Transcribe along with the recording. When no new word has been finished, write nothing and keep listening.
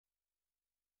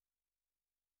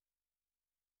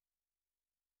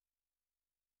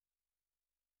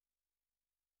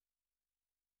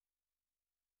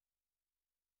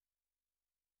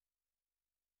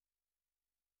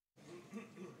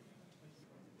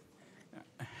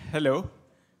Hello.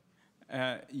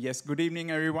 Yes, good evening,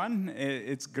 everyone.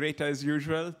 It's great, as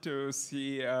usual, to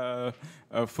see a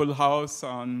full house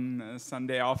on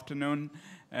Sunday afternoon.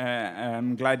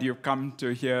 I'm glad you've come to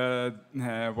hear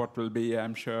what will be,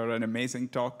 I'm sure, an amazing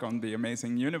talk on the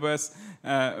amazing universe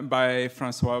by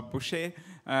François Bouchet.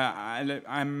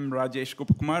 I'm Rajesh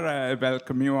Gupkumar. I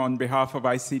welcome you on behalf of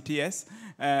ICTS.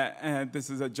 This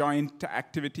is a joint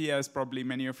activity, as probably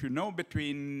many of you know,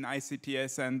 between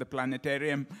ICTS and the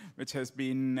Planetarium, which has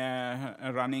been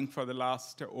running for the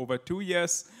last over 2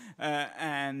 years.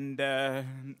 And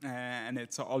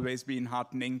it's always been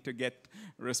heartening to get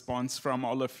response from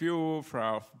all of you,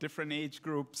 from different age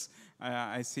groups.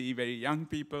 I see very young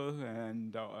people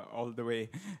and all the way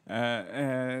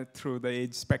through the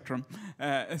age spectrum.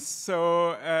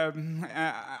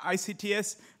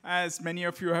 ICTS, as many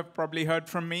of you have probably heard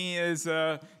from me, is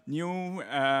a new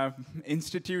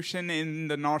institution in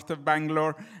the north of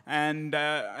Bangalore. And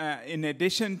in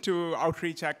addition to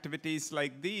outreach activities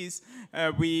like these,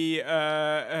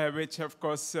 which of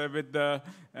course with the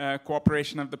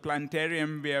cooperation of the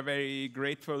Planetarium, we are very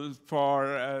grateful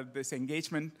for this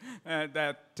engagement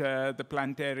that the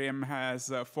Planetarium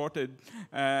has afforded.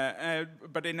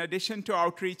 But in addition to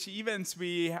outreach events,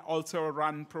 we also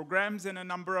run programs in a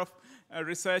number of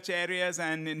research areas,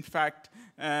 and in fact,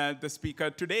 the speaker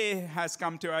today has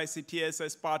come to ICTS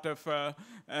as part of a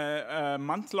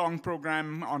month-long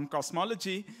program on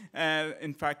cosmology.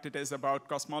 In fact, it is about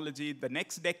cosmology the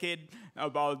next decade,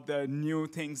 about the new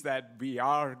things that we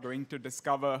are going to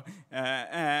discover.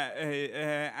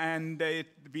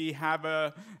 We have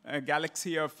a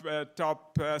galaxy of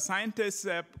top scientists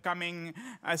coming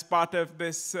as part of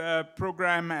this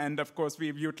program, and of course,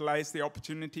 we've utilized the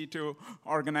opportunity to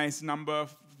organize a number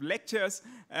of lectures.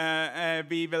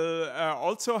 We will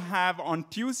also have on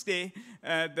Tuesday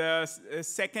the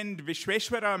second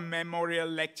Vishweshwara Memorial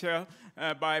Lecture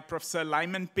by Professor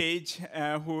Lyman Page,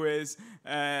 who is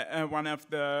one of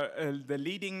the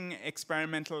leading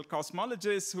experimental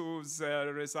cosmologists whose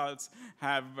results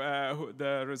of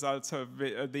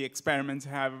the experiments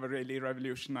have really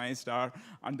revolutionized our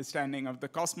understanding of the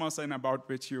cosmos, and about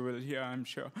which you will hear, I'm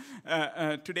sure,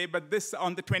 today. But this,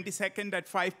 on the 22nd at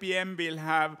 5 p.m., we'll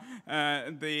have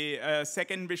the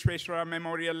second Vishweshwara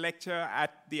Memorial Lecture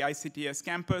at the ICTS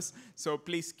campus. So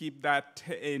please keep that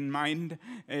in mind.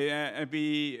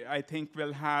 I think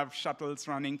we'll have shuttles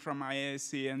running from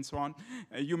IASC and so on.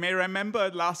 You may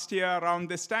remember last year around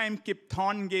this time, Kip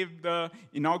Thorne gave the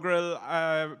inaugural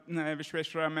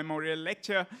Vishweshwara Memorial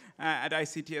Lecture at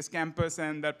ICTS campus,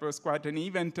 and that was quite an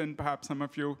event, and perhaps some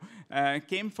of you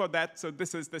came for that. So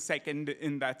this is the second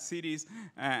in that series,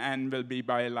 and will be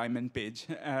by Lyman Page.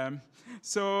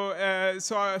 So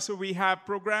we have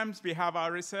programs, we have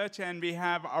our research, and we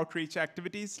have outreach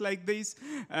activities like these.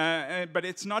 But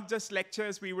it's not just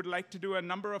lectures. We would like to do a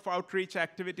number of outreach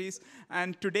activities.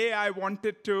 And today I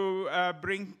wanted to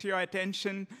bring to your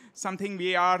attention something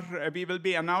we will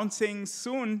be announcing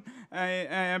soon.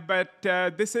 But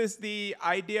this is the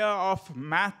idea of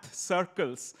math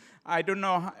circles. I don't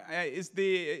know,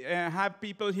 have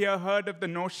people here heard of the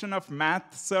notion of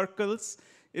math circles?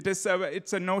 It's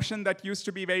a notion that used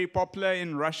to be very popular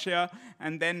in Russia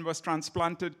and then was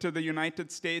transplanted to the United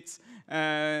States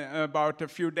about a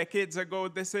few decades ago.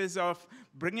 This is of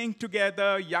bringing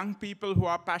together young people who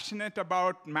are passionate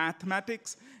about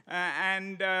mathematics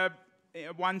and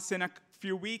once in a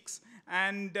few weeks,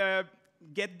 and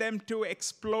get them to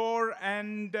explore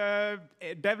and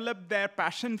develop their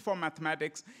passion for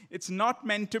mathematics. It's not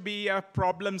meant to be a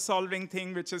problem-solving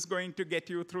thing which is going to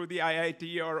get you through the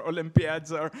IIT or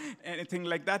Olympiads or anything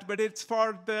like that, but it's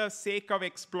for the sake of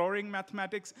exploring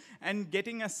mathematics and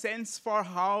getting a sense for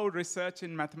how research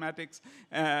in mathematics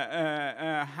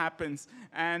happens.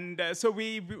 And so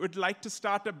we would like to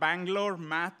start a Bangalore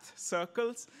Math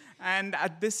Circles, and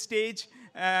at this stage,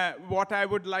 what I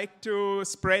would like to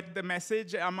spread the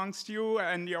message amongst you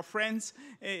and your friends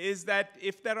is that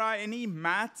if there are any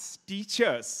maths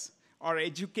teachers or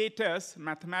educators,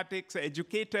 mathematics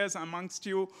educators amongst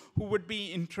you who would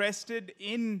be interested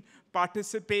in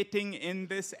participating in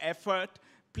this effort,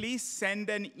 please send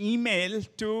an email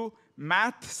to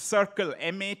mathcircle,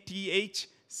 mathcircle,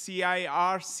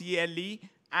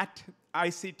 at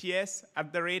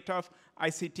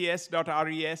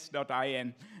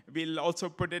icts@icts.res.in. We'll also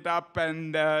put it up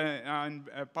and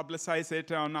publicize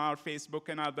it on our Facebook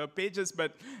and other pages,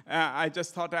 but I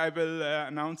just thought I will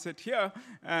announce it here.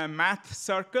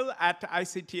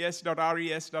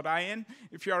 mathcircle@icts.res.in.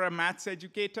 If you're a maths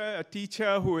educator, a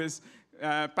teacher who is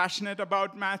passionate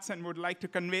about maths and would like to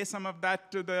convey some of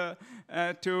that to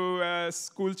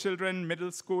school children,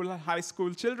 middle school, high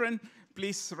school children,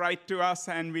 please write to us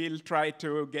and we'll try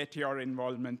to get your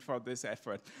involvement for this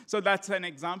effort. So that's an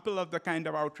example of the kind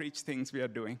of outreach things we are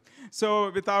doing.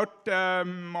 So without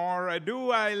more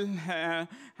ado, I'll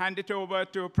hand it over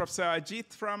to Professor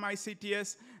Ajit from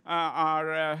ICTS,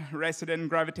 our resident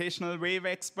gravitational wave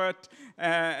expert,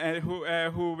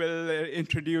 who will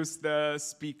introduce the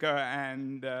speaker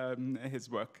and his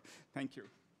work. Thank you.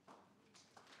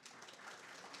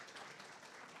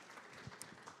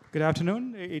 Good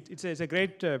afternoon. It's a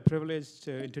great privilege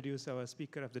to introduce our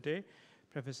speaker of the day,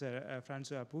 Professor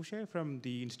François Bouchet from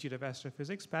the Institute of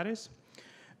Astrophysics, Paris.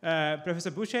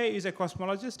 Professor Bouchet is a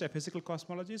cosmologist, a physical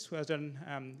cosmologist, who has done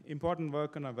important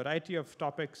work on a variety of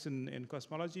topics in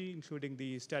cosmology, including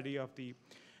the study of the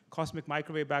cosmic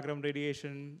microwave background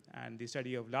radiation and the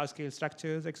study of large-scale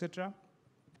structures, etc.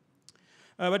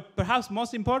 But perhaps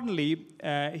most importantly,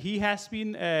 he has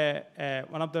been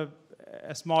one of the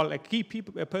key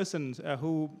person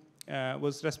who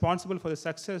was responsible for the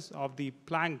success of the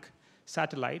Planck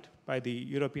satellite by the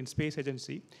European Space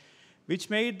Agency, which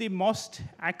made the most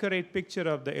accurate picture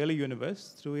of the early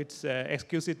universe through its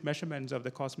exquisite measurements of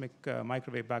the cosmic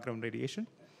microwave background radiation.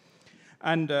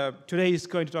 And today he's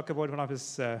going to talk about one of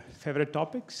his favorite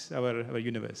topics, our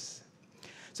universe.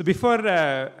 So before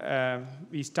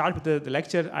we start with the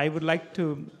lecture, I would like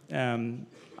to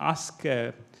ask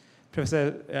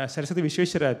Professor Saraswati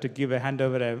Vishweshwara to give a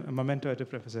handover, a memento to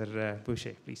Professor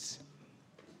Bouchet, please.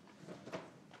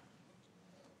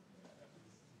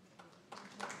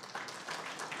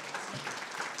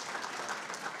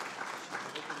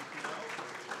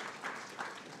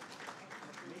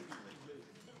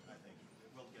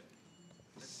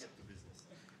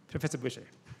 Professor Bouchet.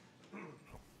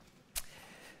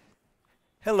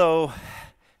 Hello,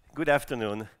 good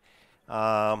afternoon.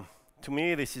 To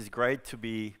me, this is great to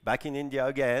be back in India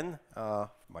again.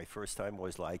 My first time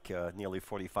was like nearly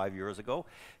 45 years ago.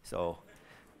 So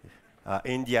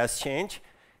India's changed.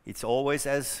 It's always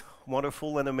as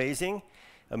wonderful and amazing.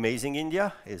 Amazing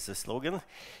India is the slogan.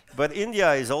 But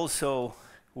India is also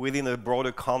within a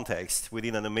broader context,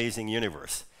 within an amazing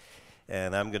universe.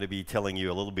 And I'm going to be telling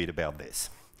you a little bit about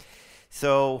this.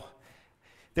 So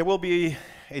there will be,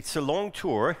 it's a long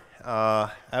tour.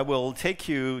 I will take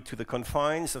you to the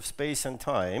confines of space and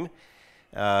time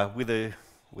with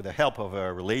the help of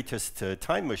our latest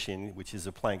time machine, which is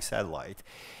a Planck satellite.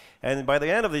 And by the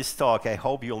end of this talk, I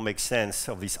hope you'll make sense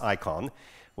of this icon,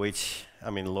 which,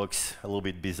 I mean, looks a little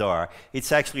bit bizarre.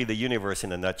 It's actually the universe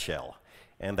in a nutshell.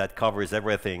 And that covers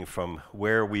everything from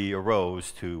where we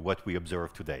arose to what we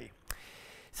observe today.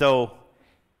 So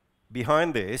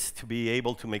behind this, to be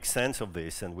able to make sense of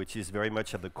this, and which is very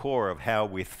much at the core of how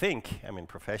we think, I mean,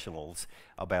 professionals,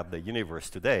 about the universe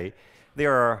today,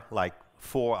 there are like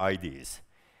 4 ideas.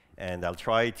 And I'll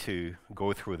try to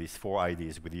go through these 4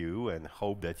 ideas with you and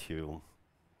hope that you'll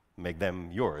make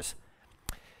them yours.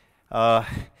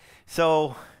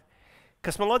 So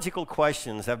cosmological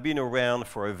questions have been around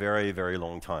for a very, very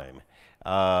long time.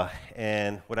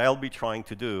 And what I'll be trying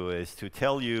to do is to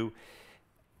tell you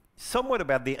somewhat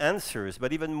about the answers,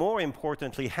 but even more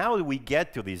importantly, how do we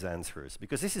get to these answers?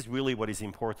 Because this is really what is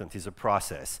important, is a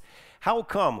process. How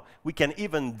come we can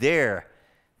even dare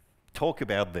talk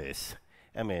about this?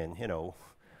 I mean, you know,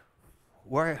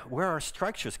 where are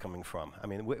structures coming from? I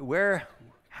mean,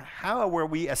 how were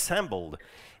we assembled?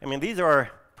 I mean, these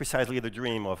are precisely the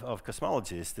dream of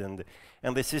cosmologists,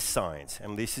 and this is science,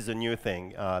 and this is a new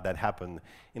thing that happened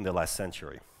in the last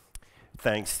century,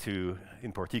 thanks to,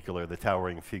 in particular, the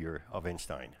towering figure of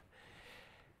Einstein.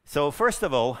 So first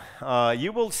of all,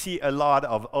 you will see a lot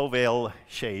of oval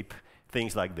shape,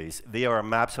 things like this. They are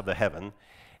maps of the heaven,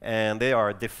 and they are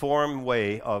a deformed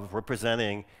way of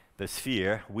representing the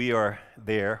sphere. We are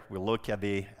there, we look at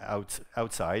the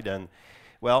outside, and,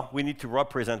 well, we need to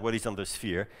represent what is on the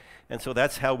sphere. And so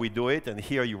that's how we do it, and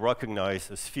here you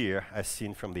recognize a sphere as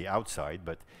seen from the outside,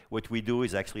 but what we do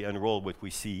is actually unroll what we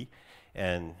see,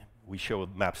 and we show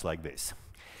maps like this.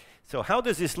 So how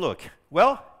does this look?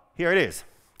 Well, here it is.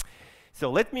 So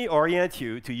let me orient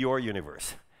you to your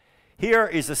universe. Here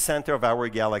is the center of our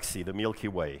galaxy, the Milky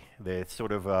Way, the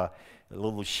sort of a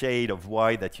little shade of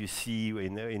white that you see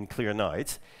in clear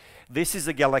nights. This is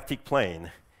a galactic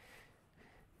plane.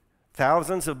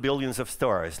 Thousands of billions of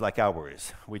stars like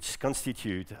ours, which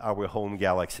constitute our home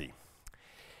galaxy.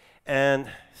 And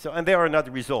they are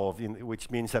not resolved, which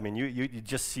means, I mean, you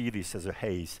just see this as a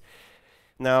haze.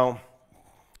 Now,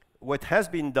 what has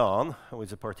been done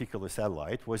with a particular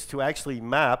satellite was to actually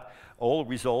map all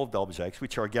resolved objects,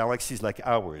 which are galaxies like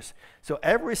ours. So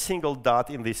every single dot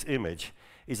in this image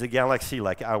is a galaxy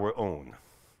like our own.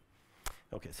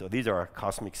 Okay, so these are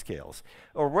cosmic scales.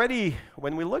 Already,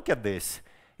 when we look at this,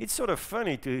 it's sort of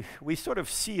funny we sort of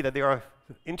see that there are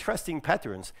interesting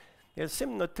patterns. There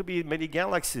seem not to be many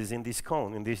galaxies in this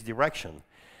cone, in this direction.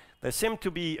 There seem to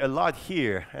be a lot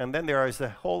here, and then there is a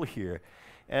hole here.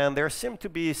 And there seem to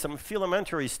be some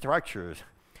filamentary structures.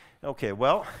 Okay,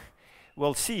 well,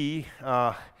 we'll see.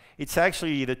 It's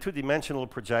actually the two-dimensional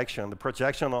projection, the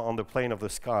projection on the plane of the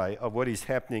sky of what is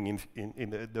happening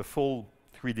in the full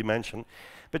 3D.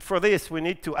 But for this, we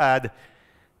need to add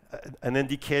an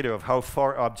indicator of how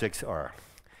far objects are.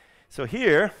 So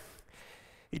here,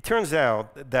 it turns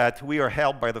out that we are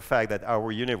helped by the fact that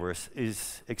our universe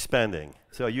is expanding.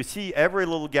 So you see every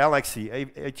little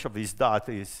galaxy, each of these dots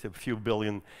is a few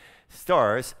billion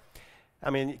stars. I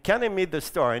mean, it can emit the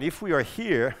star, and if we are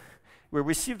here, we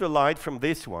receive the light from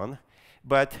this one,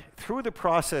 but through the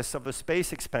process of the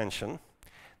space expansion,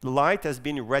 the light has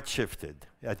been redshifted.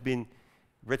 It has been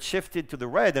redshifted to the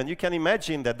red, and you can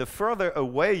imagine that the further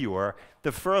away you are,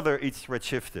 the further it's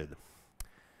redshifted.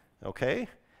 Okay?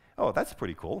 Oh, that's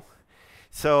pretty cool.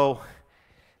 So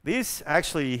this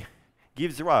actually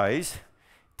gives rise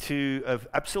to an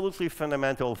absolutely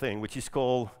fundamental thing, which is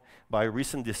called, by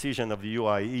recent decision of the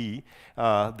UIE,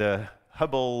 the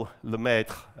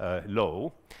Hubble-Lemaitre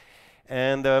law.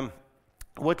 And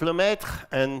what Lemaitre,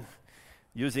 and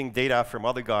using data from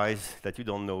other guys that you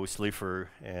don't know, Slipher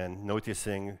and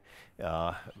noticing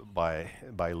by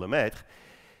Lemaitre,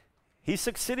 he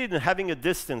succeeded in having a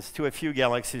distance to a few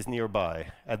galaxies nearby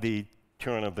at the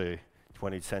turn of the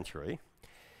 20th century.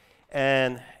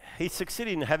 And he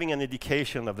succeeded in having an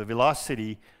indication of the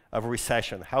velocity of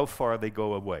recession, how far they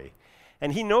go away.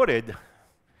 And he noted,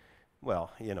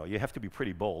 well, you know, you have to be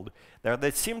pretty bold, that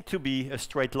there seemed to be a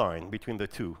straight line between the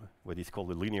two, what is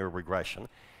called a linear regression,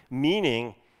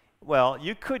 meaning, well,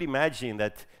 you could imagine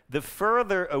that the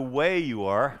further away you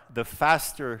are, the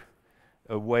faster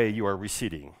away you are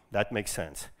receding. That makes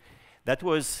sense. That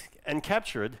was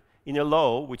encaptured in a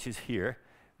law, which is here.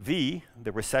 V,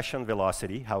 the recession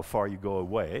velocity, how far you go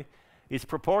away, is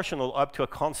proportional up to a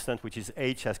constant, which is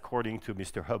h according to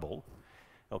Mr. Hubble,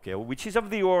 okay, which is of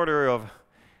the order of,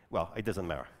 well, it doesn't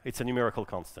matter. It's a numerical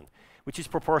constant, which is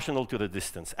proportional to the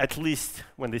distance, at least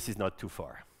when this is not too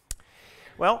far.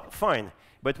 Well, fine,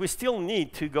 but we still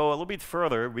need to go a little bit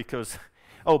further because,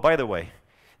 oh, by the way,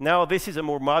 now this is a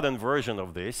more modern version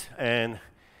of this, and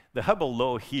the Hubble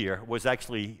law here was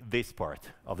actually this part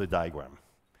of the diagram.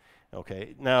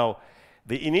 Okay, now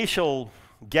the initial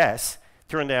guess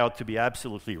turned out to be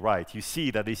absolutely right. You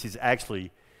see that this is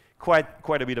actually quite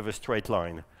a bit of a straight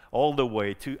line all the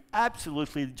way to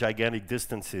absolutely gigantic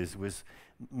distances with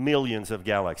millions of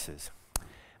galaxies.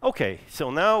 Okay, so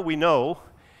now we know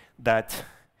that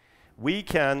we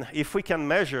can, if we can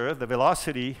measure the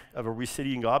velocity of a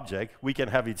receding object, we can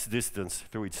have its distance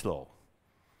through its law.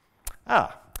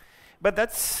 But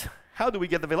that's, how do we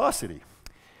get the velocity?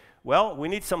 Well, we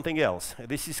need something else.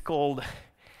 This is called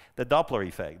the Doppler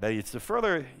effect. That it's the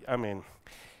further, I mean,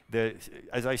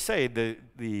 as I say,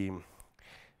 the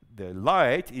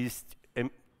light is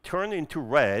turned into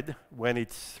red when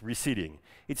it's receding.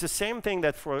 It's the same thing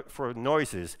that for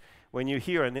noises, when you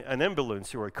hear an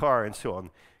ambulance or a car and so on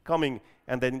coming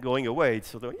and then going away, it's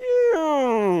sort of,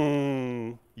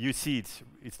 you see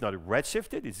it's not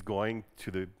redshifted, it's going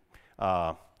to the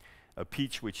a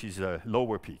pitch which is a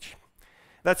lower pitch.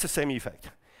 That's the same effect.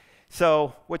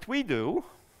 So what we do,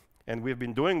 and we've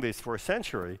been doing this for a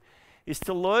century, is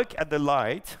to look at the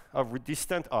light of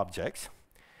distant objects,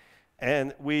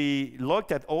 and we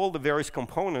looked at all the various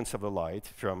components of the light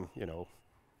from, you know,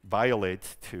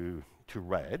 violet to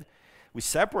red. We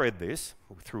separate this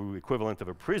through equivalent of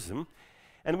a prism,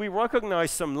 and we recognize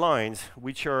some lines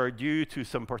which are due to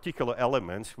some particular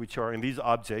elements which are in these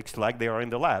objects like they are in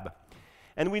the lab.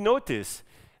 And we notice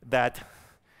that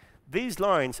these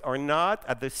lines are not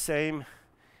at the same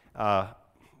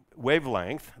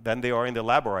wavelength than they are in the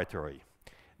laboratory.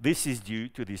 This is due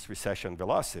to this recession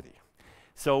velocity.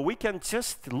 So we can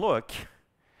just look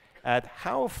at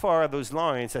how far those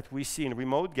lines that we see in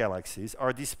remote galaxies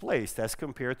are displaced as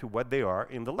compared to what they are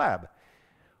in the lab.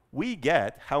 We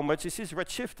get how much this is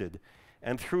redshifted.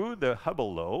 And through the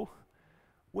Hubble law,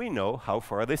 we know how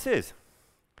far this is.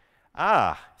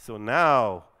 So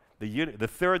now the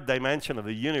third dimension of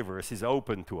the universe is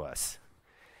open to us.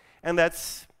 And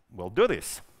that's, we'll do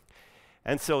this.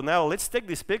 And so now let's take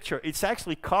this picture. It's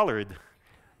actually colored.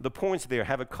 The points there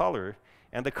have a color,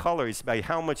 and the color is by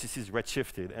how much this is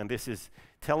redshifted. And this is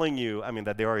telling you, I mean,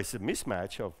 that there is a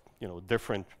mismatch of, you know,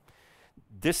 different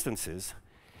distances.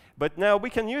 But now we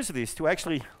can use this to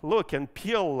actually look and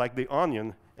peel like the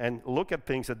onion and look at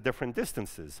things at different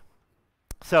distances.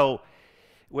 So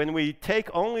when we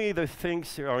take only the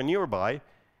things that are nearby,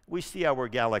 we see our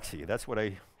galaxy. That's what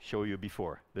I showed you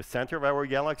before. The center of our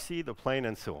galaxy, the plane,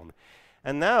 and so on.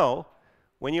 And now,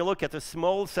 when you look at the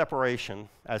small separation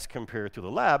as compared to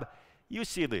the lab, you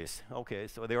see this. Okay,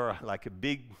 so there are like a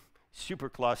big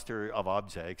supercluster of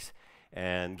objects,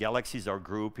 and galaxies are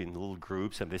grouped in little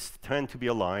groups, and they tend to be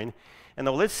aligned. And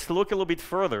now let's look a little bit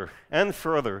further, and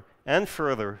further, and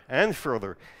further, and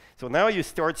further. So now you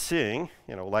start seeing,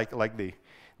 you know, like the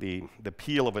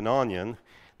peel of an onion,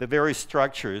 the various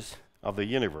structures of the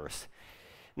universe.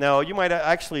 Now, you might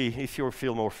actually, if you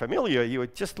feel more familiar, you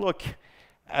would just look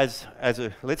as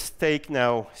a, let's take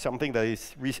now something that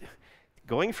is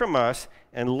going from us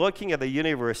and looking at the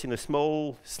universe in a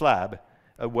small slab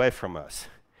away from us.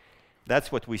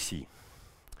 That's what we see.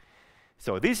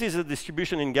 So this is a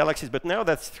distribution in galaxies, but now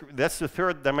that's the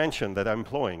third dimension that I'm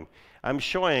employing. I'm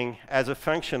showing as a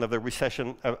function of the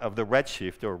recession of the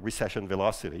redshift or recession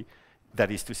velocity, that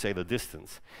is to say the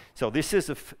distance. So this is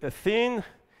a thin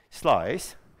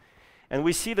slice, and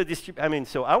we see the distribution. I mean,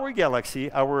 so our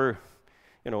galaxy, our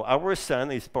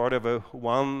sun is part of a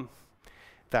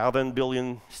 1,000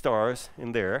 billion stars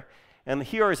in there, and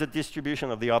here is a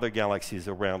distribution of the other galaxies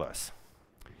around us.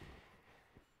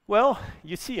 Well,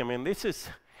 you see, I mean, this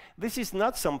is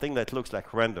not something that looks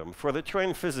like random. For the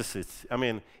trained physicists, I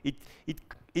mean,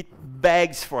 it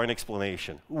begs for an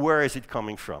explanation. Where is it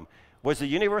coming from? Was the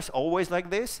universe always like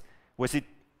this? Was it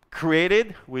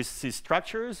created with these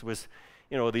structures, with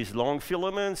these long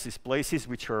filaments, these places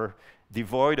which are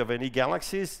devoid of any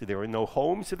galaxies? There are no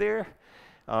homes there.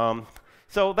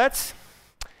 So that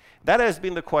has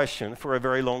been the question for a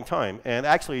very long time. And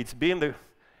actually, it's been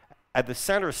at the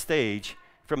center stage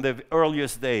from the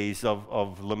earliest days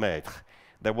of Lemaitre.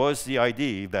 There was the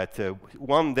idea that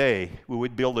one day we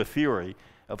would build a theory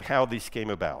of how this came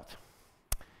about.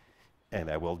 And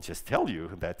I will just tell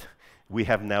you that we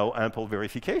have now ample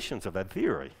verifications of that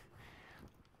theory.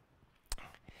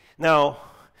 Now,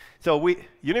 so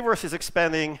universe is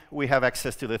expanding. We have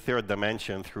access to the third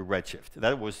dimension through redshift.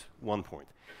 That was one point.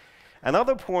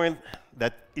 Another point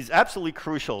that is absolutely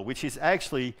crucial, which is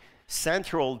actually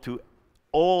central to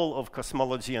all of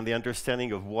cosmology and the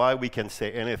understanding of why we can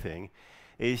say anything,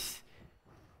 is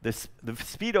the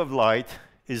speed of light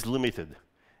is limited.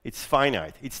 It's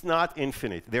finite. It's not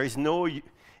infinite. There is no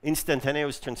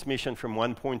instantaneous transmission from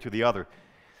one point to the other.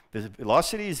 The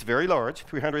velocity is very large,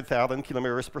 300,000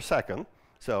 kilometers per second,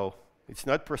 so it's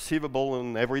not perceivable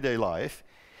in everyday life.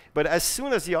 But as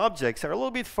soon as the objects are a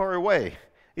little bit far away,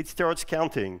 it starts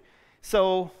counting.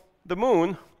 So the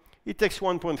moon, it takes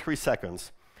 1.3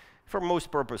 seconds for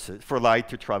most purposes, for light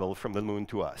to travel from the moon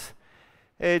to us.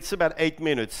 It's about 8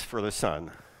 minutes for the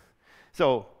sun.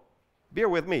 So bear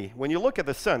with me. When you look at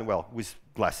the sun, well, with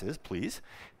glasses, please,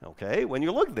 okay, when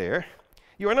you look there,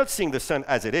 you are not seeing the sun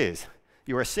as it is.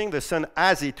 You are seeing the sun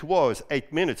as it was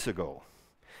 8 minutes ago.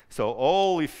 So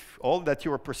all that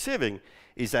you are perceiving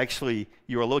is actually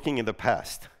you are looking in the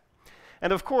past.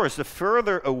 And of course, the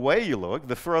further away you look,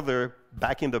 the further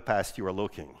back in the past you are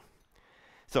looking.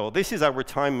 So this is our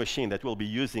time machine that we'll be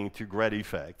using to great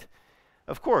effect.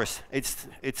 Of course,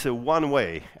 it's a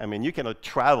one-way. I mean, you cannot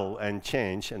travel and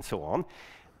change and so on.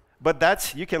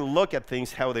 But you can look at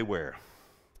things how they were.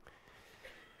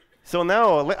 So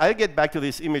now I'll get back to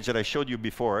this image that I showed you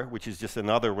before, which is just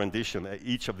another rendition.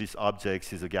 Each of these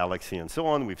objects is a galaxy and so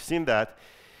on. We've seen that.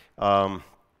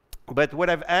 But what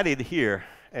I've added here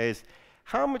is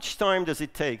how much time does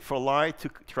it take for light to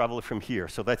travel from here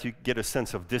so that you get a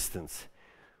sense of distance?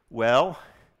 Well,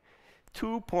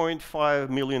 2.5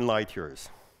 million light years.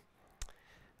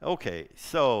 Okay,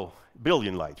 so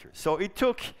billion light years. So it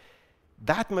took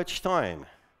that much time.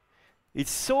 It's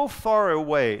so far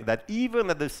away that even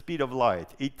at the speed of light,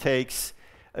 it takes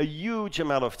a huge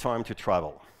amount of time to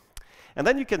travel. And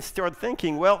then you can start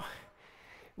thinking, well,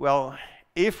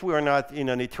 if we're not in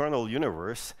an eternal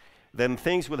universe, then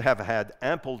things would have had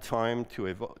ample time to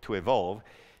evolve.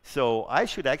 So I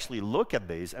should actually look at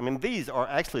these. I mean, these are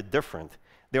actually different.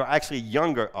 They're actually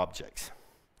younger objects.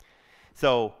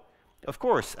 So, of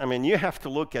course, I mean, you have to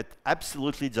look at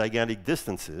absolutely gigantic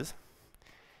distances.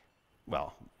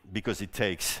 Well, because it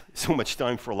takes so much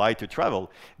time for light to travel.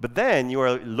 But then you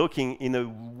are looking in a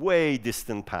way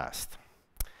distant past.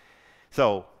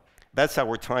 So that's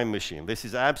our time machine. This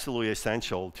is absolutely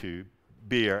essential to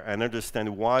bear and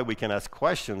understand why we can ask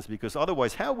questions, because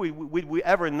otherwise how would we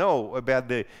ever know about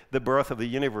the birth of the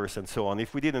universe and so on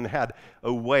if we didn't have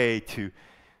a way to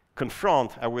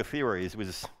confront our theories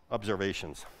with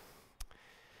observations.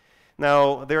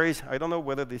 Now there is, I don't know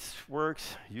whether this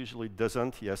works, usually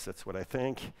doesn't. Yes, that's what I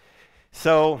think.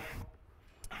 So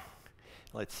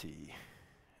let's see.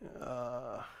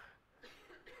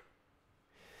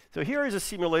 So here is a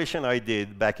simulation I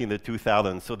did back in the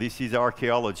 2000s. So this is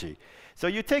archaeology. So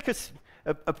you take a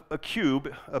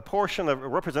cube, a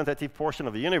representative portion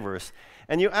of the universe,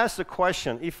 and you ask the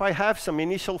question, if I have some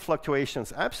initial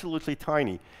fluctuations, absolutely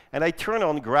tiny, and I turn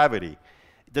on gravity,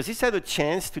 does this have a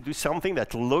chance to do something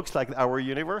that looks like our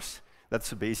universe? That's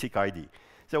the basic idea.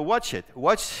 So watch it.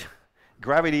 Watch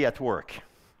gravity at work.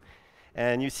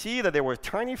 And you see that there were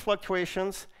tiny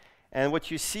fluctuations, and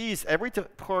what you see is every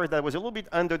part that was a little bit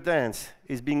underdense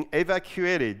is being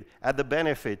evacuated at the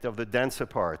benefit of the denser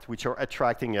part, which are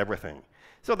attracting everything.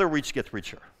 So the rich get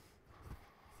richer.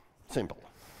 Simple,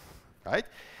 right?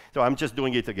 So I'm just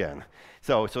doing it again,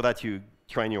 so that you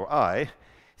train your eye.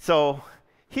 So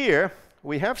here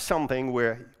we have something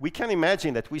where we can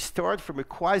imagine that we start from a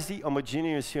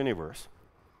quasi-homogeneous universe,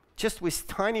 just with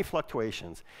tiny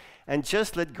fluctuations, and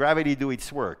just let gravity do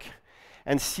its work,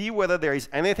 and see whether there is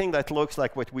anything that looks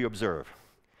like what we observe.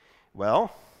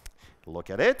 Well,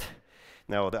 look at it.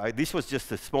 Now, this was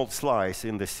just a small slice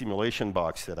in the simulation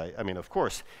box that I mean, of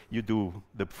course, you do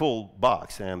the full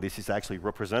box, and this is actually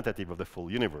representative of the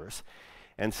full universe.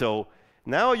 And so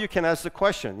now you can ask the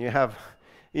question. You have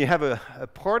a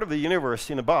part of the universe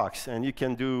in a box, and you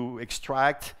can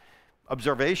extract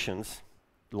observations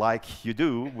like you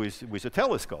do with a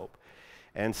telescope.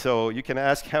 And so you can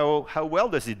ask, how well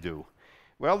does it do?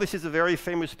 Well, this is a very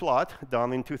famous plot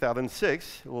done in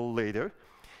 2006, a little later.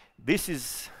 This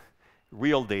is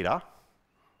real data.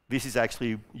 This is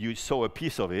actually, you saw a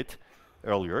piece of it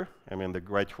earlier, I mean, the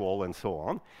Great Wall and so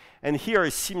on. And here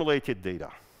is simulated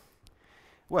data.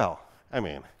 Well, I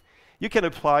mean, you can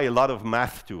apply a lot of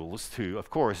math tools to, of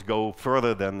course, go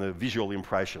further than the visual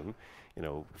impression. You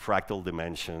know, fractal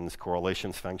dimensions,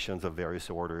 correlations functions of various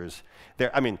orders.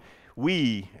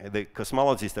 We, the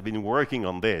cosmologists, have been working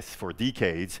on this for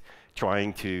decades,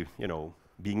 trying to,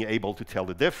 being able to tell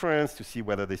the difference, to see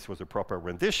whether this was a proper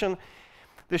rendition.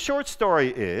 The short story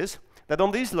is that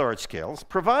on these large scales,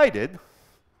 provided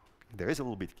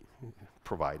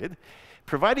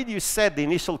you set the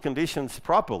initial conditions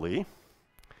properly,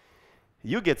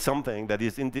 you get something that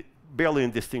is barely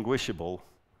indistinguishable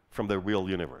from the real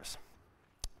universe.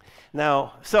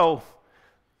 Now, so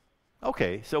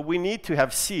we need to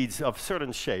have seeds of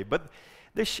certain shape, but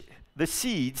the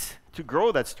seeds to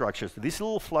grow that structure, so these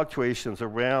little fluctuations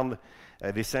around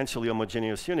the essentially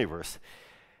homogeneous universe,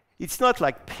 it's not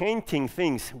like painting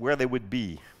things where they would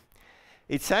be.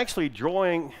 It's actually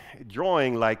drawing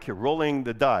like rolling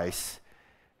the dice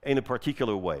in a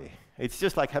particular way. It's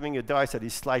just like having a dice that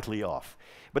is slightly off.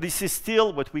 But this is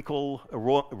still what we call a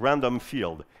random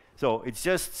field. So it's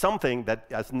just something that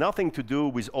has nothing to do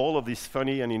with all of these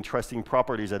funny and interesting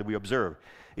properties that we observe.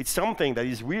 It's something that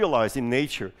is realized in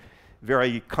nature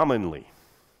very commonly.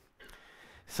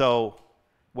 So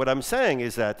what I'm saying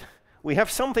is that we have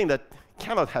something that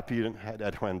cannot happen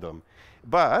at random.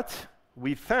 But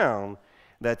we found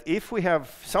that if we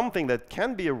have something that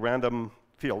can be a random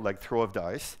field, like throw of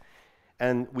dice,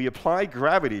 and we apply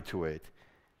gravity to it,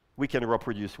 we can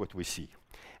reproduce what we see.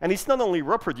 And it's not only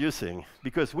reproducing,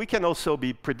 because we can also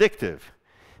be predictive.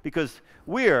 Because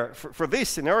for this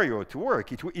scenario to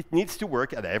work, it needs to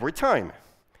work at every time.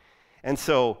 And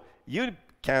so you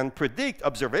can predict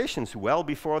observations well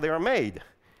before they are made,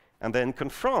 and then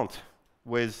confront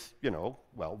with,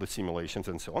 the simulations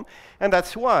and so on. And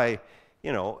that's why,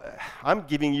 I'm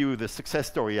giving you the success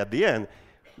story at the end.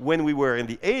 When we were in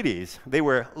the 80s, there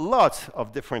were lots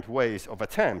of different ways of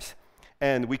attempts,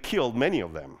 and we killed many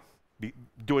of them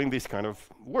doing this kind of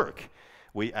work.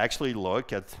 We actually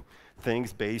look at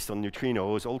things based on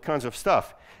neutrinos, all kinds of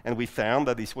stuff, and we found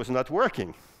that this was not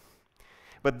working.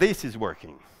 But this is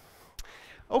working.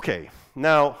 Okay,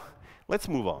 now let's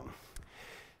move on.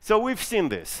 So we've seen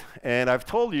this, and I've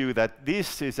told you that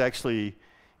this is actually,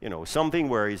 something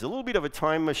where it's a little bit of a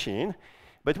time machine,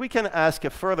 but we can ask a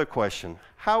further question.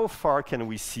 How far can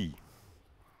we see?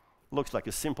 Looks like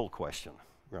a simple question,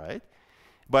 right?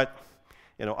 But,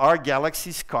 are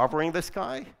galaxies covering the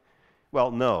sky? Well,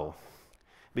 no.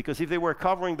 Because if they were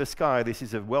covering the sky, this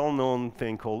is a well-known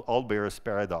thing called Olbear's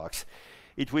paradox.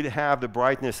 It would have the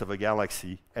brightness of a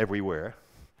galaxy everywhere,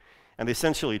 and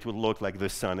essentially it would look like the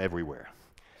sun everywhere.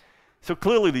 So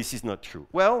clearly this is not true.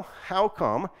 Well, how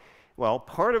come? Well,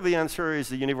 part of the answer is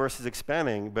the universe is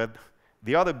expanding, but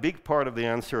the other big part of the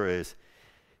answer is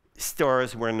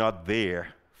stars were not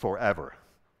there forever.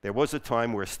 There was a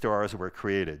time where stars were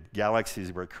created,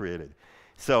 galaxies were created.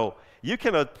 So you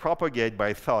cannot propagate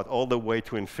by thought all the way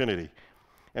to infinity.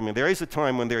 I mean, there is a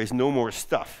time when there is no more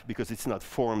stuff because it's not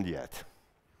formed yet.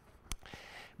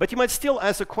 But you might still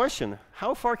ask a question,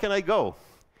 how far can I go?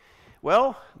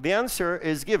 Well, the answer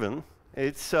is given.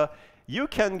 It's you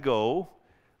can go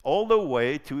all the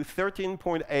way to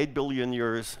 13.8 billion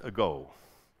years ago.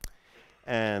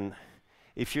 And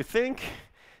if you think,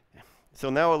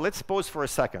 so now let's pause for a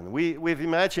second. We've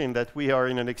imagined that we are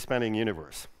in an expanding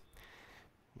universe,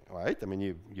 right? I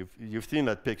mean, you've seen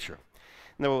that picture.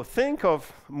 Now think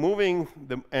of moving,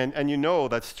 and you know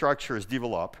that structures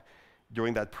develop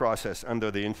during that process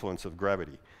under the influence of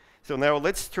gravity. So now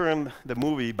let's turn the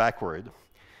movie backward.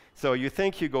 So you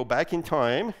think you go back in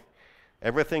time,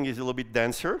 everything is a little bit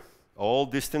denser, all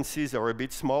distances are a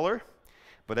bit smaller,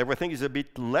 but everything is a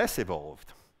bit less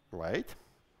evolved, right?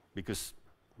 Because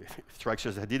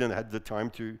structures didn't have the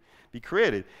time to be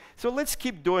created. So let's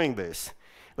keep doing this.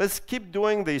 Let's keep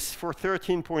doing this for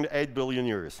 13.8 billion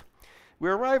years. We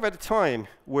arrive at a time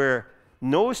where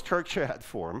no structure had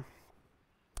formed,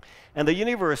 and the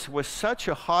universe was such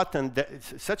a hot and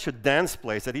such a dense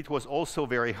place that it was also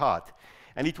very hot.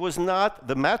 And it was not,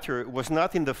 the matter was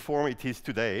not in the form it is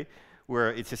today,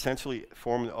 where it's essentially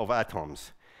formed of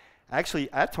atoms.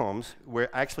 Actually, atoms were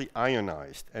actually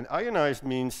ionized. And ionized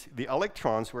means the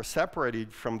electrons were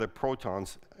separated from the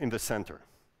protons in the center.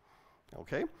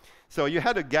 Okay? So you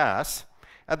had a gas.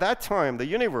 At that time, the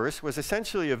universe was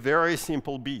essentially a very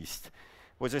simple beast. It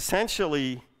was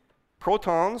essentially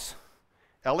protons,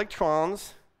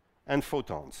 electrons, and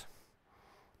photons.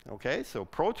 Okay? So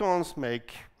protons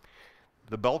make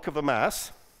the bulk of the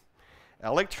mass.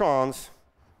 Electrons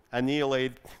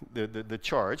annihilate the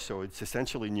charge, so it's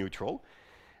essentially neutral.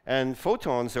 And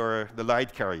photons are the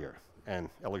light carrier, and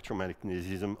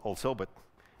electromagnetism also, but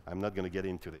I'm not going to get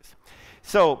into this.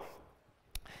 So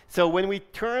when we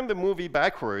turn the movie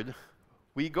backward,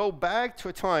 we go back to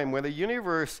a time where the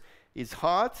universe is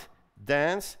hot,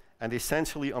 dense, and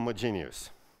essentially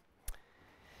homogeneous.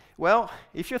 Well,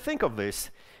 if you think of this,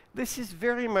 this is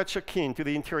very much akin to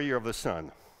the interior of the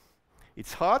sun.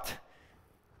 It's hot,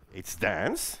 it's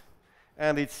dense,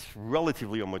 and it's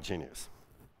relatively homogeneous.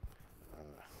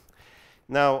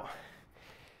 Now,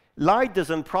 light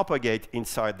doesn't propagate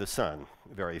inside the sun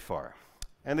very far.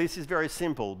 And this is very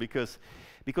simple because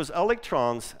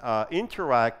electrons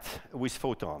interact with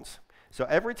photons. So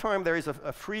every time there is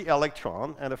a free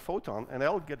electron and a photon, and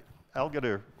I'll get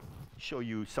to show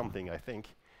you something, I think.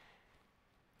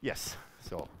 Yes,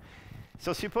 so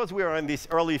suppose we are in this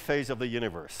early phase of the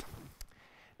universe.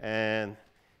 And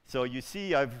so you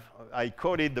see I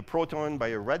coded the proton by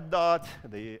a red dot,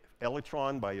 the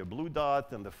electron by a blue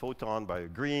dot, and the photon by a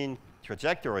green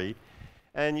trajectory.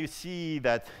 And you see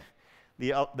that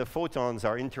the photons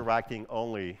are interacting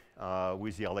only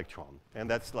with the electron. And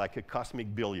that's like a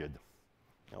cosmic billiard.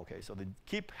 Okay, so they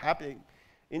keep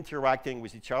interacting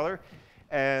with each other.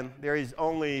 And there is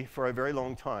only for a very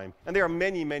long time. And there are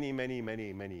many, many, many,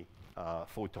 many, many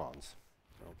photons.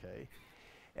 Okay?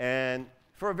 And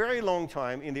for a very long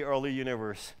time in the early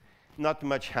universe, not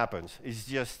much happens. It's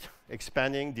just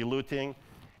expanding, diluting,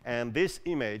 and this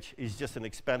image is just an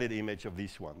expanded image of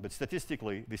this one. But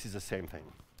statistically, this is the same thing.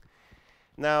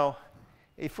 Now,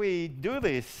 if we do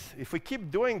this, if we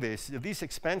keep doing this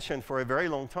expansion for a very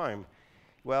long time,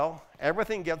 well,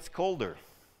 everything gets colder.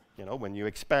 You know, when you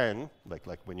expand, like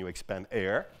when you expand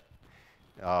air,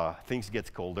 things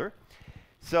get colder.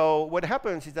 So what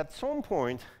happens is at some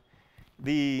point,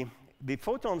 the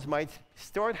photons might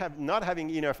start not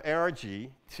having enough energy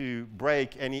to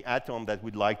break any atom that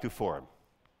would like to form.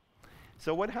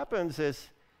 So what happens is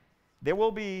there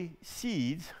will be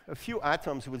seeds, a few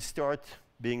atoms will start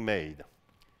being made.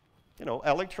 You know,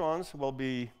 electrons will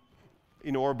be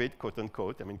in orbit, quote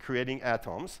unquote, I mean, creating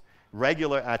atoms,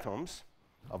 regular atoms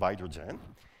of hydrogen.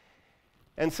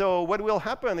 And so what will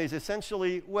happen is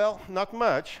essentially, well, not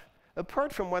much,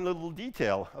 apart from one little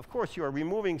detail. Of course, you are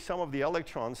removing some of the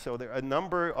electrons, so a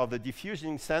number of the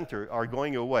diffusion center are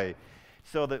going away.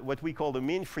 So that what we call the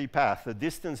mean free path, the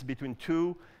distance between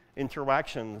two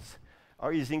interactions,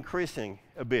 is increasing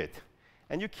a bit.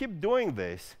 And you keep doing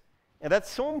this, and at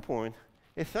some point,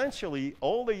 essentially,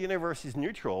 all the universe is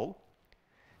neutral.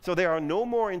 So there are no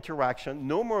more interaction,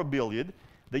 no more billiard.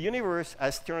 The universe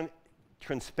has turned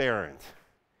transparent.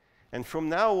 And from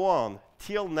now on,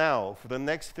 till now, for the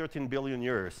next 13 billion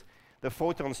years, the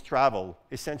photons travel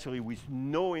essentially with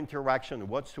no interaction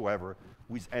whatsoever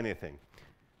with anything.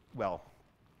 Well,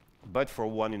 but for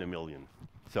 1 in a million.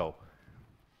 So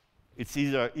it's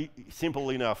simple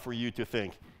enough for you to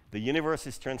think the universe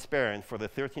is transparent for the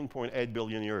 13.8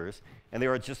 billion years, and they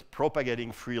are just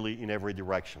propagating freely in every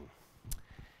direction.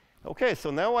 Okay,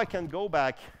 so now I can go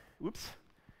back. Oops.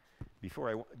 Before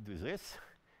I do this.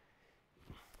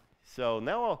 So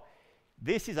now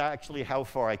this is actually how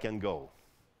far I can go.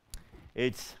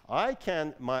 I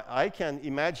can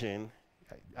imagine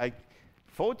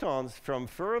photons from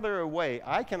further away.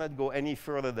 I cannot go any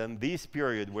further than this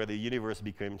period where the universe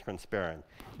became transparent.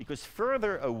 Because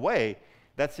further away,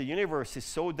 that's the universe is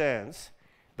so dense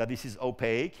that this is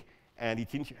opaque, and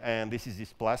this is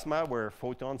this plasma where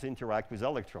photons interact with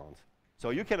electrons. So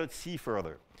you cannot see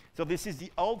further. So this is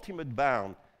the ultimate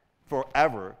bound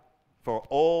forever for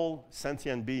all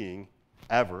sentient being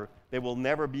ever. They will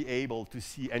never be able to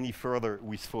see any further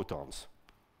with photons.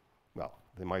 Well,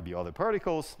 there might be other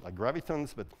particles like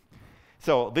gravitons, but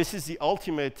so this is the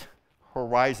ultimate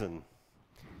horizon.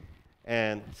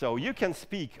 And so you can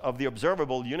speak of the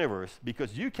observable universe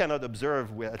because you cannot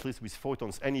observe, at least with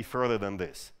photons, any further than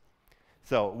this.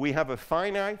 So we have a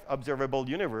finite observable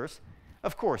universe.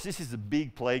 Of course, this is a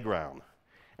big playground.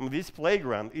 I mean, this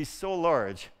playground is so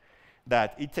large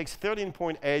that it takes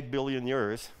 13.8 billion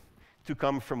years to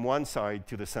come from one side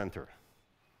to the center.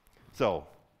 So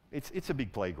it's a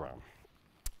big playground.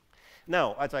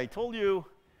 Now, as I told you,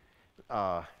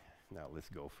 now let's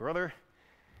go further.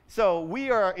 So we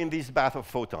are in this bath of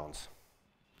photons.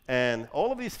 And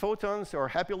all of these photons are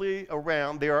happily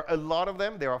around. There are a lot of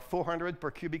them. There are 400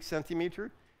 per cubic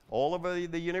centimeter all over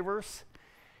the universe.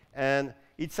 And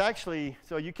it's actually,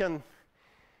 so you can,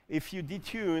 if you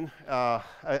detune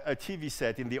a TV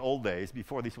set in the old days,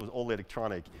 before this was all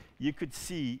electronic, you could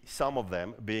see some of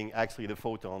them being actually the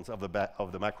photons of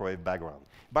the microwave background.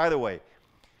 By the way,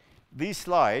 this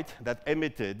light that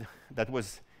emitted,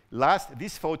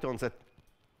 these photons that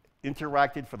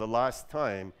interacted for the last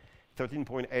time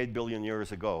 13.8 billion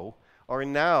years ago are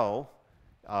now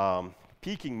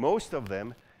peaking. Most of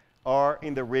them are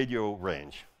in the radio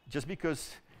range, just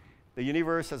because the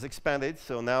universe has expanded,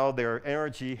 so now their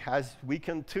energy has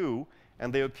weakened too,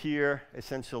 and they appear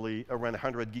essentially around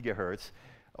 100 gigahertz,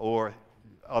 or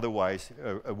otherwise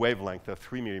a wavelength of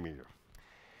 3 millimeter.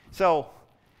 So,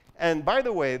 and by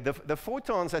the way, the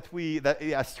photons that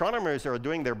the astronomers are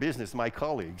doing their business, my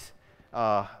colleagues,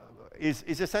 is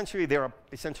essentially, they are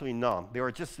essentially none. They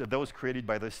are just those created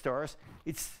by the stars.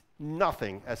 It's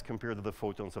nothing as compared to the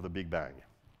photons of the Big Bang.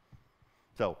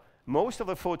 So most of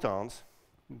the photons,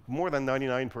 more than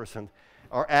 99%,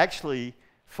 are actually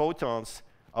photons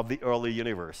of the early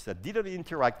universe that didn't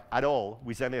interact at all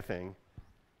with anything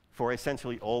for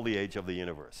essentially all the age of the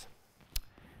universe.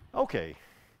 Okay.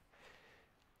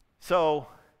 So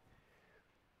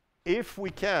if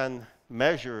we can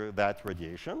measure that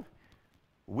radiation,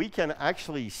 we can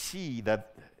actually see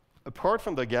that apart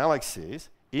from the galaxies,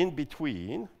 in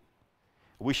between,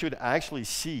 we should actually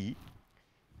see,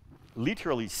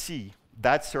 literally see,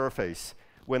 that surface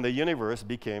when the universe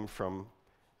became from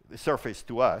the surface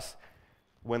to us,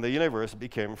 when the universe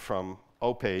became from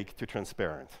opaque to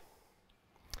transparent.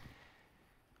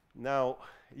 Now,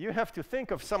 you have to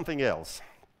think of something else.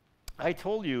 I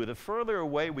told you the further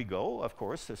away we go, of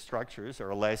course, the structures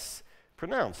are less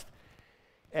pronounced.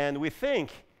 And we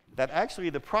think that actually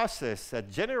the process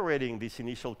that generating these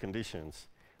initial conditions,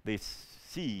 these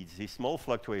seeds, these small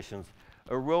fluctuations,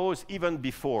 arose even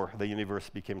before the universe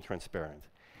became transparent.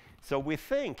 So we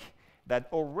think that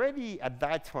already at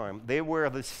that time, they were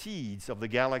the seeds of the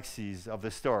galaxies, of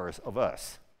the stars, of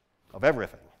us, of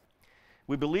everything.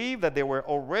 We believe that they were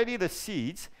already the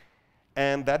seeds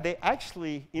and that they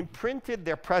actually imprinted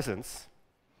their presence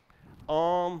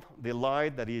on the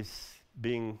light that is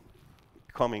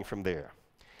coming from there.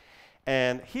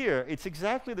 And here, it's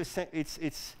exactly the same.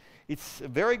 It's a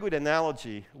very good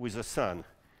analogy with the sun.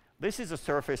 This is the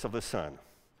surface of the sun.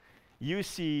 You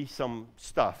see some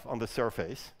stuff on the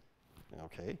surface,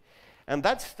 okay? And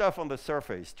that stuff on the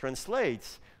surface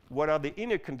translates what are the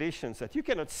inner conditions that you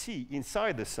cannot see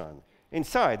inside the sun.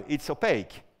 Inside, it's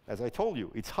opaque, as I told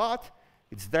you. It's hot,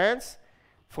 it's dense,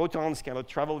 photons cannot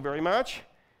travel very much,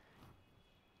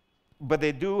 but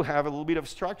they do have a little bit of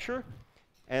structure.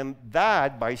 And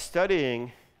that, by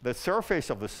studying the surface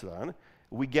of the sun,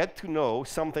 we get to know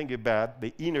something about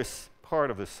the inner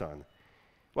part of the sun.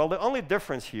 Well, the only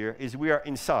difference here is we are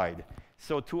inside.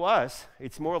 So to us,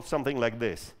 it's more of something like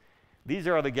this. These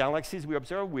are the galaxies we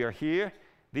observe. We are here.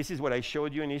 This is what I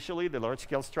showed you initially, the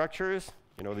large-scale structures,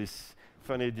 you know, this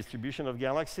funny distribution of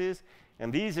galaxies.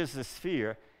 And this is the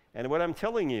sphere. And what I'm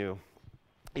telling you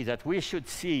is that we should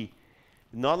see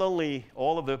not only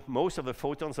most of the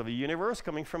photons of the universe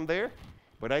coming from there,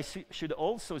 but I should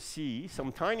also see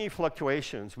some tiny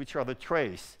fluctuations, which are the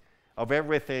trace of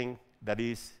everything that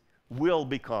will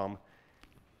become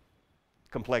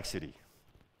complexity,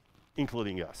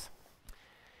 including us.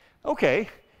 Okay,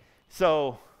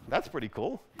 so that's pretty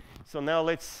cool. So now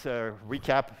let's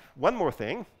recap one more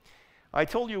thing. I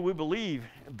told you we believe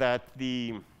that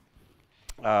the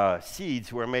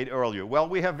seeds were made earlier? Well,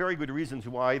 we have very good reasons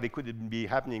why they couldn't be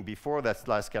happening before that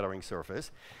last scattering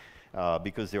surface,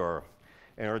 because there are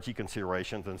energy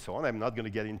considerations and so on. I'm not going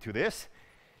to get into this.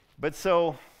 But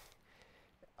so,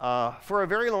 for a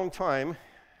very long time,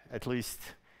 at least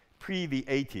pre the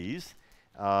 80s,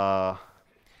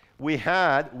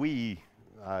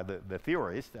 the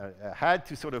theorists, had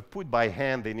to sort of put by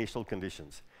hand the initial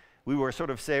conditions. We were sort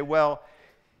of say, well,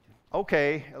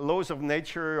 okay, laws of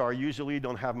nature are usually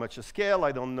don't have much a scale.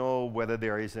 I don't know whether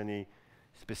there is any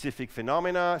specific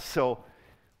phenomena. So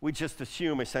we just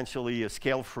assume essentially a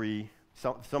scale-free,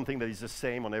 something that is the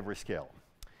same on every scale.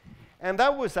 And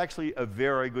that was actually a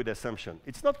very good assumption.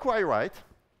 It's not quite right,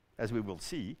 as we will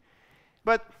see.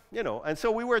 But, you know, and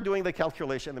so we were doing the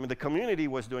calculation. I mean, the community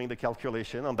was doing the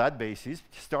calculation on that basis,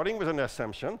 starting with an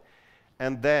assumption,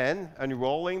 and then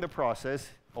unrolling the process,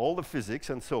 all the physics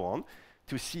and so on,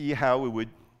 to see how we would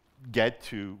get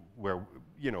to where,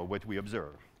 you know, what we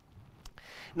observe.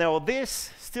 Now,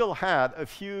 this still had a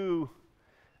few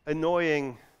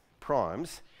annoying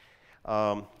primes,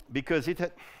 because it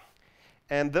had,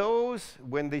 and those,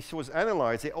 when this was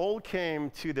analyzed, they all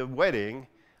came to the wedding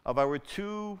of our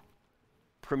two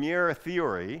premier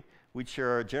theory, which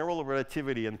are general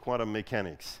relativity and quantum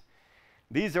mechanics.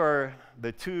 These are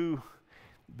the two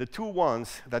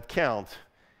ones that count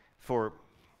for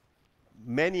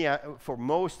for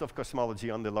most of cosmology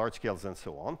on the large scales and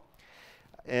so on.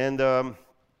 And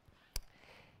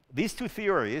these two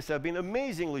theories have been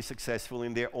amazingly successful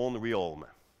in their own realm.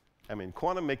 I mean,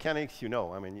 quantum mechanics, you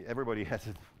know, I mean, everybody has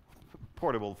a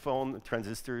portable phone,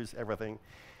 transistors, everything.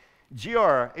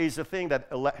 GR is a thing that,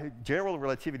 general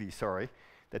relativity, sorry,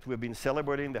 that we've been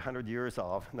celebrating the 100 years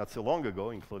of not so long ago,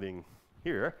 including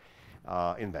here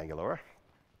in Bangalore.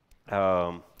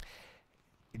 GR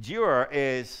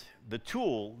is the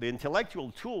tool, the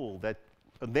intellectual tool that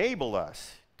enabled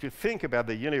us to think about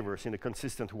the universe in a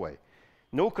consistent way.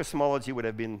 No cosmology would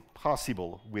have been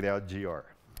possible without GR.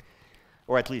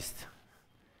 Or at least,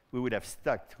 we would have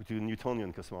stuck to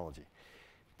Newtonian cosmology,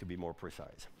 to be more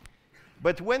precise.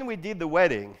 But when we did the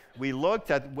wedding, we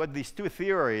looked at what these two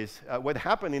theories, what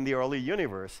happened in the early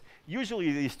universe.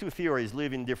 Usually, these two theories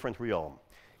live in different realms.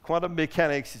 Quantum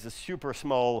mechanics is a super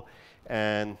small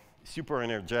and super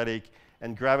energetic,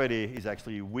 and gravity is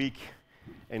actually weak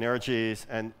energies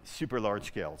and super large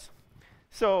scales.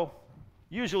 So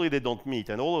usually they don't meet,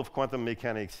 and all of quantum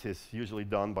mechanics is usually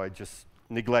done by just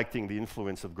neglecting the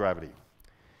influence of gravity,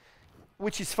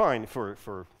 which is fine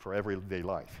for everyday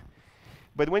life.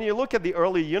 But when you look at the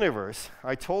early universe,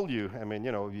 I told you, I mean,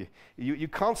 you know, you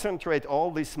concentrate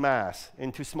all this mass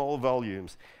into small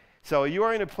volumes. So you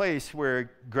are in a place where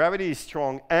gravity is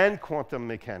strong and quantum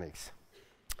mechanics.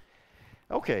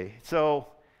 Okay, so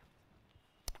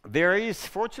there is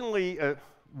fortunately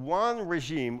one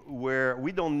regime where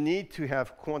we don't need to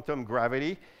have quantum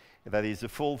gravity. That is a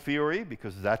full theory,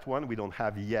 because that one we don't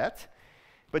have yet.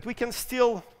 But we can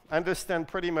still understand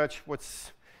pretty much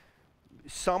what's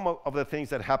some of the things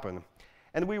that happen.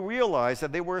 And we realized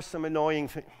that there were some annoying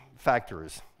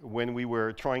factors when we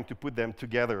were trying to put them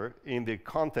together in the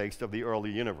context of the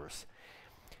early universe.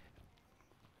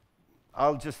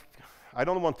 I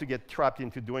don't want to get trapped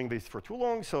into doing this for too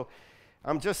long, so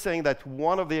I'm just saying that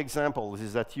one of the examples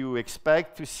is that you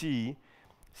expect to see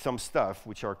some stuff,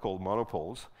 which are called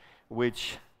monopoles,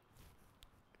 which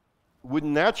would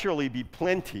naturally be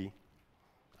plenty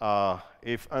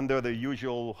if under the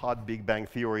usual hot Big Bang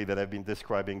theory that I've been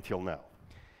describing till now.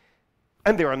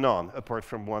 And there are none, apart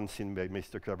from one seen by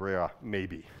Mr. Cabrera,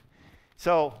 maybe.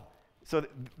 So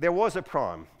there was a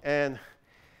prime. And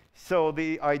so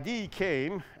the idea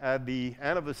came at the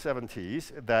end of the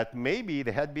 70s that maybe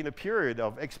there had been a period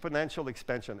of exponential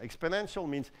expansion. Exponential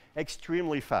means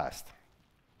extremely fast.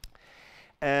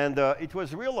 And it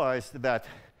was realized that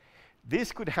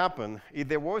this could happen if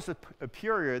there was a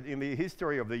period in the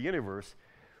history of the universe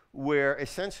where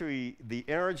essentially the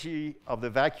energy of the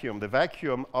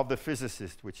vacuum of the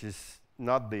physicist, which is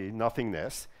not the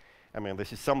nothingness, I mean,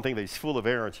 this is something that is full of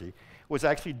energy, was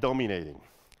actually dominating.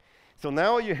 So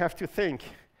now you have to think,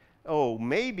 oh,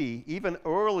 maybe even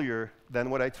earlier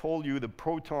than what I told you, the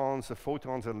protons, the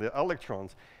photons, and the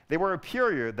electrons, there were a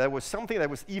period that was something that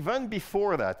was even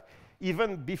before that,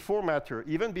 even before matter,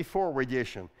 even before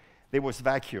radiation, there was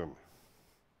vacuum.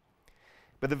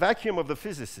 But the vacuum of the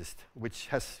physicist, which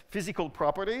has physical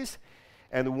properties,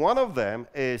 and one of them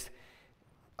is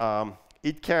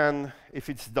it can, if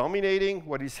it's dominating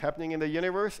what is happening in the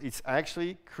universe, it's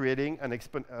actually creating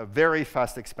a very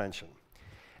fast expansion.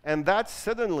 And that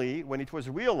suddenly, when it was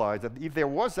realized that if there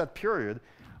was that period,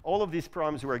 all of these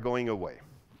primes were going away.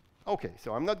 Okay,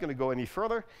 so I'm not going to go any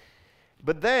further.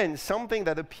 But then something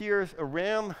that appears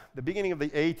around the beginning of the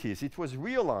 80s, it was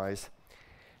realized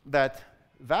that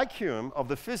vacuum of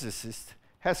the physicist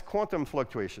has quantum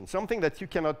fluctuation, something that you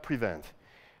cannot prevent.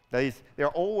 That is, there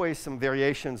are always some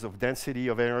variations of density,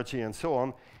 of energy, and so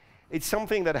on. It's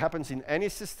something that happens in any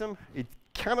system. It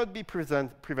cannot be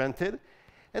prevented.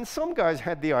 And some guys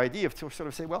had the idea to sort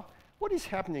of say, well, what is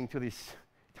happening to these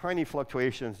tiny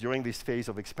fluctuations during this phase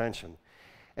of expansion?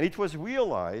 And it was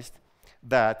realized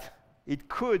that it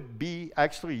could be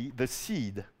actually the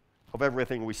seed of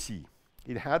everything we see.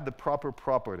 It had the proper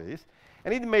properties,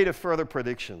 and it made a further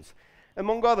predictions.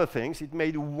 Among other things, it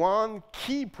made one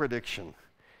key prediction,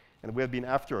 and we have been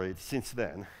after it since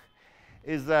then,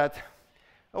 is that,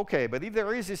 okay, but if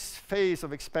there is this phase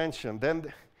of expansion,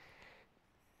 then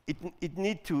it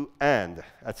needs to end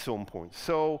at some point.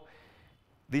 So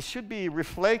this should be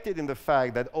reflected in the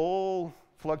fact that all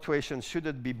fluctuations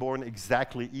shouldn't be born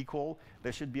exactly equal.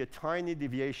 There should be a tiny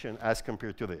deviation as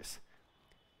compared to this.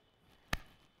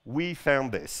 We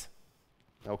found this.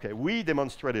 Okay, we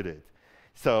demonstrated it.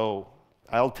 So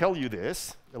I'll tell you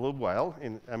this a little while.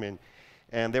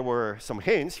 And there were some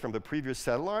hints from the previous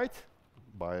satellite,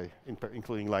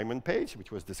 including Lyman Page,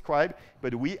 which was described,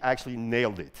 but we actually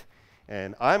nailed it.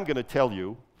 And I'm going to tell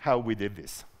you how we did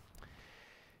this.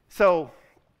 So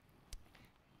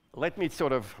let me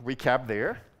sort of recap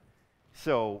there.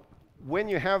 So when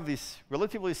you have this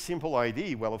relatively simple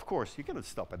ID, well, of course, you cannot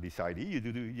stop at this ID.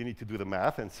 You need to do the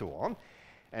math and so on.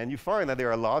 And you find that there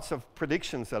are lots of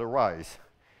predictions that arise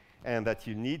and that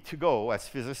you need to go as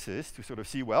physicists to sort of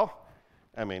see, well,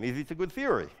 is it a good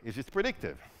theory? Is it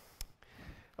predictive?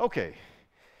 OK.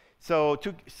 So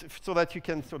that you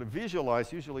can sort of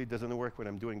visualize, usually it doesn't work when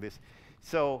I'm doing this.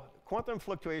 So quantum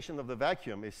fluctuation of the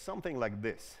vacuum is something like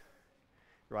this,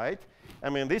 right?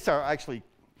 These are actually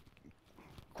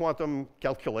quantum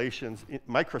calculations,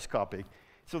 microscopic,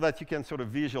 so that you can sort of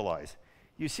visualize.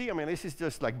 You see, this is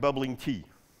just like bubbling tea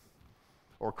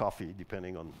or coffee,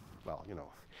 depending on, well, you know.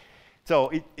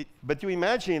 So, but you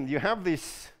imagine you have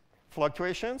these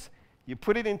fluctuations, you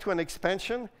put it into an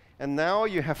expansion, and now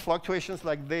you have fluctuations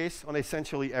like this on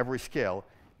essentially every scale,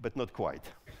 but not quite.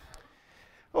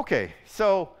 OK,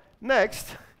 so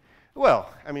next, well,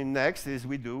 next is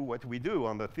we do what we do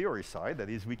on the theory side. That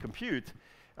is, we compute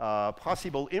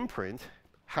possible imprint,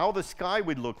 how the sky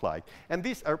would look like. And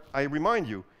this, I remind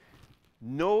you,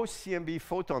 no CMB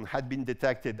photon had been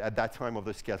detected at that time of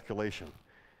this calculation.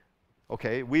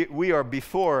 OK, we are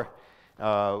before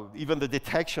even the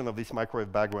detection of this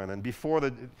microwave background, and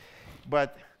before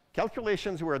but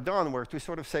calculations were done were to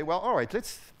sort of say, well, all right,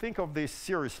 let's think of this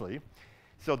seriously.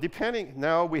 So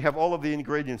now we have all of the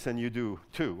ingredients, and you do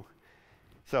too.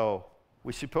 So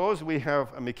we suppose we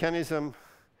have a mechanism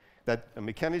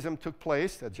took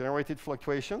place that generated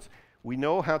fluctuations. We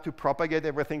know how to propagate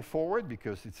everything forward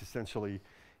because it's essentially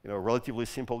a relatively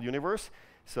simple universe.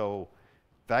 So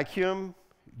vacuum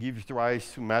gives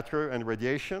rise to matter and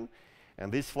radiation.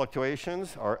 And these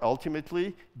fluctuations are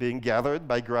ultimately being gathered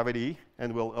by gravity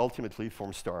and will ultimately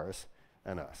form stars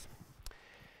and us.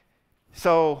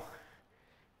 So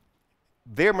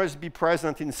they must be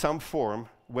present in some form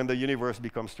when the universe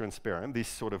becomes transparent, these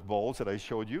sort of balls that I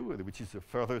showed you, which is the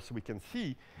furthest we can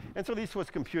see. And so this was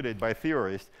computed by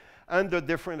theorists under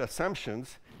different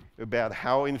assumptions about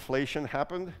how inflation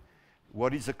happened,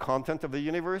 what is the content of the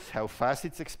universe, how fast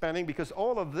it's expanding, because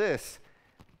all of this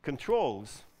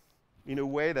controls, in a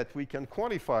way that we can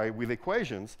quantify with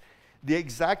equations, the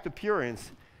exact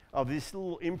appearance of these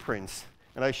little imprints.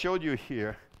 And I showed you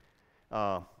here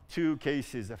two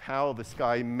cases of how the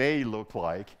sky may look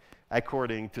like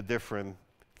according to different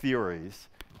theories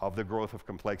of the growth of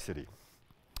complexity.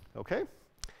 OK?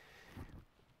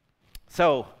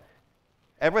 So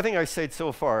everything I said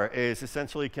so far is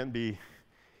essentially can be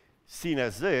seen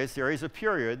as this. There is a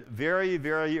period very,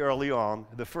 very early on,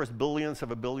 the first billions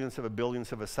of a billions of a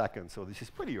billions of a second. So this is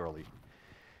pretty early.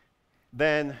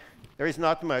 Then there is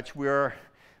not much where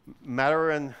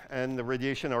matter and the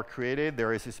radiation are created.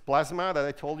 There is this plasma that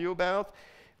I told you about,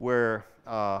 where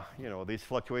these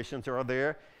fluctuations are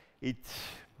there.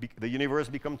 The universe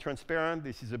becomes transparent.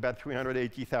 This is about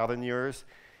 380,000 years.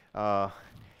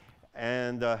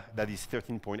 And that is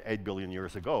 13.8 billion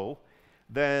years ago.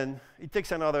 Then it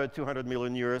takes another 200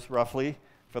 million years, roughly,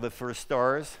 for the first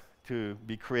stars to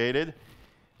be created.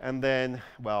 And then,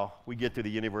 well, we get to the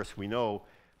universe we know,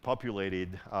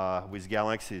 populated with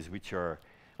galaxies which are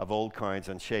of all kinds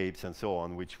and shapes and so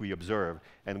on, which we observe,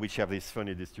 and which have this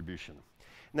funny distribution.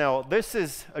 Now, this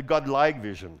is a godlike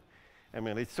vision.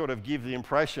 It sort of gives the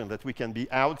impression that we can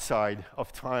be outside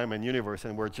of time and universe,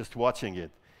 and we're just watching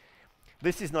it.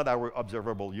 This is not our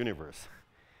observable universe.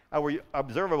 our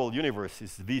observable universe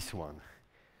is this one.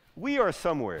 We are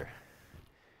somewhere.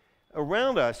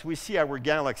 Around us, we see our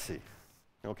galaxy.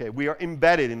 Okay, we are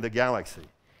embedded in the galaxy.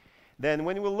 Then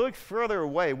when we look further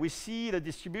away, we see the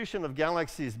distribution of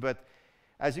galaxies, but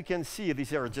as you can see,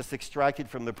 these are just extracted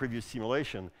from the previous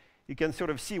simulation. You can sort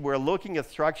of see we're looking at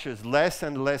structures less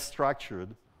and less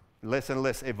structured, less and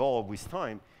less evolved with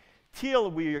time,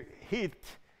 till we hit,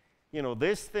 you know,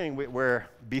 this thing where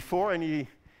before any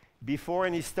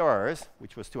stars,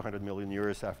 which was 200 million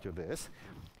years after this,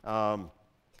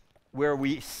 where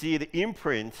we see the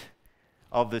imprint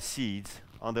of the seeds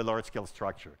on the large-scale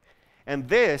structure. And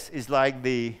this is like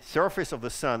the surface of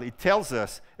the sun. It tells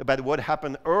us about what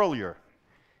happened earlier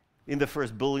in the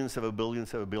first billions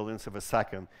of a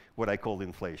second, what I call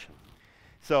inflation.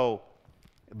 So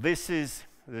this is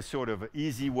the sort of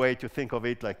easy way to think of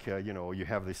it, like, you know, you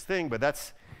have this thing, but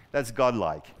that's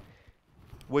godlike.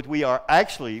 What we are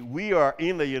actually, we are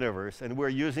in the universe, and we're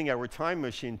using our time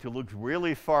machine to look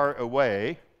really far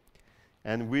away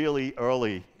and really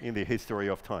early in the history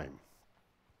of time.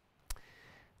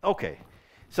 Okay,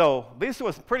 so this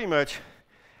was pretty much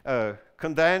a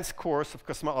condensed course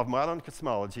of modern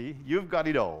cosmology. You've got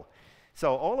it all.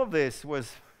 So all of this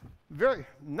was very,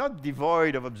 not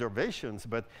devoid of observations,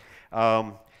 but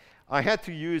I had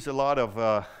to use a lot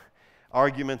of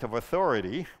argument of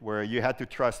authority where you had to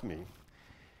trust me.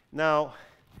 Now,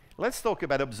 let's talk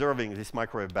about observing this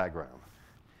microwave background.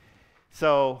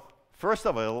 So, first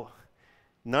of all,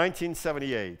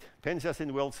 1978, Penzias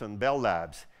and Wilson, Bell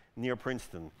Labs, near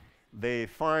Princeton, they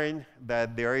find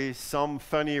that there is some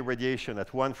funny radiation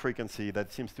at one frequency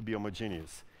that seems to be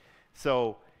homogeneous.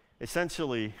 So,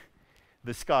 essentially,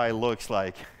 the sky looks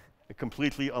like a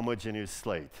completely homogeneous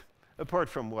slate, apart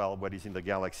from, well, what is in the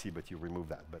galaxy, but you remove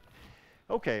that. But,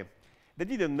 okay, they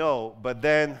didn't know, but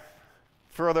then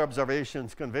further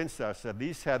observations convinced us that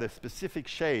these had a specific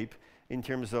shape in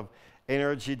terms of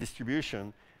energy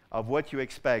distribution of what you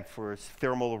expect for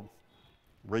thermal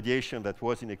radiation that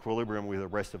was in equilibrium with the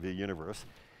rest of the universe.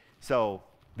 So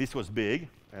this was big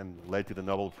and led to the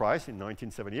Nobel Prize in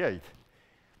 1978.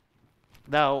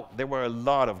 Now, there were a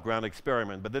lot of ground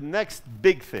experiments, but the next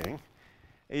big thing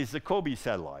is the KAAPI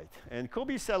satellite. And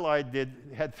KAAPI satellite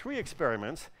had 3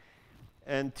 experiments,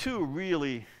 and 2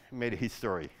 really made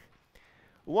history.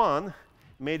 One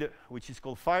made, which is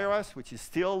called FIRAS, which is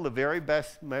still the very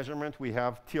best measurement we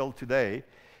have till today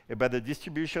about the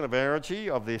distribution of energy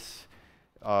of this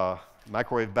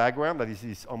microwave background, that is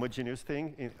this homogeneous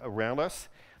thing around us.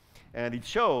 And it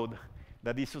showed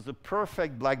that this was a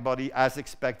perfect black body as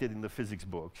expected in the physics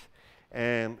books.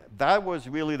 And that was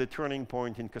really the turning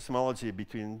point in cosmology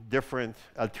between different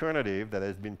alternatives that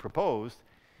has been proposed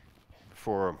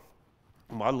for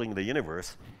modeling the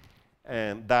universe.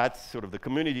 And that's sort of the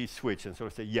community switch and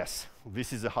sort of say, yes,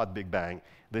 this is a hot Big Bang.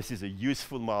 This is a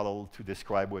useful model to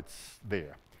describe what's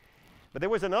there. But there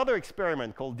was another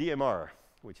experiment called DMR,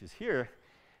 which is here,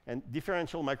 and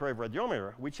differential microwave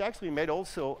radiometer, which actually made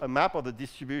also a map of the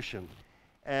distribution.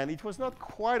 And it was not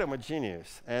quite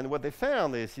homogeneous. And what they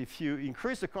found is if you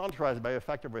increase the contrast by a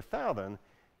factor of 1,000,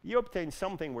 you obtain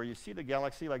something where you see the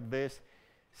galaxy like this,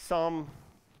 some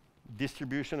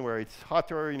distribution where it's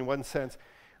hotter in one sense.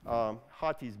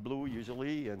 Hot is blue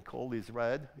usually, and cold is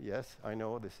red. Yes, I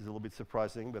know this is a little bit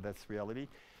surprising, but that's reality.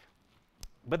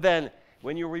 But then,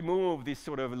 when you remove this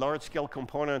sort of large-scale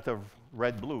component of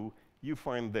red-blue, you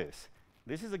find this.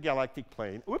 This is a galactic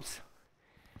plane. Oops.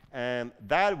 And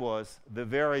that was the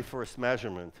very first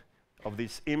measurement of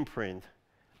this imprint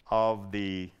of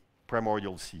the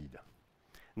primordial seed.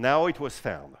 Now it was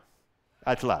found,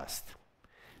 at last.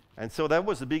 And so that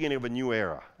was the beginning of a new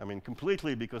era. I mean,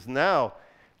 completely, because now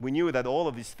we knew that all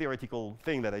of this theoretical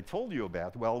thing that I told you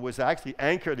about, well, was actually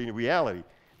anchored in reality.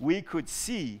 We could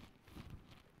see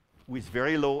with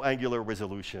very low angular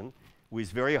resolution,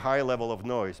 with very high level of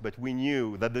noise, but we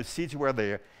knew that the seeds were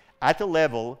there at a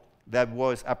level that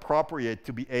was appropriate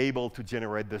to be able to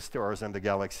generate the stars and the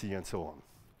galaxy and so on.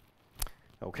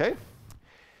 Okay?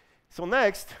 So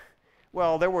next,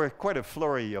 well, there were quite a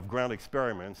flurry of ground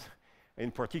experiments,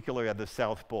 in particular at the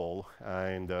South Pole,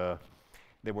 and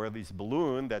there were these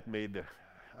balloons that made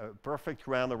a perfect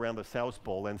round around the South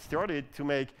Pole and started to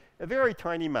make a very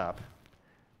tiny map,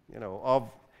 you know,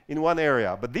 in one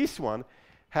area. But this one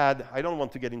had, I don't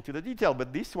want to get into the detail,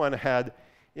 but this one had,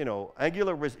 you know,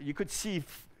 you could see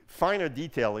finer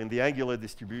detail in the angular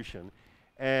distribution,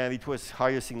 and it was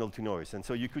higher signal to noise. And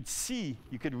so you could see,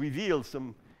 you could reveal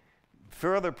some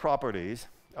further properties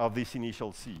of these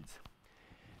initial seeds.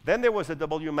 Then there was a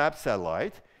WMAP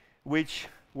satellite,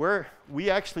 where we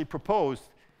actually proposed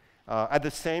at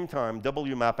the same time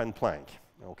WMAP and Planck.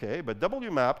 okay? But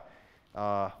WMAP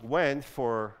went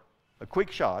for a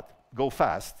quick shot, go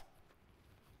fast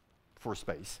for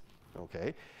space,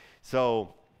 okay?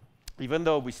 So even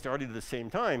though we started at the same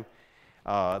time,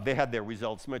 they had their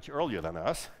results much earlier than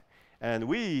us. And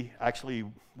we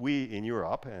in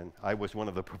Europe, and I was one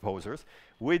of the proposers,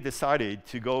 we decided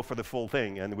to go for the full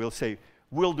thing, and we'll say,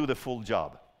 we'll do the full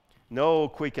job. No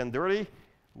quick and dirty.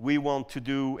 We want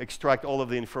to extract all of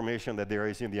the information that there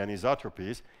is in the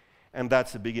anisotropies, and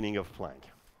that's the beginning of Planck.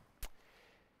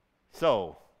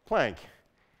 So, Planck.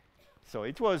 So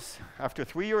it was after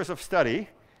 3 years of study,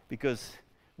 because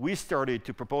we started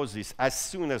to propose this as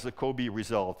soon as the KOBE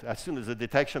result, as soon as the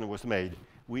detection was made,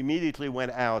 we immediately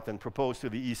went out and proposed to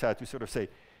the ESA to sort of say,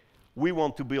 we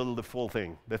want to build the full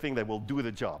thing, the thing that will do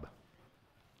the job,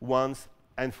 once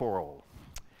and for all.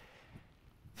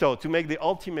 So to make the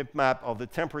ultimate map of the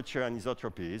temperature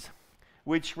anisotropies,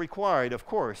 which required, of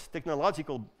course,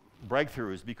 technological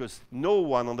breakthroughs, because no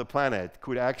one on the planet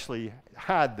could actually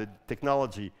had the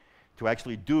technology to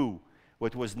actually do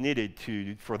what was needed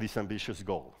for this ambitious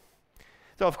goal.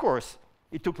 So of course,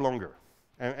 it took longer,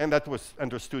 and that was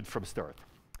understood from start.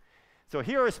 So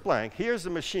here is Planck. Here's the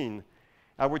machine,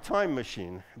 our time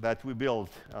machine that we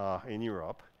built in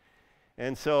Europe.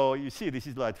 And so you see, this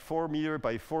is like 4 meter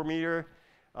by 4 meter.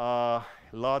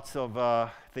 Lots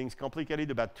of things complicated,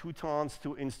 about 2 tons,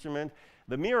 2 instruments.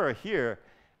 The mirror here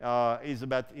is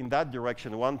about, in that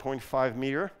direction, 1.5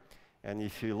 meter. And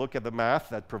if you look at the math,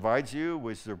 that provides you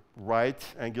with the right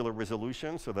angular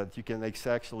resolution so that you can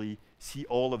actually see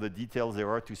all of the details there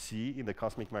are to see in the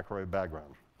cosmic microwave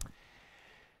background.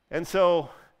 And so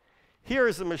here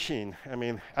is the machine. I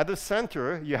mean, at the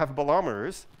center, you have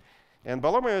bolometers. And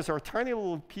bolometers are tiny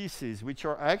little pieces which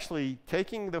are actually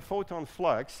taking the photon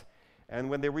flux, and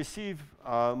when they receive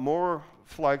more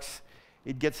flux,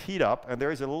 it gets heat up, and there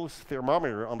is a little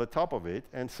thermometer on the top of it,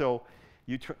 and so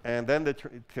and then the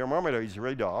thermometer is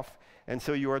read off, and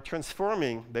so you are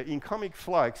transforming the incoming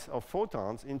flux of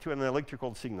photons into an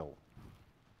electrical signal.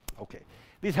 Okay,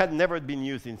 this had never been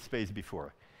used in space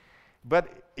before,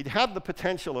 but it had the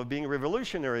potential of being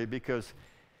revolutionary because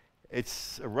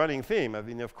it's a running theme. I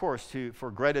mean, of course,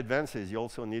 for great advances, you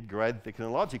also need great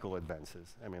technological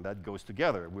advances. I mean, that goes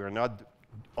together. We're not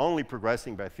only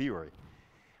progressing by theory.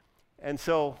 And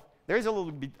so there's a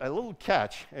little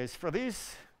catch, is for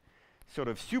these sort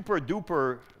of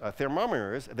super-duper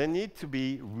thermometers, they need to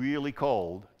be really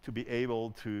cold to be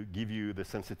able to give you the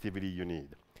sensitivity you need.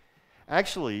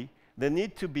 Actually, they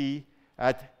need to be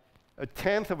at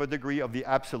 1/10 of a degree of the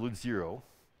absolute zero,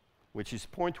 which is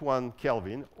 0.1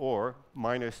 Kelvin, or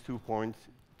minus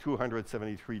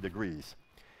 273 degrees.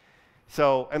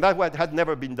 So, and that had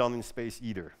never been done in space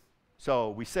either. So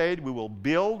we said we will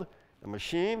build a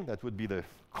machine that would be the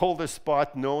coldest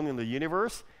spot known in the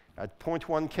universe at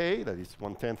 0.1 K, that is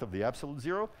 1/10 of the absolute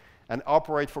zero, and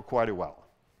operate for quite a while.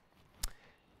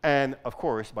 And of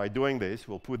course, by doing this,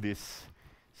 we'll put these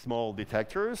small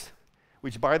detectors,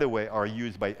 which, by the way, are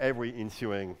used by every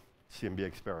ensuing CMB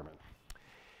experiment.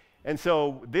 And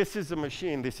so this is a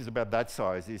machine, this is about that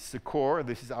size. It's the core,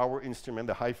 this is our instrument,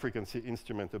 the high-frequency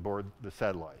instrument aboard the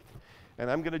satellite.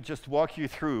 And I'm going to just walk you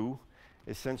through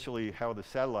essentially how the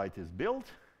satellite is built.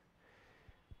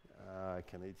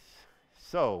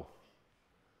 So,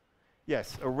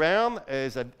 yes, around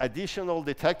is additional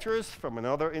detectors from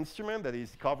another instrument that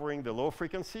is covering the low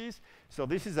frequencies. So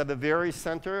this is at the very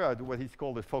center, at what is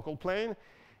called the focal plane,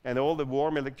 and all the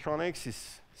warm electronics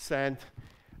is sent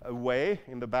away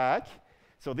in the back.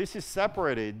 So this is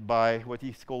separated by what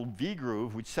is called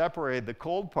V-groove, which separate the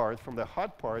cold part from the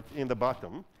hot part in the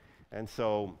bottom. And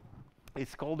so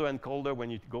it's colder and colder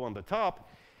when you go on the top.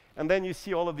 And then you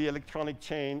see all of the electronic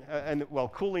chain,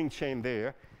 cooling chain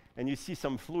there. And you see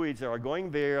some fluids that are going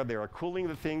there. They are cooling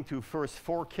the thing to first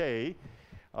 4K,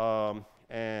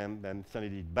 and then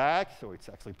sending it back. So it's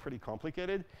actually pretty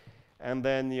complicated. And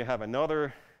then you have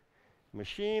another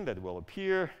machine that will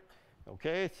appear.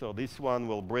 Okay, so this one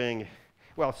will bring,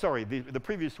 well, sorry, the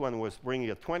previous one was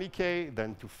bringing a 20K,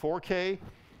 then to 4K,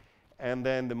 and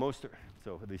then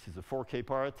so this is the 4K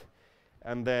part.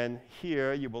 And then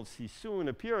here you will see soon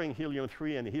appearing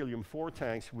helium-3 and helium-4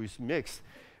 tanks which mixed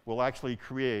will actually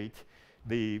create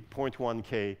the 0.1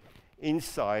 K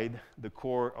inside the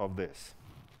core of this.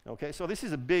 Okay, so this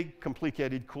is a big,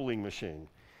 complicated cooling machine.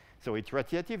 So it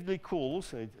radiatively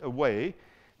cools away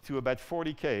to about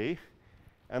 40 K,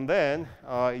 and then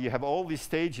you have all these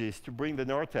stages to bring the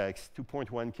Nortex to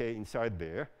 0.1 K inside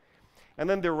there. And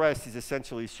then the rest is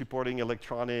essentially supporting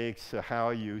electronics, how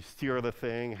you steer the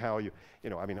thing, how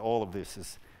I mean, all of this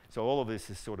is, so all of this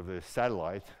is sort of the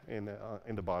satellite in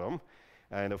the bottom.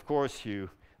 And of course,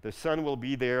 The sun will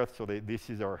be there, so this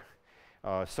is our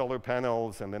solar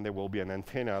panels, and then there will be an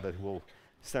antenna that will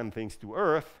send things to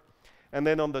Earth. And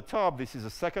then on the top, this is a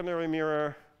secondary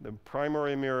mirror, the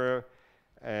primary mirror,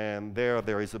 and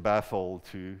there is a baffle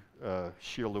to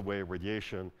shield away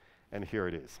radiation, and here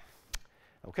it is.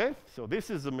 Okay, so this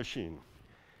is the machine.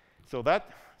 So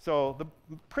the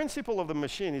principle of the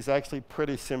machine is actually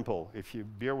pretty simple, if you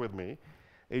bear with me.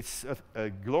 It's a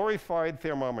glorified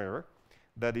thermometer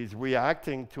that is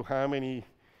reacting to how many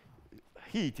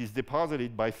heat is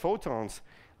deposited by photons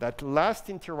that last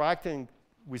interacting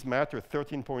with matter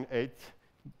 13.8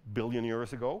 billion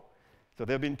years ago. So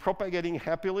they've been propagating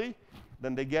happily,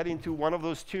 then they get into one of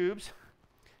those tubes,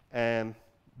 and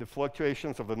the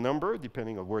fluctuations of the number,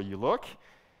 depending on where you look,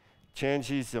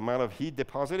 changes the amount of heat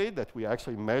deposited that we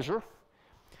actually measure.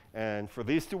 And for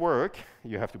this to work,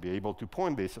 you have to be able to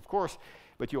point this, of course,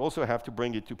 but you also have to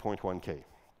bring it to 0.1 K.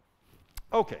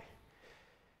 Okay,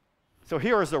 so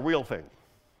here is the real thing,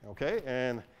 okay?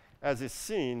 And as is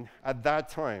seen, at that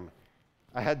time,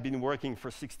 I had been working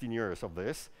for 16 years of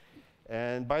this,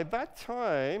 and by that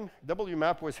time,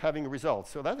 WMAP was having results.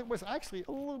 So that was actually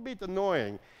a little bit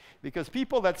annoying, because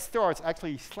people that start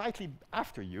actually slightly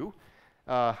after you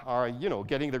are,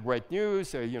 getting the great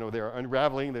news, they're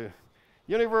unraveling the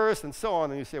universe and so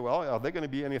on, and you say, well, are there going to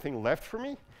be anything left for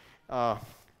me?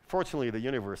 Fortunately, the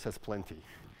universe has plenty.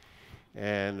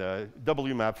 And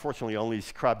WMAP, fortunately, only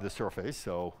scratched the surface,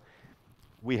 so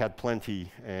we had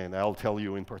plenty, and I'll tell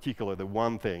you in particular the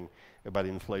one thing about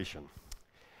inflation.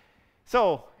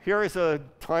 So here is a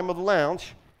time of the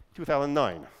launch,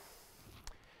 2009.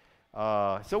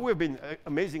 So we've been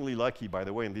amazingly lucky, by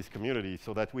the way, in this community,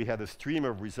 so that we had a stream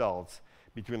of results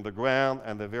between the ground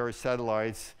and the various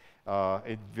satellites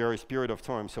at various period of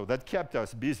time. So that kept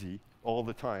us busy all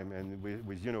the time, and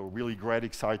with really great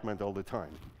excitement all the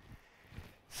time.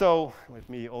 So let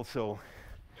me also,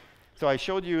 so I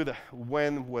showed you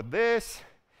when with this.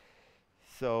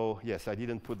 So yes, I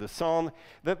didn't put this on.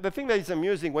 The thing that is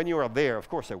amusing when you are there, of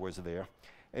course I was there,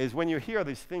 is when you hear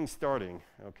this thing starting,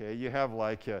 okay, you have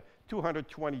like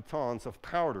 220 tons of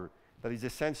powder that is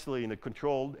essentially in a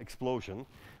controlled explosion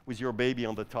with your baby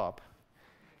on the top,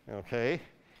 okay?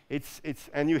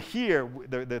 And you hear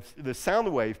the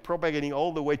sound wave propagating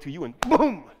all the way to you, and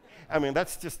boom! I mean,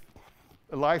 that's just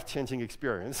a life-changing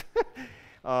experience.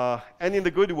 And in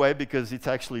the good way, because it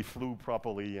actually flew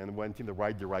properly and went in the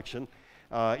right direction,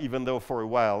 even though for a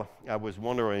while I was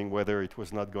wondering whether it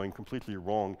was not going completely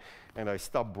wrong, and I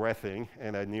stopped breathing,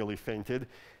 and I nearly fainted,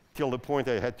 till the point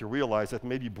I had to realize that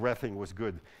maybe breathing was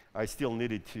good. I still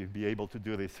needed to be able to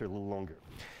do this a little longer.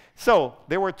 So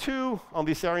there were two on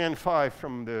this Ariane 5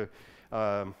 from the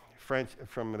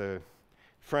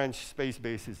French space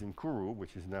bases in Kourou,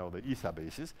 which is now the ESA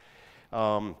bases.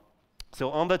 So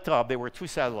on the top, there were two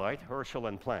satellites, Herschel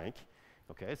and Planck.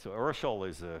 Okay, so Herschel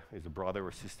is a brother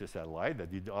or sister satellite that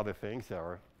did other things that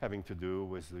are having to do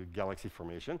with the galaxy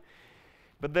formation.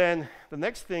 But then the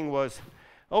next thing was,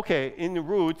 okay, en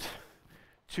route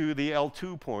to the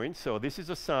L2 point. So this is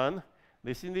the sun,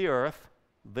 this is the Earth,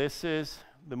 this is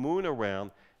the moon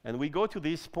around, and we go to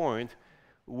this point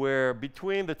where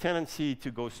between the tendency to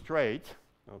go straight,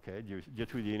 okay, due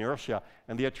to the inertia,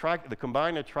 and the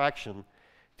combined attraction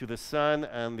to the sun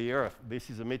and the Earth, this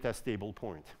is a metastable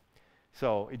point.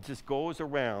 So it just goes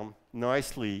around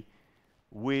nicely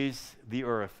with the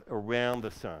Earth around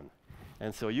the sun.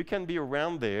 And so you can be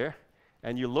around there,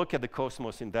 and you look at the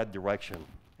cosmos in that direction,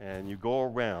 and you go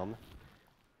around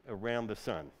the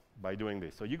sun by doing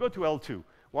this. So you go to L2,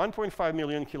 1.5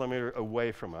 million kilometers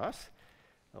away from us.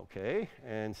 Okay,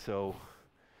 and so,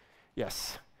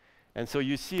 yes. And so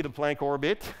you see the Planck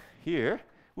orbit here.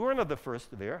 We were not the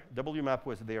first there. WMAP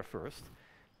was there first.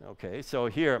 Okay, so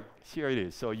here it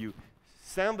is. So you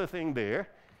send the thing there,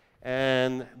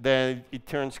 and then it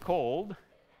turns cold,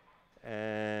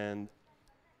 and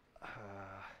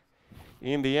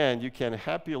in the end, you can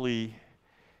happily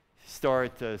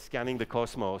start scanning the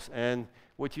cosmos. And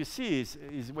what you see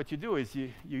is what you do is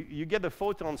you get the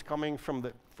photons coming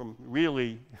from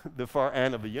really the far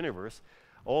end of the universe,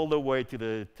 all the way to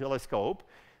the telescope,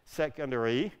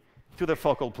 secondary to the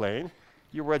focal plane.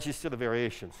 You register the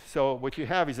variations. So what you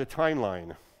have is a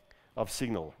timeline of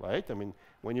signal, right? I mean,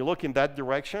 when you look in that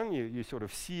direction, you sort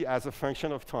of see as a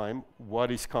function of time what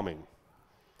is coming.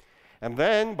 And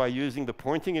then by using the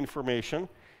pointing information,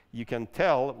 you can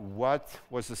tell what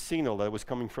was the signal that was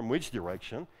coming from which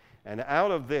direction. And out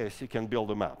of this, you can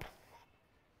build a map.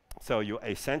 So you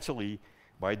essentially,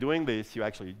 by doing this, you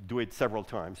actually do it several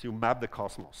times. You map the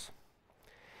cosmos.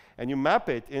 And you map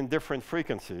it in different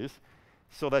frequencies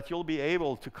so that you'll be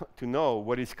able to know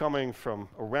what is coming from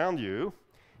around you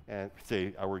and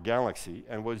say our galaxy,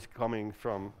 and was coming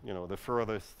from the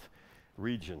furthest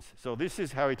regions. So this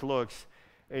is how it looks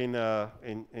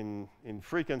in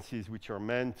frequencies which are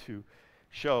meant to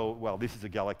show, well, this is a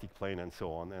galactic plane and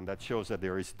so on, and that shows that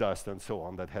there is dust and so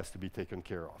on that has to be taken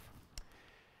care of.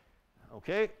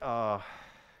 Okay. No,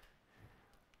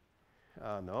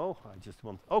 I just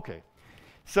want, okay.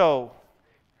 So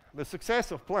the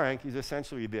success of Planck is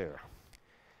essentially there.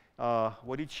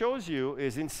 What it shows you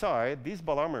is inside these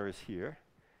bolometers here,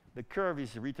 the curve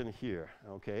is written here,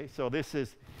 okay? So this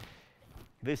is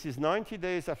 90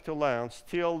 days after launch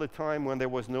till the time when there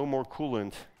was no more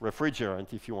coolant,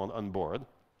 refrigerant, if you want, on board,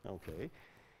 okay?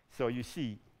 So you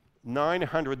see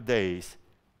 900 days,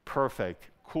 perfect,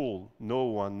 cool, no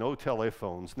one, no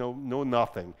telephones, no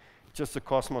nothing, just the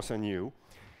cosmos and you,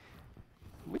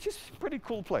 which is a pretty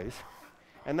cool place.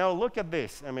 And now look at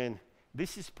this. I mean,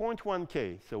 this is 0.1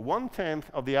 K, so 1/10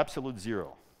 of the absolute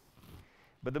zero.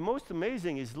 But the most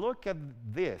amazing is look at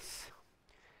this.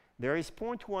 There is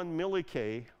 0.1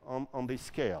 milli-K on this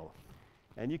scale.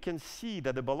 And you can see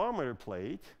that the bolometer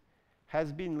plate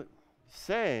has been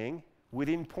saying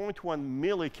within 0.1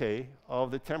 milli-K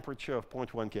of the temperature of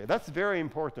 0.1 K. That's very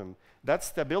important. That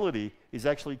stability is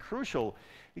actually crucial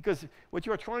because what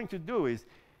you are trying to do is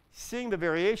seeing the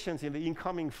variations in the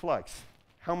incoming flux.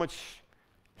 How much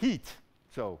heat?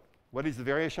 So what is the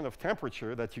variation of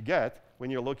temperature that you get when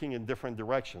you're looking in different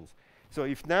directions? So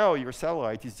if now your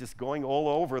satellite is just going all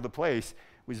over the place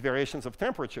with variations of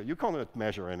temperature, you cannot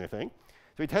measure anything.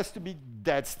 So it has to be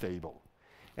dead stable.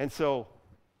 And so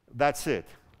that's it.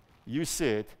 You see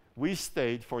it. We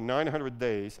stayed for 900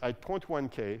 days at 0.1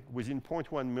 K within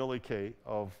 0.1 milli-K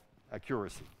of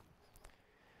accuracy.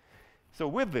 So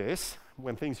with this,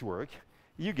 when things work,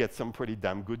 you get some pretty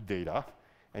damn good data,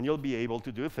 and you'll be able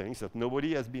to do things that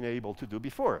nobody has been able to do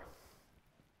before.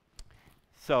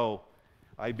 So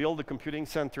I built a computing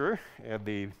center at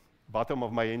the bottom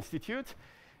of my institute,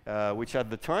 which at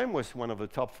the time was one of the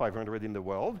top 500 in the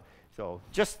world. So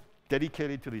just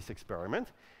dedicated to this experiment.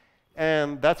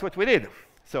 And that's what we did.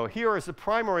 So here is the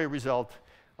primary result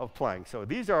of Planck. So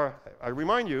these are, I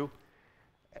remind you,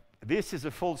 this is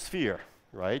a full sphere,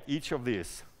 right? Each of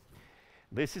these.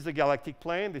 This is a galactic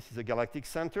plane. This is a galactic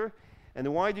center.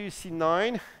 And why do you see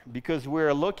 9? Because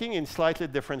we're looking in slightly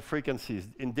different frequencies,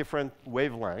 in different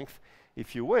wavelengths,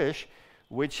 if you wish,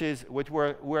 which is what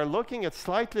we're looking at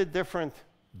slightly different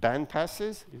band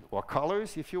passes, or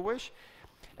colors, if you wish.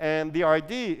 And the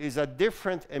idea is that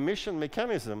different emission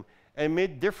mechanisms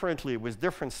emit differently with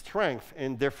different strength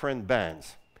in different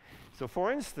bands. So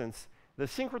for instance, the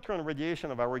synchrotron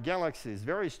radiation of our galaxy is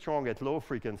very strong at low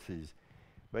frequencies.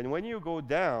 But when you go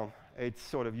down, it's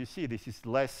sort of, you see this is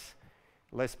less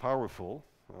powerful,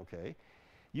 okay?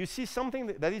 You see something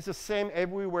that is the same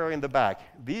everywhere in the back.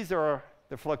 These are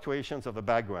the fluctuations of the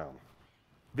background.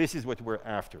 This is what we're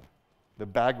after, the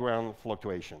background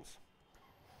fluctuations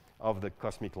of the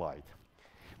cosmic light.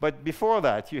 But before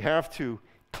that, you have to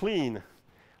clean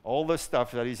all the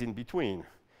stuff that is in between.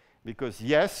 Because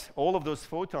yes, all of those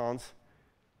photons,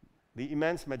 the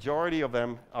immense majority of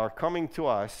them are coming to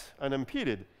us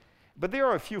unimpeded. But there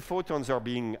are a few photons are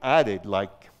being added,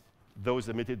 like those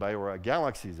emitted by our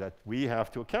galaxies, that we have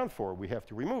to account for. We have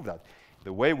to remove that.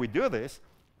 The way we do this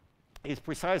is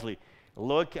precisely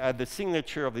look at the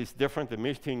signature of this different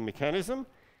emitting mechanism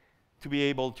to be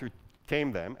able to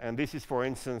tame them. And this is, for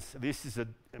instance, this is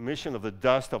an emission of the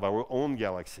dust of our own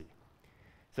galaxy.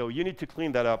 So you need to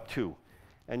clean that up too.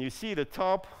 And you see the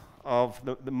top of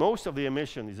the most of the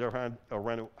emission is around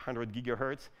 100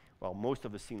 gigahertz. Well, most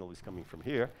of the signal is coming from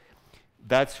here.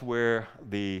 That's where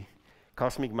the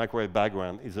cosmic microwave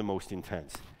background is the most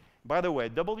intense. By the way,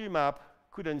 WMAP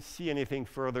couldn't see anything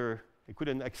further. It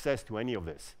couldn't access to any of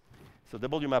this. So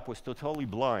WMAP was totally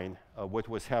blind of what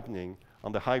was happening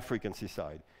on the high frequency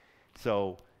side.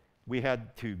 So we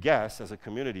had to guess as a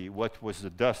community what was the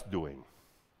dust doing.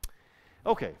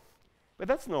 Okay, but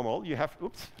that's normal. You have,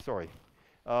 oops, sorry.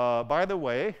 By the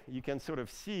way, you can sort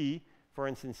of see, for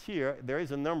instance here, there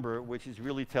is a number which is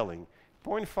really telling,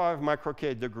 0.5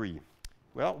 micro-K degree.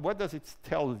 Well, what does it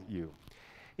tell you?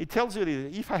 It tells you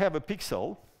that if I have a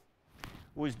pixel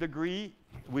with degree,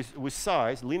 with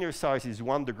size, linear size is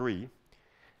 1 degree,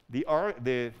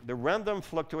 the random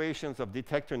fluctuations of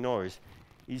detector noise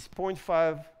is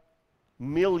 0.5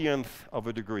 millionth of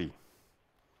a degree.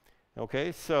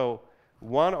 Okay, so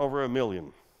 1 over a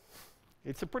million.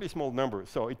 It's a pretty small number.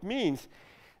 So it means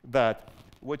that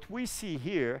what we see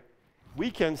here,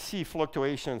 we can see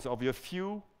fluctuations of a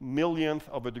few millionth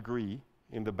of a degree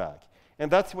in the back. And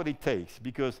that's what it takes,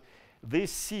 because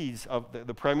these seeds, of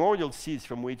the primordial seeds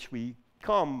from which we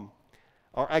come,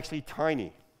 are actually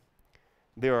tiny.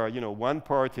 There are, 1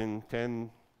 part in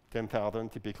 10,000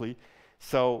 typically.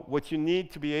 So what you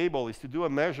need to be able is to do a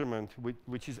measurement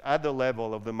which is at the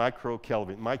level of the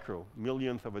microkelvin,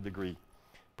 millionth of a degree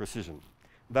precision.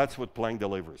 That's what Planck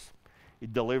delivers.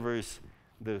 It delivers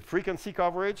the frequency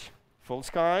coverage, full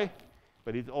sky,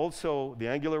 but it also the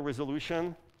angular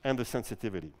resolution and the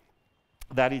sensitivity.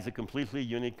 That is a completely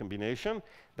unique combination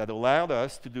that allowed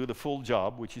us to do the full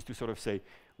job, which is to sort of say,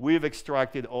 we've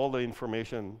extracted all the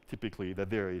information typically that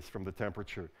there is from the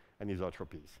temperature and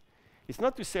isotropies. It's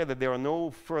not to say that there are no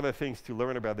further things to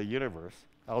learn about the universe.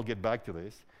 I'll get back to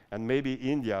this. And maybe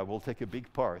India will take a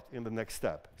big part in the next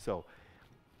step. So,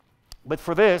 but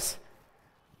for this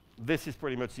is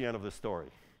pretty much the end of the story.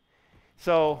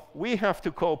 So we have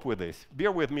to cope with this.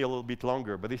 Bear with me a little bit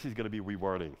longer, but this is going to be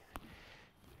rewarding.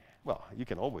 Well, you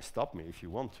can always stop me if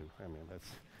you want to. I mean,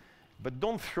 but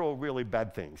don't throw really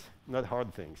bad things, not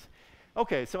hard things.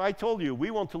 Okay, so I told you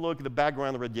we want to look at the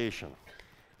background radiation.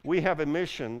 We have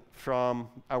emission from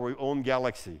our own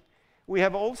galaxy. We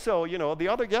have also, the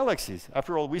other galaxies.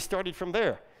 After all, we started from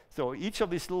there. So each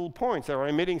of these little points are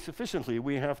emitting sufficiently.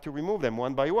 We have to remove them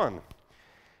one by one.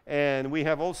 And we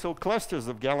have also clusters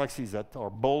of galaxies that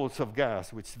are balls of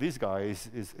gas, which this guy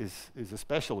is a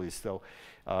specialist. So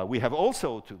we have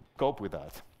also to cope with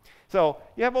that. So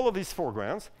you have all of these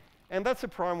foregrounds. And that's a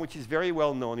problem which is very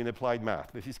well known in applied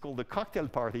math. This is called the cocktail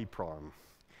party problem.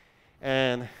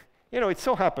 And it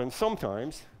so happens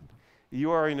sometimes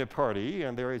you are in a party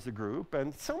and there is a group,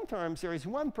 and sometimes there is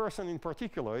one person in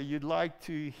particular you'd like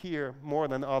to hear more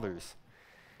than others.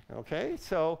 Okay,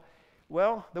 so,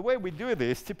 well, the way we do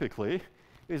this typically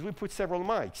is we put several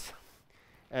mics.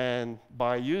 And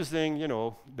by using,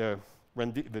 the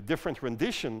different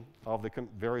rendition of the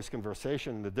various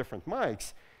conversation in the different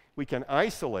mics, we can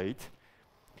isolate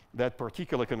that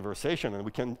particular conversation, and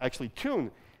we can actually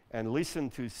tune and listen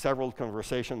to several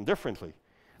conversations differently.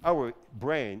 Our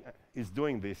brain is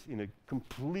doing this in a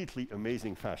completely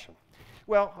amazing fashion.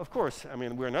 Well, of course,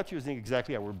 we're not using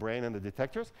exactly our brain and the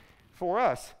detectors. For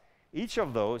us, each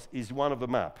of those is one of the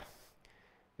map.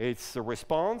 It's a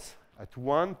response at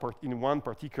in one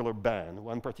particular band,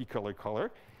 one particular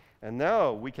color. And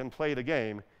now we can play the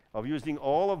game of using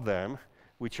all of them,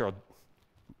 which are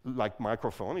like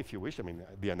microphone, if you wish,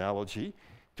 the analogy,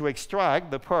 to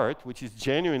extract the part which is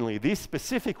genuinely this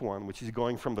specific one, which is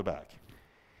going from the back.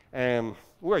 And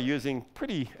we're using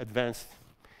pretty advanced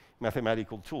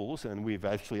mathematical tools, and we've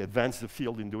actually advanced the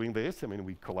field in doing this.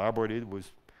 We collaborated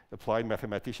with applied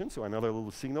mathematicians, so another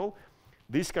little signal.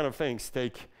 These kind of things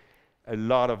take a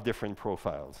lot of different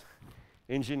profiles.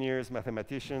 Engineers,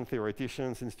 mathematicians,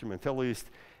 theoreticians, instrumentalists,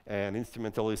 and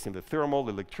instrumentalists in the thermal,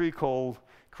 electrical,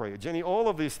 cryogenic, all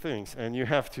of these things, and you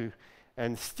have to,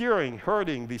 and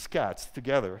herding these cats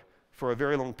together for a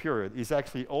very long period is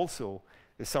actually also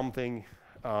something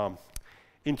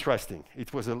interesting.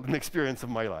 It was an experience of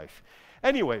my life.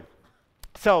 Anyway,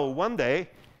 so one day,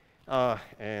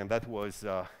 and that was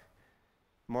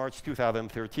March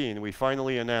 2013, we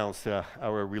finally announced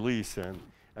our release and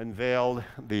unveiled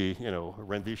the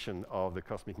rendition of the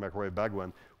cosmic microwave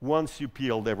background once you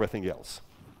peeled everything else.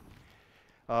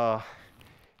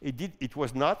 It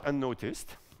was not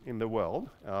unnoticed in the world,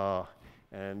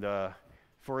 and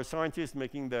for a scientist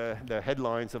making the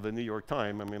headlines of the New York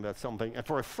Times, that's something, and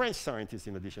for a French scientist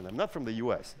in addition, I'm not from the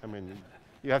US,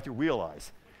 you have to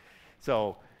realize.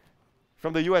 So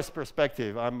from the US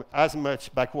perspective, I'm as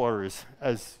much backwaters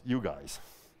as you guys.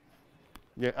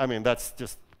 Yeah, that's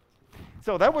just,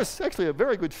 so that was actually a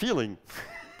very good feeling.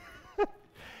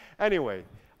 Anyway,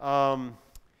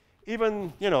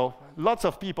 even, lots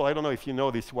of people, I don't know if you know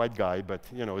this white guy, but,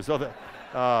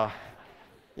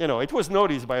 it was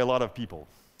noticed by a lot of people.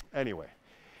 Anyway,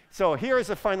 so here is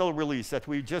a final release that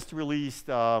we just released,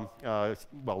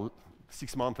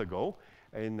 6 months ago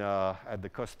at the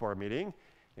COSPAR meeting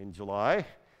in July.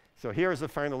 So here is the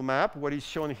final map. What is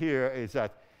shown here is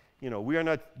that, we are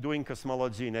not doing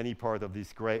cosmology in any part of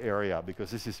this gray area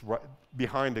because this is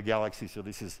behind the galaxy, so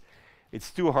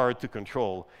it's too hard to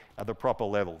control at the proper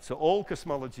level. So all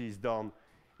cosmology is done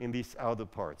in these outer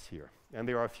parts here. And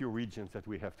there are a few regions that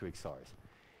we have to excise.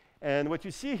 And what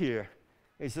you see here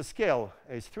is the scale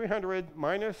is 300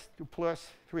 minus to plus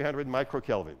 300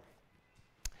 microkelvin.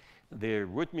 The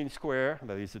root mean square,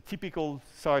 that is the typical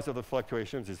size of the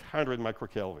fluctuations, is 100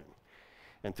 microkelvin.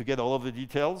 And to get all of the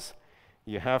details,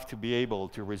 you have to be able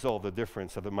to resolve the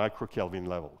difference at the microkelvin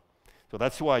level. So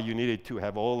that's why you needed to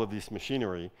have all of this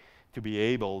machinery to be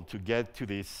able to get to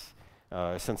this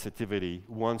sensitivity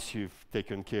once you've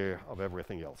taken care of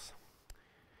everything else.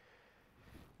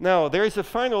 Now, there is a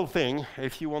final thing,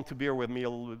 if you want to bear with me a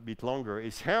little bit longer,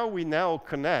 is how we now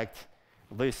connect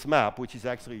this map, which is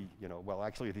actually, well,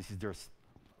 actually this is just,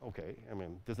 okay, I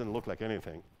mean, doesn't look like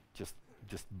anything, just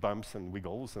bumps and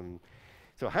wiggles. And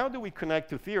so how do we connect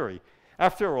to theory?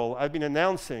 After all, I've been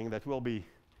announcing that we'll be,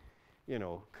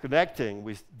 connecting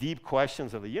with deep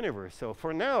questions of the universe. So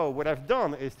for now, what I've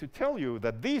done is to tell you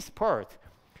that this part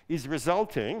is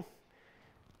resulting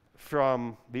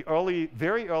from the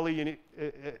very early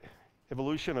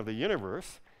evolution of the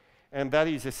universe, and that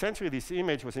is essentially this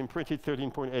image was imprinted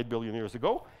 13.8 billion years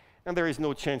ago, and there is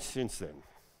no change since then.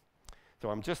 So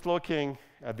I'm just looking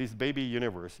at this baby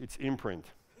universe, its imprint.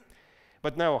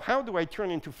 But now, how do I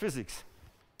turn into physics?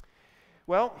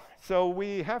 Well, so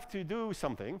we have to do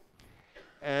something,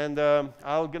 and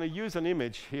I'm going to use an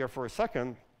image here for a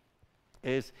second.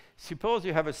 Is suppose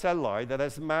you have a satellite that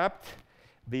has mapped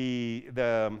the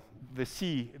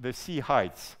sea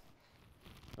heights.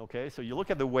 Okay, so you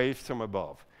look at the waves from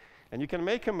above, and you can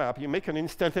make a map. You make an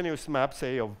instantaneous map,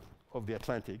 say, of the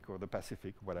Atlantic or the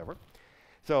Pacific, whatever.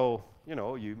 So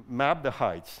you map the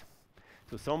heights.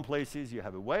 So some places you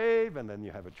have a wave, and then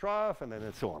you have a trough, and then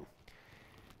and so on.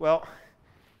 Well,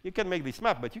 you can make this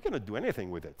map, but you cannot do anything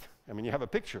with it. I mean, you have a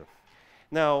picture.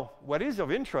 Now, what is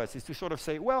of interest is to sort of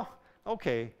say, well,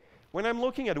 okay, when I'm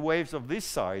looking at waves of this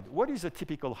side, what is a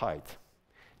typical height?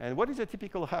 And what is a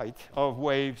typical height of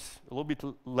waves a little bit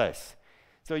less?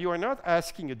 So you are not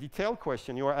asking a detailed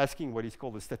question, you are asking what is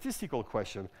called a statistical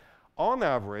question. On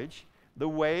average, the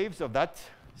waves of that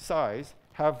size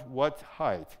have what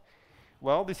height?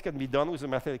 Well, this can be done with a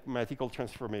mathematical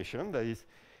transformation. That is,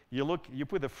 you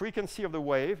put the frequency of the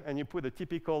wave, and you put the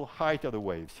typical height of the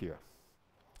waves here.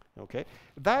 Okay?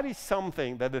 That is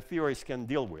something that the theorists can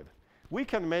deal with. We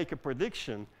can make a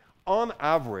prediction on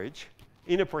average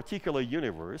in a particular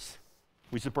universe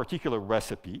with a particular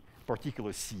recipe,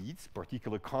 particular seeds,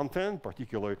 particular content,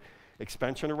 particular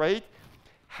expansion rate,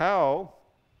 how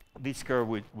this curve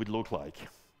would look like.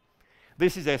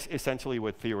 This is essentially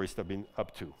what theorists have been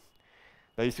up to.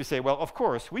 That is to say, well, of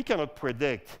course, we cannot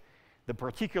predict the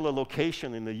particular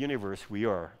location in the universe we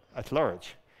are at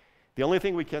large. The only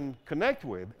thing we can connect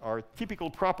with are typical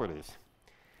properties.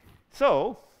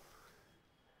 So,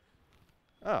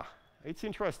 it's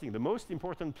interesting. The most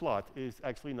important plot is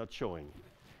actually not showing.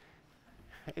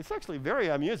 It's actually very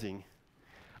amusing.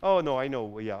 Oh, no, I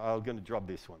know. Yeah, I'm going to drop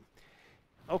this one.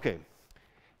 OK.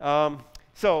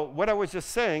 So what I was just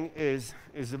saying is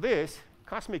this,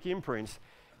 cosmic imprints.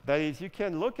 That is, you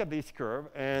can look at this curve,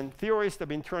 and theorists have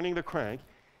been turning the crank.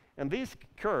 And these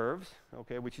curves,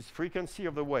 okay, which is frequency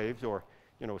of the waves, or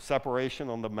separation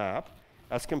on the map,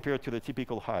 as compared to the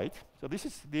typical height. So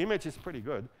the image is pretty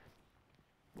good.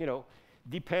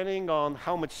 Depending on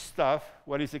how much stuff,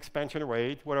 what is expansion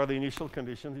rate, what are the initial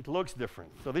conditions, it looks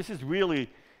different. So this is really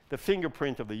the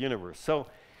fingerprint of the universe. So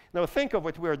now think of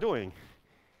what we're doing.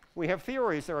 We have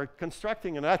theories that are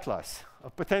constructing an atlas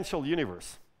of potential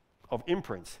universe, of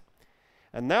imprints.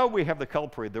 And now we have the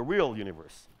culprit, the real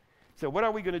universe. So what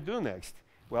are we going to do next?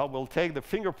 Well, we'll take the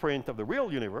fingerprint of the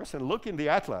real universe and look in the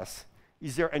atlas.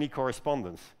 Is there any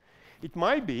correspondence? It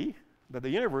might be that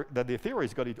the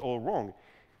theories got it all wrong.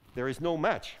 There is no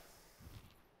match.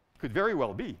 Could very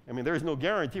well be. I mean, there is no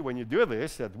guarantee when you do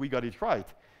this that we got it right.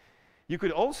 You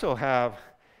could also have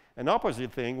an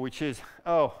opposite thing, which is,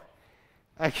 oh,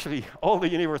 actually, all the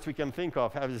universe we can think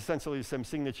of have essentially the same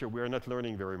signature. We are not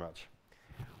learning very much.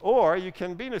 Or you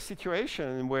can be in a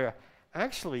situation where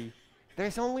actually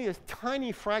there's only a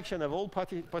tiny fraction of all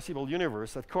possible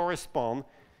universe that correspond,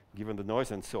 given the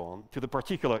noise and so on, to the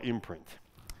particular imprint.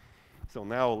 So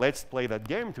now let's play that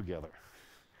game together.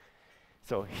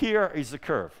 So here is the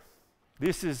curve.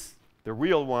 This is the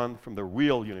real one from the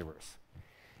real universe.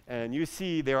 And you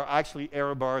see there are actually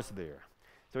error bars there.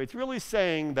 So it's really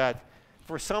saying that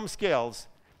for some scales,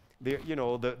 the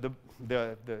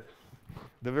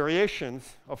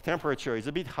variations of temperature is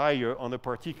a bit higher on a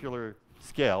particular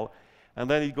scale, and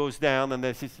then it goes down, and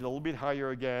then it's a little bit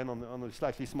higher again on the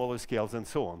slightly smaller scales, and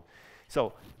so on.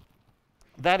 So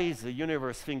that is the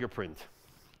universe fingerprint.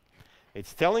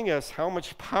 It's telling us how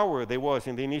much power there was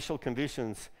in the initial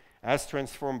conditions as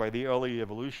transformed by the early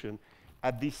evolution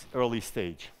at this early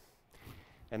stage.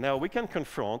 And now we can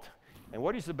confront, and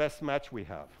what is the best match we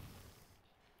have?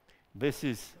 This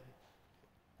is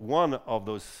one of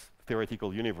those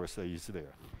theoretical universes that is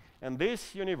there. And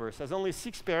this universe has only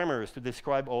 6 parameters to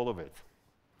describe all of it.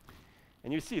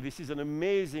 And you see, this is an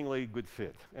amazingly good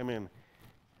fit. I mean,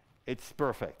 it's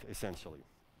perfect, essentially.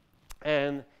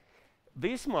 And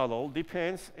this model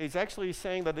depends, is actually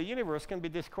saying that the universe can be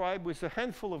described with a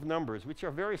handful of numbers, which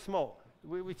are very small,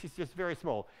 which is just very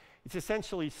small. It's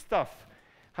essentially stuff,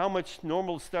 how much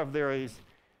normal stuff there is,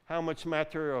 how much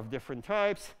matter of different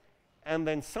types, and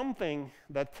then something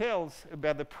that tells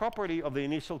about the property of the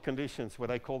initial conditions,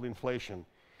 what I call inflation.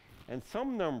 And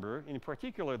some number in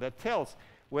particular that tells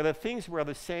whether things were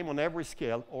the same on every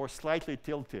scale or slightly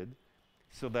tilted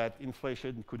so that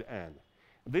inflation could end.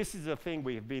 This is a thing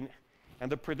we have been,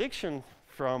 and the prediction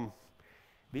from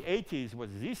the 80s was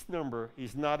this number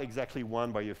is not exactly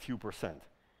 1 by a few percent.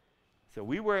 So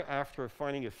we were after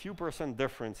finding a few percent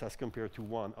difference as compared to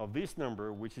 1 of this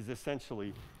number, which is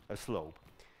essentially a slope.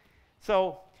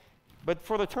 So, but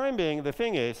for the time being, the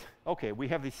thing is, okay, we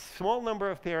have this small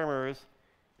number of parameters,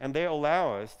 and they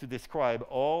allow us to describe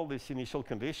all these initial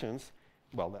conditions,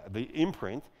 well, the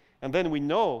imprint, and then we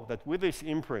know that with this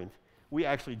imprint, we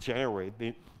actually generate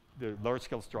the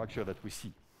large-scale structure that we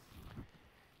see.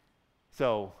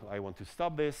 So I want to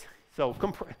stop this. So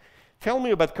tell me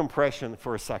about compression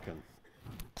for a second.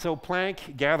 So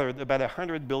Planck gathered about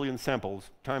 100 billion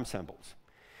samples, time samples.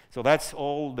 So that's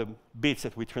all the bits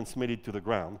that we transmitted to the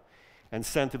ground and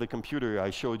sent to the computer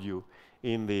I showed you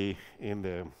in the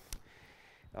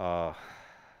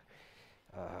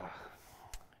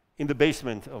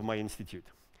basement of my institute.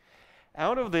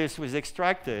 Out of this was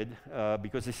extracted,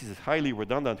 because this is highly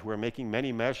redundant, we're making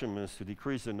many measurements to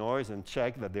decrease the noise and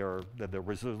check that the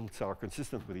results are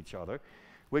consistent with each other.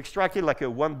 We extracted like a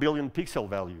 1 billion pixel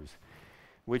values,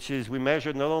 which is we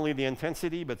measured not only the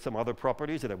intensity, but some other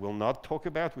properties that I will not talk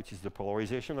about, which is the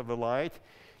polarization of the light.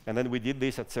 And then we did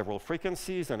this at several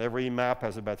frequencies, and every map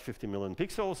has about 50 million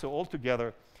pixels. So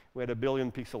altogether, we had 1 billion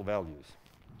pixel values.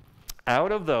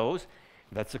 Out of those,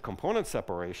 that's a component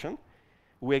separation.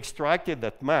 We extracted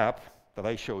that map that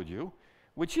I showed you,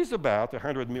 which is about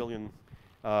 100 million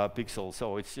pixels.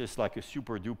 So it's just like a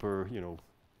super duper,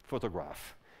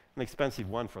 photograph, an expensive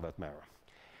one for that matter.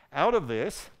 Out of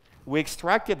this, we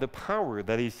extracted the power,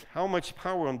 that is how much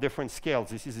power on different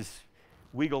scales. This is this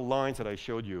wiggle lines that I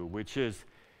showed you, which is,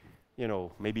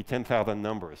 maybe 10,000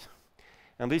 numbers.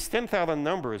 And these 10,000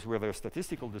 numbers with their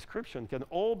statistical description can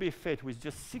all be fit with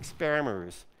just 6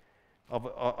 parameters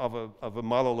of a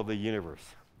model of the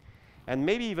universe. And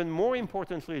maybe even more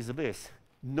importantly is this,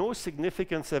 no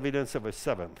significance evidence of a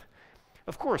 7th.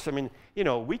 Of course,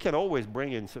 we can always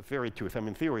bring in some fairy tooth.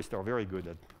 Theorists are very good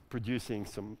at producing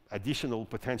some additional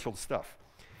potential stuff.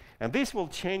 And this will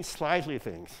change slightly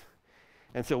things.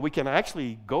 And so we can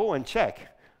actually go and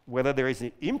check whether there is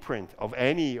an imprint of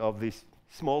any of these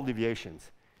small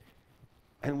deviations.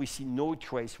 And we see no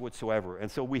trace whatsoever.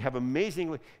 And so we have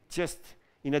amazingly, just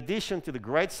in addition to the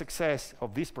great success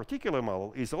of this particular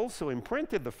model, is also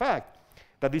imprinted the fact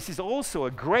that this is also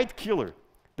a great killer,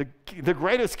 the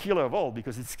greatest killer of all,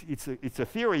 because it's a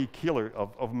theory killer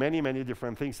of many, many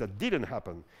different things that didn't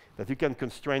happen, that you can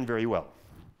constrain very well,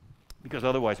 because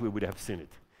otherwise we would have seen it.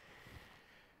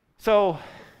 So,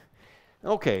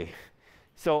 okay.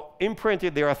 So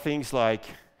imprinted, there are things like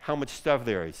how much stuff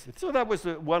there is. So that was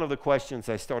one of the questions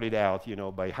I started out,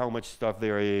 by how much stuff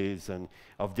there is and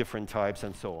of different types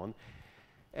and so on.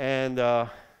 And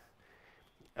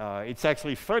it's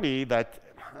actually funny that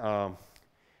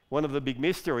one of the big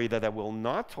mystery that I will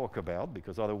not talk about,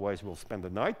 because otherwise we'll spend the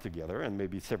night together and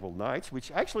maybe several nights,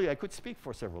 which actually I could speak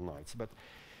for several nights, but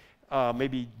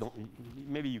maybe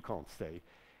you can't stay.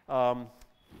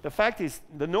 The fact is,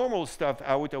 the normal stuff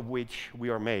out of which we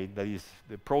are made, that is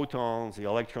the protons, the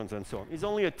electrons, and so on, is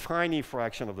only a tiny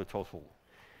fraction of the total.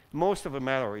 Most of the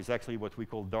matter is actually what we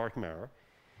call dark matter.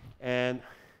 And,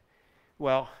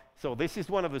 well, so this is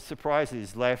one of the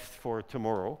surprises left for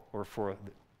tomorrow, or for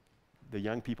the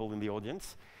young people in the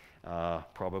audience,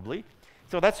 probably.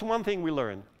 So that's one thing we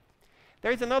learned.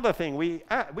 There is another thing we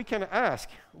can ask.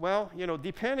 Well,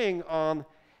 depending on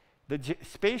the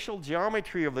spatial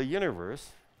geometry of the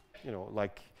universe,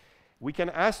 like we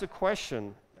can ask the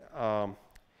question,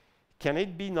 can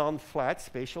it be non-flat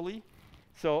spatially?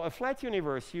 So a flat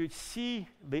universe, you see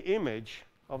the image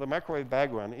of the microwave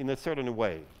background in a certain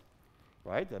way,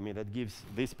 right? That gives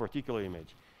this particular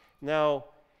image. Now,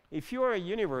 if you are a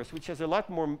universe which has a lot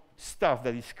more stuff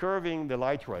that is curving the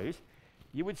light rays,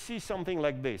 you would see something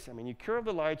like this. You curve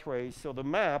the light rays, so the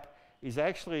map is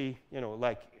actually,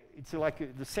 it's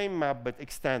like the same map but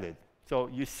extended. So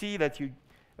you see that you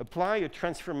apply a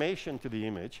transformation to the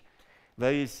image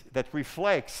that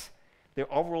reflects the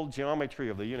overall geometry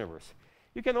of the universe.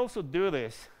 You can also do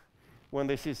this when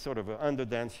this is sort of an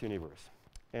underdense universe.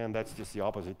 And that's just the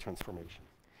opposite transformation.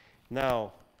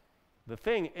 Now, the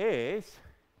thing is,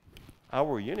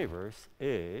 our universe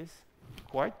is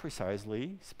quite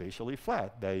precisely spatially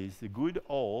flat. That is the good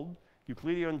old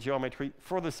Euclidean geometry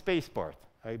for the space part.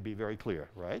 I'd be very clear,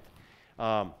 right?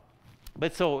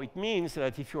 But so it means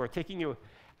that if you are taking you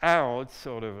out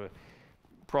sort of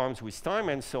problems with time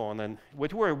and so on. And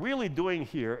what we're really doing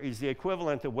here is the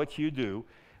equivalent of what you do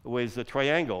with a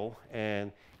triangle.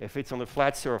 And if it's on a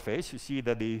flat surface, you see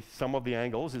that the sum of the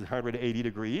angles is 180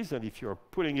 degrees. And if you're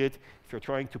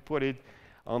trying to put it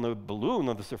on a balloon,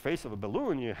 on the surface of a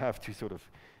balloon, you have to sort of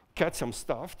cut some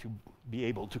stuff to be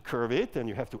able to curve it, and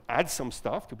you have to add some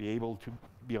stuff to be able to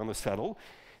be on the saddle.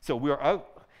 So we're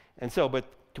out, and so, but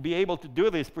to be able to do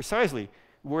this precisely,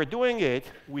 we're doing it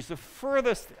with the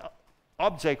furthest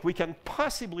object we can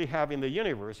possibly have in the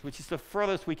universe, which is the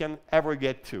furthest we can ever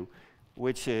get to,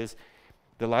 which is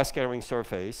the last scattering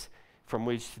surface from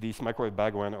which this microwave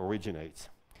background originates.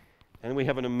 And we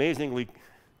have an amazingly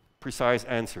precise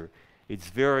answer. It's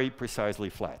very precisely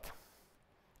flat.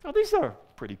 Now, these are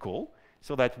pretty cool,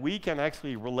 so that we can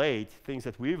actually relate things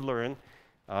that we've learned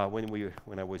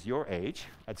when I was your age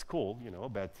at school, you know,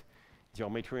 about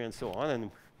geometry and so on,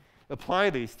 and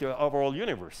apply this to the overall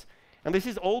universe. And this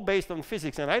is all based on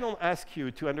physics, and I don't ask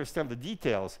you to understand the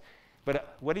details,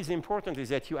 but what is important is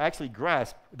that you actually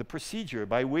grasp the procedure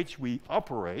by which we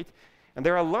operate, and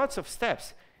there are lots of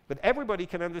steps, but everybody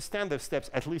can understand those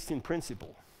steps, at least in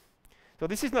principle. So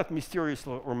this is not mysterious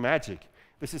or magic.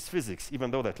 This is physics, even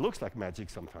though that looks like magic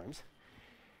sometimes.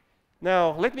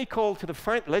 Now, let me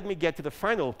get to the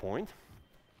final point.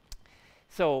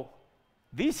 So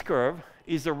this curve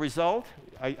is a result.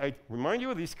 I remind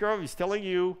you, this curve is telling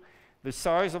you the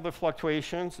size of the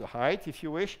fluctuations, the height, if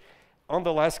you wish, on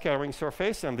the last scattering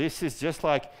surface. And this is just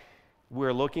like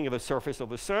we're looking at the surface of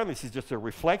the sun. This is just a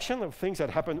reflection of things that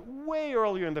happened way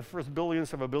earlier in the first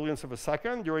billionths of a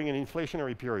second during an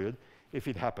inflationary period, if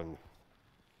it happened.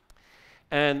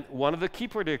 And one of the key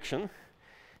predictions,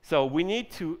 so we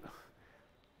need to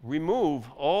remove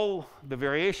all the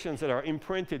variations that are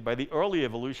imprinted by the early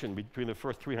evolution between the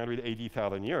first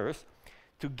 380,000 years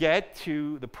to get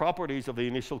to the properties of the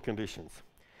initial conditions.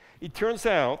 It turns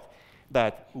out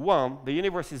that, one, the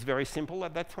universe is very simple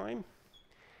at that time.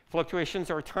 Fluctuations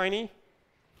are tiny,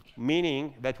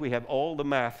 meaning that we have all the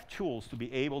math tools to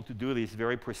be able to do this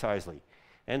very precisely.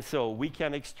 And so we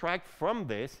can extract from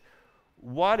this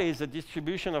what is the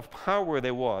distribution of power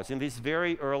there was in this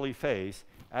very early phase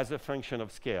as a function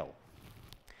of scale.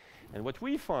 And what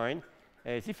we find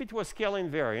is if it was scale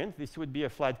invariant, this would be a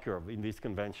flat curve in this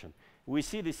convention. We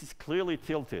see this is clearly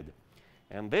tilted.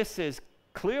 And this is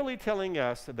clearly telling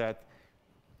us that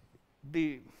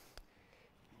the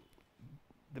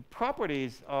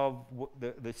properties of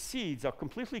the seeds are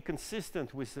completely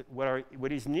consistent with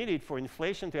what is needed for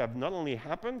inflation to have not only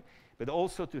happened, but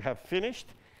also to have finished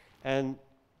and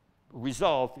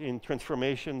result in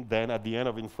transformation then at the end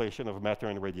of inflation of matter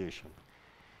and radiation.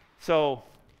 So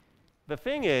the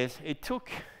thing is, it took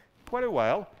quite a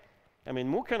while. I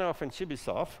mean, Mukhanov and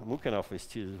Chibisov, Mukhanov is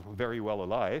still very well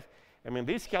alive. I mean,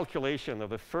 this calculation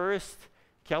of the first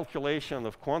calculation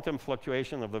of quantum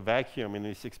fluctuation of the vacuum in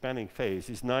this expanding phase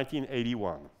is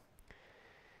 1981.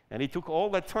 And it took all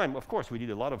that time. Of course, we did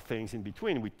a lot of things in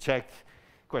between. We checked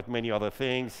quite many other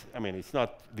things. I mean, it's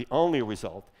not the only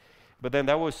result. But then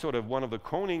that was sort of one of the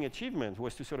crowning achievements,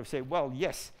 was to sort of say, well,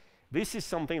 yes, this is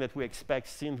something that we expect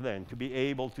since then, to be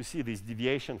able to see this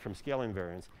deviation from scale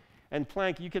invariance. And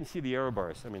Planck, you can see the error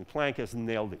bars. I mean, Planck has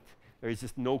nailed it. There is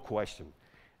just no question.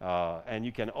 And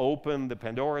you can open the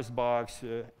Pandora's box,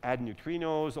 add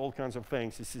neutrinos, all kinds of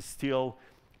things. This is still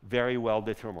very well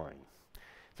determined.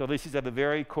 So this is at the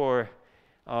very core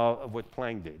of what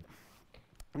Planck did.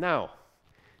 Now,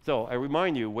 so I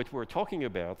remind you, what we're talking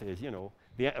about is, you know,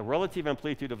 the relative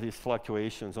amplitude of these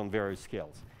fluctuations on various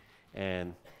scales.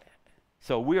 And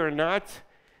so we are not,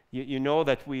 you know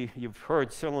that you've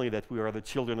heard certainly that we are the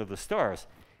children of the stars.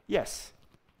 Yes,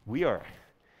 we are.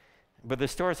 But the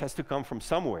stars has to come from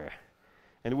somewhere.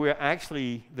 And we're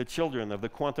actually the children of the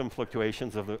quantum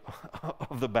fluctuations of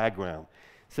the background.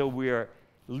 So we are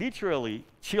literally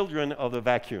children of the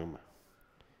vacuum.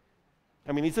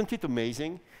 I mean, isn't it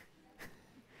amazing?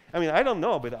 I mean, I don't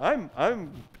know, but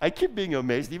I keep being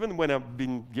amazed, even when I've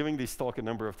been giving this talk a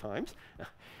number of times.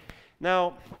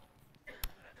 Now,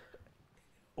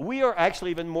 we are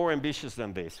actually even more ambitious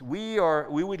than this. We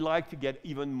would like to get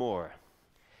even more.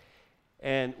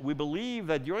 And we believe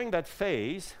that during that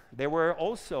phase, there were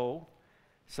also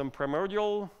some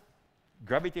primordial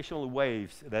gravitational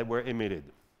waves that were emitted.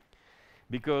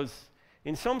 Because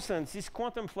in some sense, this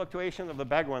quantum fluctuation of the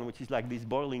background, which is like this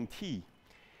boiling tea,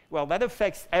 well, that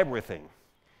affects everything.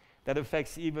 That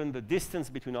affects even the distance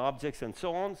between objects and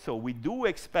so on. So we do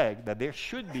expect that there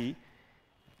should be,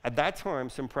 at that time,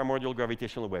 some primordial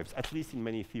gravitational waves, at least in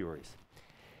many theories.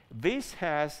 This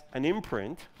has an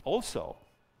imprint also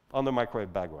on the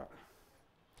microwave background.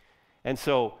 And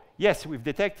so yes, we've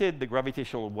detected the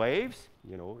gravitational waves,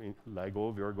 you know, in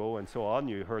LIGO, Virgo, and so on.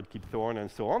 You heard Kip Thorne and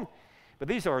so on. But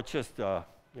these are just,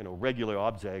 you know, regular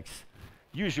objects,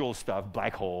 usual stuff,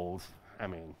 black holes, I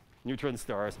mean, neutron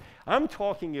stars. I'm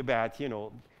talking about, you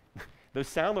know, the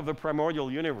sound of the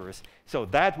primordial universe. So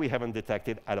that we haven't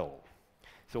detected at all.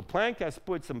 So Planck has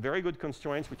put some very good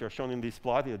constraints, which are shown in this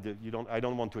plot. I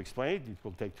don't want to explain it. It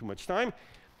will take too much time.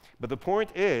 But the point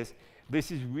is,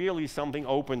 this is really something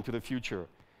open to the future.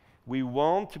 We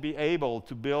want to be able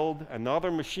to build another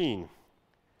machine,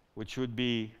 which would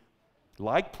be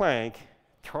like Planck,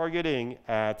 targeting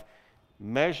at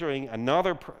measuring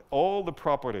all the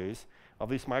properties of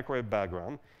this microwave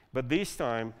background, but this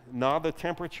time, not the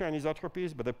temperature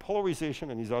anisotropies, but the polarization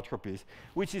anisotropies,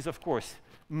 which is, of course,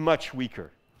 much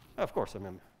weaker. Of course, I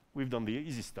mean, we've done the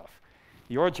easy stuff.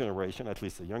 Your generation, at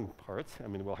least the young parts, I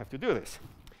mean, we'll have to do this.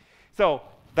 So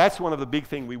that's one of the big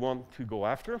things we want to go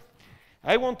after.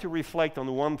 I want to reflect on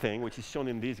one thing, which is shown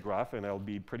in this graph, and I'll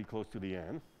be pretty close to the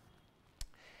end,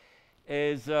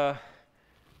 is,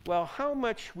 well, how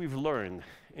much we've learned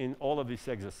in all of this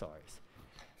exercise.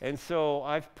 And so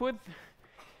I've put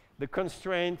the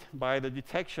constraint by the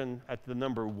detection at the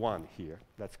number 1 here.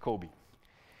 That's KAAPI.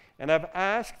 And I've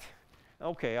asked,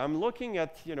 OK, I'm looking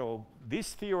at, you know,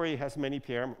 this theory has many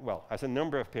well, has a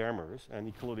number of parameters, and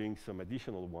including some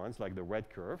additional ones, like the red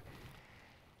curve.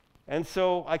 And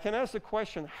so I can ask the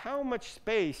question, how much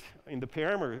space in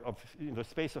the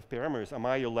space of parameters am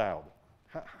I allowed?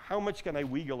 How much can I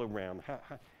wiggle around?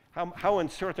 How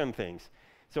uncertain things?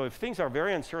 So if things are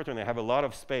very uncertain, I have a lot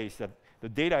of space that the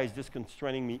data is just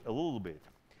constraining me a little bit.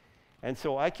 And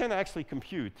so I can actually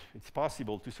compute, it's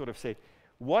possible to sort of say,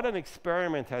 what an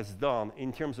experiment has done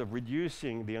in terms of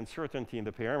reducing the uncertainty in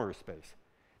the parameter space.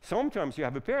 Sometimes you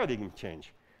have a paradigm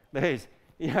change. That is,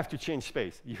 you have to change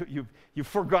space. You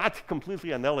forgot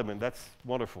completely an element. That's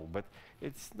wonderful, but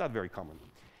it's not very common.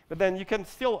 But then you can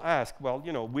still ask, well,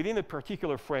 you know, within a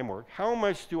particular framework, how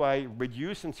much do I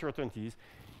reduce uncertainties?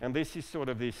 And this is sort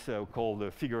of this called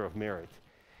the figure of merit.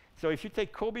 So if you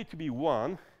take KAAPI to be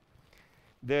 1,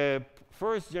 the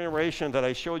first generation that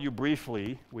I showed you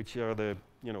briefly, which are the,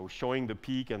 you know, showing the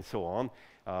peak and so on,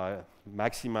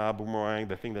 maxima, boomerang,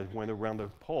 the thing that went around the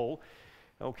pole,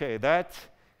 okay, that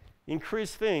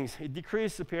increased things. It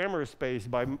decreased the parameter space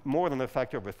by more than a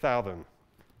factor of 1,000.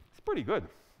 It's pretty good.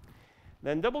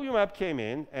 Then WMAP came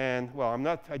in, and, well,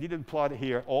 I didn't plot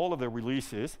here all of the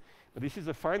releases, but this is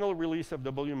the final release of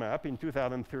WMAP in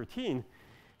 2013.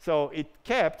 So it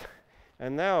kept,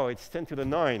 and now it's 10 to the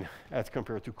 9 as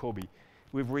compared to KAAPI.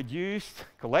 We've reduced,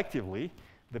 collectively,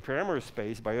 the parameter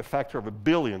space by a factor of 1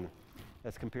 billion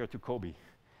as compared to KAAPI.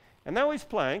 And now it's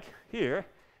Planck here,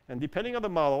 and depending on the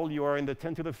model, you are in the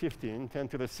 10 to the 15, 10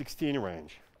 to the 16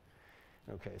 range.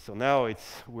 Okay, so now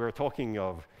we're talking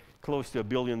of close to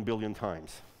 1 billion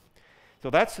times.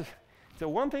 So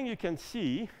one thing you can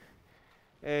see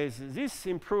is this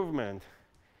improvement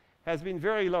has been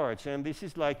very large, and this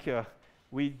is like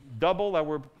we double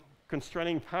our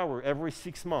constraining power every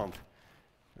 6 months,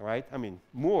 right? I mean,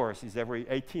 Moore's is every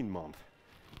 18 months.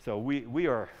 So we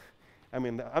are, I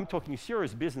mean, I'm talking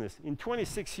serious business. In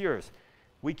 26 years,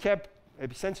 we kept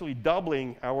essentially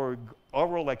doubling our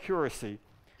overall accuracy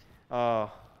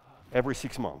every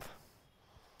 6 months.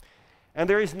 And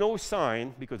there is no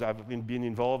sign, because I've been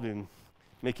involved in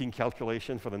making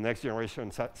calculations for the next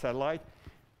generation satellite.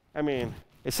 I mean,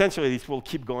 essentially, this will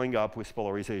keep going up with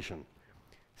polarization.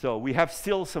 So we have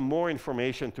still some more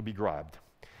information to be grabbed.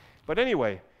 But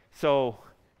anyway, so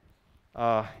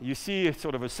you see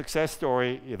sort of a success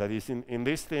story that is in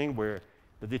this thing where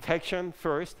the detection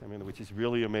first, I mean, which is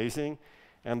really amazing,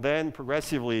 and then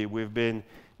progressively we've been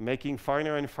making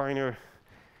finer and finer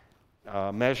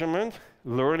measurement,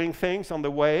 learning things on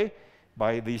the way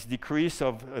by this decrease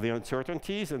of the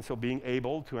uncertainties, and so being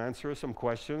able to answer some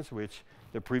questions which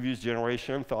the previous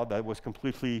generation thought that was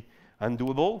completely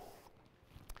undoable.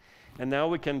 And now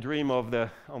we can dream of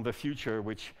the future,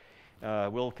 which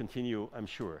will continue, I'm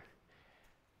sure.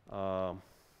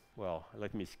 Well,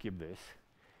 let me skip this.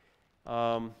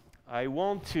 I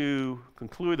want to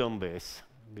conclude on this,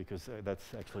 because that's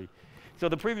actually... So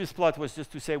the previous plot was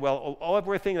just to say, well,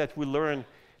 everything that we learn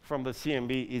from the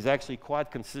CMB is actually quite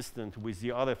consistent with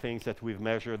the other things that we've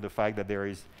measured, the fact that there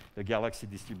is the galaxy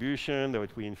distribution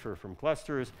that we infer from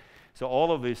clusters. So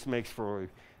all of this makes for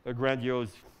a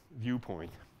grandiose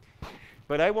viewpoint.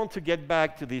 But I want to get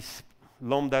back to this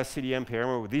lambda CDM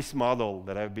parameter, this model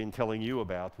that I've been telling you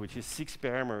about, which is 6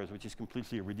 parameters, which is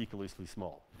completely ridiculously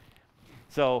small.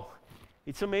 So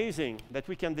it's amazing that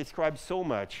we can describe so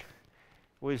much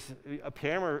with a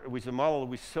parameter, with a model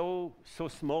with so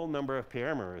small number of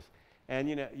parameters, And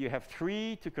you have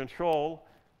 3 to control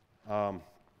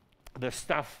the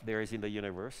stuff there is in the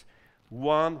universe.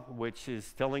 1, which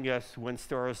is telling us when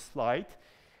stars light,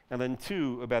 and then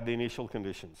 2 about the initial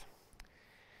conditions.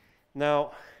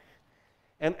 Now,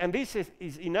 and this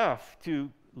is enough to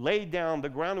lay down the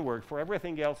groundwork for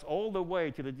everything else all the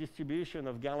way to the distribution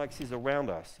of galaxies around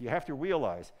us. You have to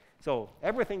realize, so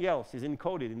everything else is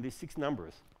encoded in these 6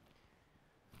 numbers,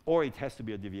 or it has to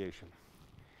be a deviation.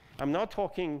 I'm not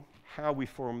talking how we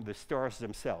form the stars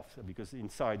themselves, because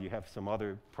inside you have some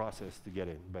other process to get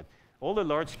in. But all the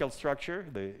large-scale structure,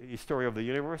 the history of the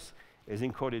universe, is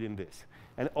encoded in this.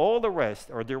 And all the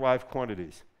rest are derived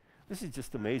quantities. This is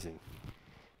just amazing.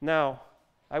 Now,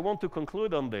 I want to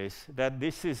conclude on this, that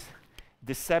this is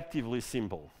deceptively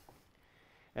simple.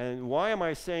 And why am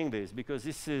I saying this? Because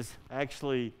this is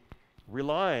actually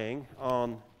relying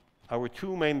on our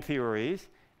 2 main theories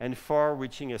and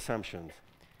far-reaching assumptions.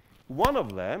 One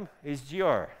of them is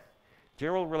GR,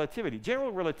 general relativity.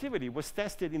 General relativity was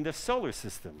tested in the solar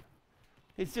system.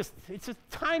 It's a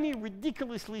tiny,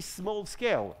 ridiculously small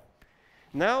scale.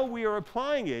 Now we are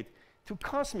applying it to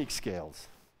cosmic scales,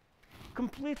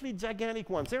 completely gigantic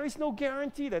ones. There is no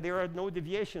guarantee that there are no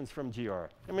deviations from GR.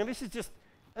 I mean, this is just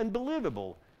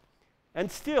unbelievable. And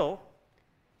still,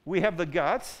 we have the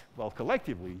guts, well,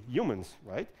 collectively, humans,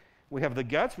 right? We have the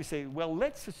guts, we say, well,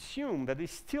 let's assume that it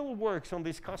still works on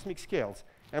these cosmic scales,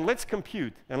 and let's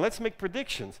compute, and let's make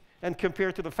predictions, and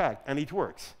compare to the fact, and it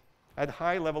works at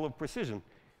high level of precision.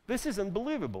 This is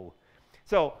unbelievable.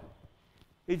 So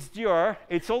it's GR,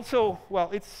 it's also, well,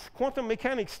 it's quantum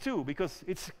mechanics too, because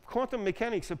it's quantum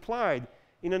mechanics applied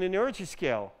in an energy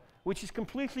scale, which is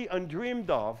completely undreamed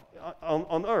of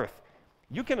on Earth.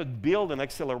 You cannot build an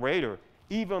accelerator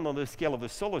even on the scale of the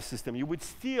solar system. You would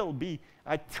still be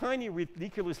at tiny,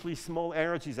 ridiculously small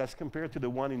energies as compared to the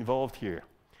one involved here.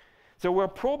 So we're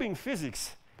probing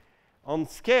physics on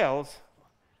scales,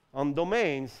 on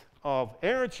domains of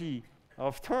energy,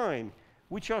 of time,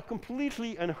 which are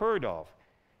completely unheard of.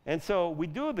 And so we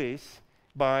do this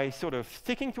by sort of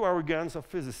sticking to our guns of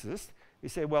physicists. We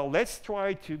say, well, let's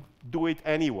try to do it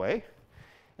anyway,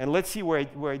 and let's see where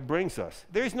it brings us.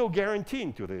 There is no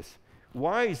guarantee to this.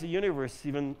 Why is the universe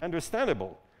even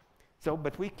understandable? So,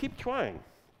 but we keep trying.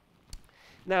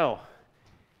 Now,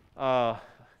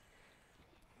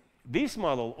 this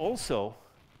model also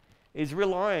is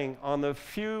relying on a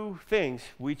few things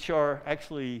which are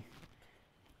actually,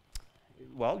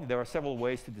 well, there are several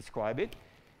ways to describe it.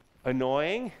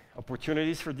 Annoying,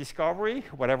 opportunities for discovery,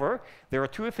 whatever. There are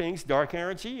 2 things, dark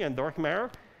energy and dark matter,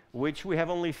 which we have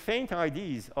only faint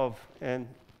ideas of, and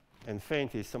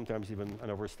faint is sometimes even an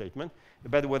overstatement,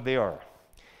 about what they are.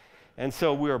 And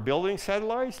so we are building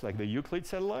satellites, like the Euclid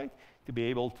satellite, to be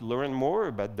able to learn more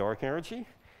about dark energy.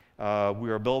 We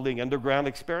are building underground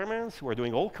experiments. We're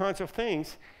doing all kinds of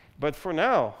things. But for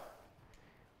now,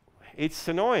 it's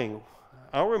annoying.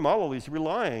 Our model is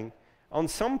relying on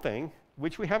something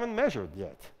which we haven't measured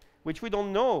yet, which we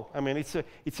don't know. I mean,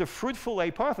 it's a fruitful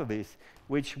hypothesis,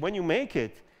 which when you make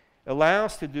it,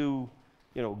 allows to do,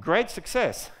 great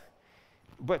success.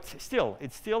 But still,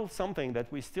 it's still something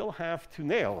that we still have to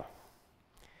nail.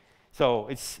 So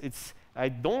I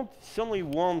don't suddenly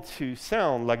want to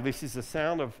sound like this is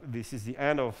the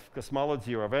end of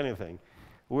cosmology or of anything.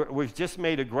 We've just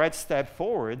made a great step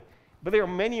forward, but there are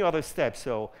many other steps.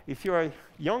 So if you're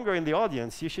younger in the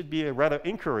audience, you should be rather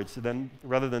encouraged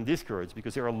rather than discouraged,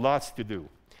 because there are lots to do.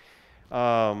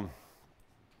 And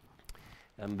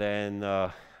then,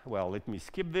 well, let me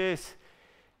skip this.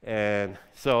 And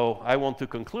so I want to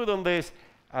conclude on this.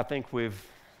 I think we've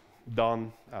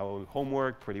done our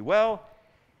homework pretty well.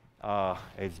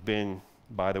 It's been,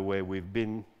 by the way, we've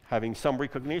been having some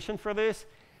recognition for this.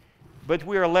 But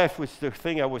we are left with the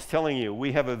thing I was telling you.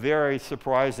 We have a very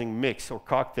surprising mix or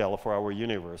cocktail for our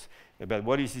universe about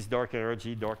what is this dark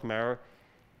energy, dark matter.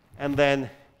 And then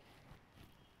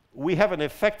we have an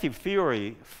effective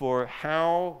theory for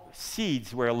how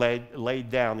seeds were laid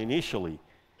down initially.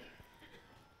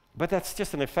 But that's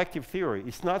just an effective theory.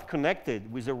 It's not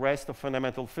connected with the rest of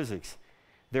fundamental physics.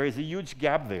 There is a huge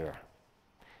gap there.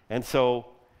 And so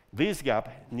this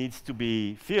gap needs to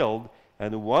be filled,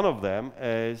 and one of them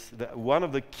is, one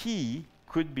of the key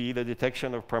could be the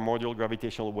detection of primordial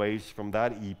gravitational waves from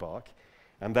that epoch.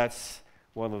 And that's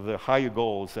one of the higher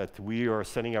goals that we are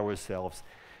setting ourselves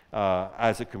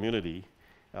as a community,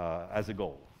 as a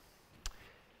goal.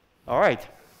 All right,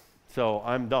 so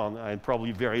I'm done. I'm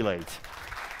probably very late.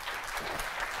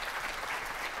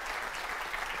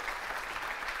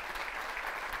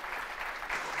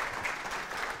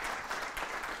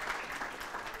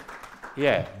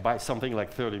 Yeah, by something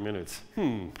like 30 minutes.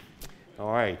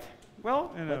 All right.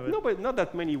 Well, but not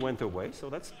that many went away, so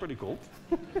that's pretty cool.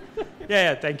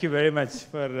 Yeah, thank you very much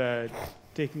for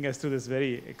taking us through this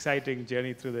very exciting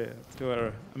journey through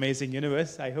our amazing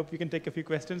universe. I hope you can take a few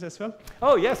questions as well.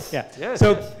 Oh, yes. Yeah. Yes,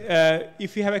 so yes.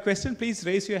 If you have a question, please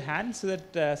raise your hand so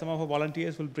that some of our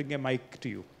volunteers will bring a mic to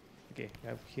you. Okay, I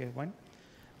have here one.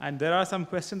 And there are some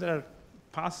questions that are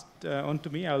passed on to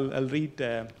me. I'll read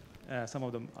some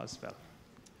of them as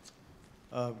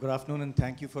well. Good afternoon, and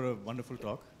thank you for a wonderful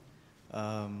talk.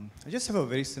 I just have a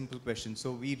very simple question.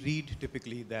 So we read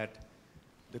typically that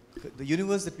the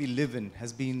universe that we live in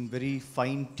has been very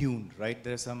fine-tuned, right?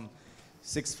 There are some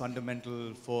 6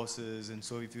 fundamental forces, and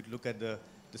so if you look at the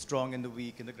strong and the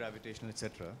weak and the gravitational,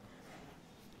 etc.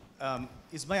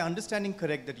 Is my understanding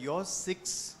correct that your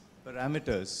 6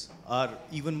 parameters are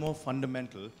even more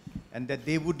fundamental and that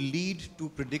they would lead to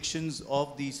predictions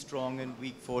of the strong and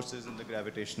weak forces in the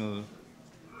gravitational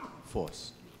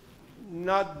force?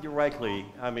 Not directly.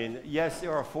 I mean, yes,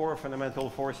 there are 4 fundamental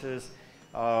forces,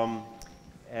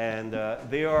 and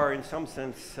they are, in some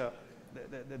sense,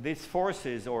 these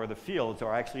forces or the fields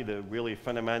are actually the really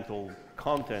fundamental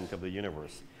content of the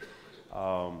universe.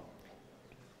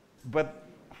 But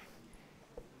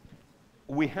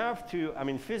we have to, I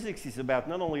mean, physics is about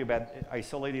not only about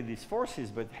isolating these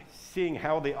forces, but seeing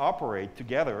how they operate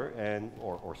together and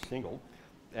or single,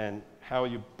 and how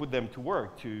you put them to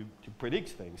work to predict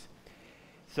things.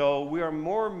 So we are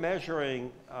more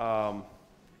measuring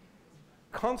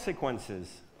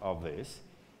consequences of this.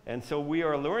 And so we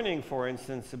are learning, for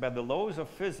instance, about the laws of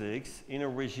physics in a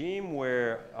regime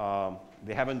where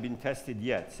they haven't been tested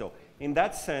yet. So in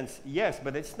that sense, yes,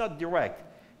 but it's not direct.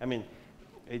 I mean,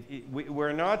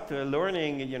 we're not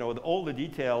learning, you know, all the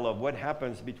detail of what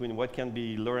happens between what can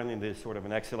be learned in this sort of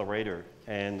an accelerator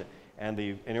and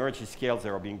the energy scales that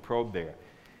are being probed there.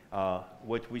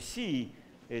 What we see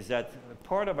is that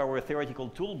part of our theoretical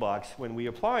toolbox, when we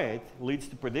apply it, leads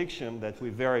to prediction that we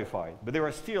verified. But there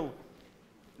are still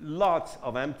lots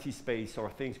of empty space or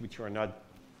things which are not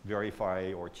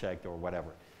verified or checked or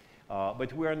whatever.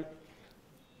 But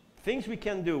things we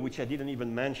can do, which I didn't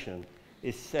even mention,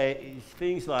 is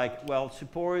things like, well,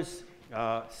 suppose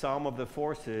some of the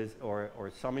forces or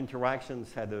some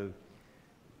interactions had a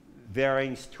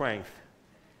varying strength,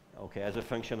 okay, as a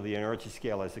function of the energy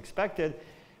scale as expected.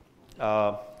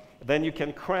 Then you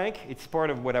can crank, it's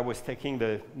part of what I was taking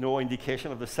the no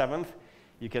indication of the 7th.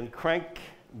 You can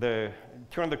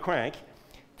turn the crank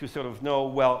to sort of know,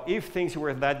 well, if things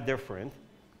were that different,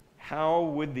 how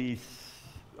would this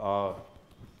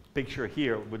picture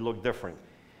here would look different?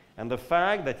 And the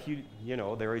fact that you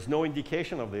know, there is no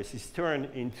indication of this is turned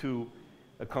into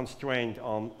a constraint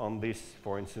on this,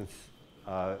 for instance,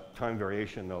 time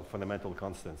variation of fundamental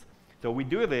constants. So we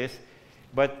do this,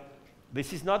 but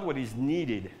this is not what is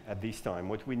needed at this time.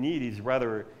 What we need is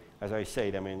rather, as I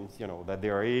said, I mean, you know, that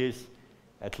there is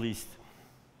at least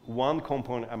one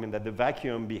component, I mean, that the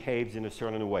vacuum behaves in a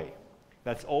certain way.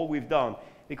 That's all we've done,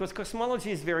 because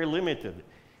cosmology is very limited.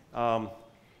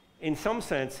 In some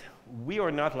sense, we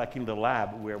are not like in the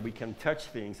lab where we can touch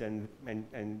things and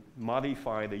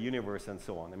modify the universe and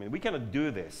so on. I mean, we cannot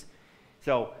do this.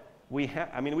 So we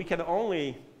can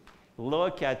only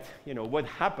look at, you know, what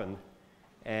happened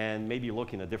and maybe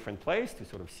look in a different place to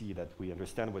sort of see that we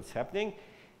understand what's happening.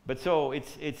 But so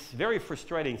it's very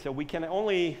frustrating. So we can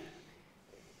only,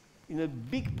 in a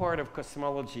big part of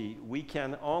cosmology, we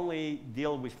can only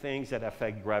deal with things that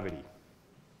affect gravity,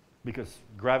 because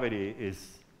gravity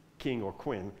is king or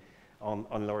queen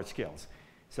on large scales.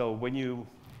 So when you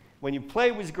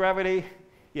play with gravity,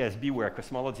 yes, beware,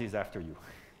 cosmology is after you.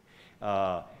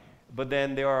 But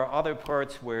then there are other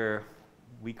parts where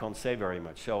we can't say very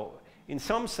much. So in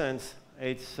some sense,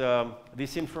 it's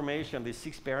this information, these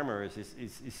 6 parameters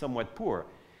is somewhat poor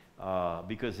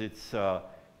because it's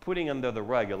putting under the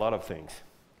rug a lot of things.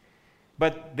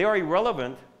 But they are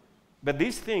irrelevant, but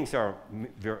these things are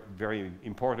very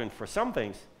important for some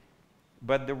things,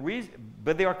 but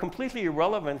they are completely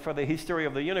irrelevant for the history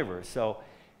of the universe. So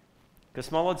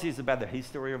cosmology is about the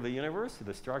history of the universe,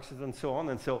 the structures and so on,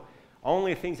 and so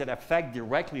only things that affect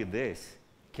directly this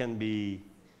can we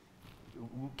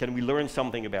learn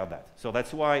something about that. So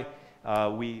that's why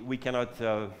we cannot,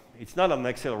 it's not an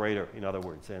accelerator, in other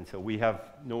words, and so we have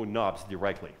no knobs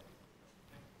directly.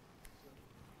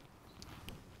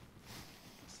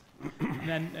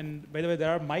 And by the way,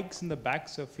 there are mics in the back,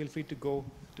 so feel free to go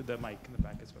to the mic in the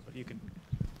back as well, but you can.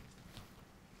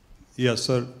 Yes,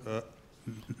 sir.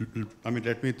 I mean,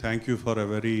 let me thank you for a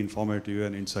very informative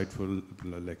and insightful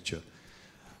lecture.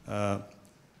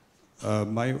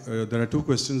 There are two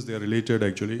questions. They are related,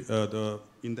 actually.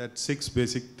 In that 6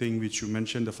 basic thing which you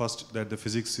mentioned, the first, that the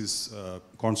physics is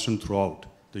constant throughout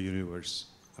the universe.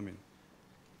 I mean,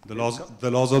 the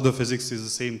laws of the physics is the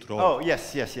same throughout. Oh,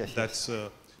 yes. That's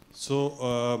it's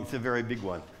a very big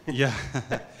one. Yeah.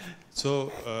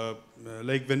 So,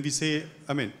 like when we say,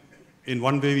 I mean, in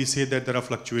one way we say that there are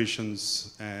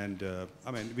fluctuations, and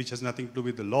I mean, which has nothing to do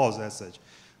with the laws as such.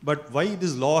 But why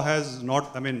this law has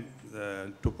not, I mean,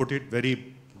 to put it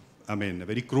very, I mean,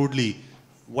 very crudely,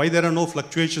 why there are no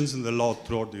fluctuations in the law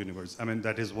throughout the universe? I mean,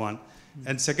 that is one.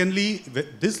 And secondly,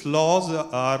 these laws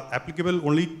are applicable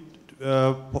only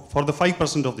for the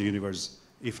 5% of the universe.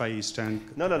 If I stand...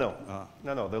 No.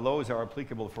 The laws are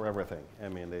applicable for everything. I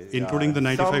mean, they, including the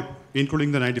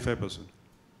 95%.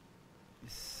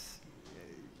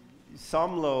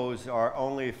 Some laws are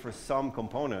only for some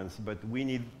components, but we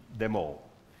need them all.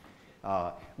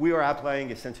 We are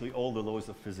applying essentially all the laws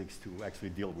of physics to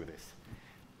actually deal with this.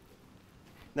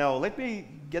 Now, let me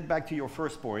get back to your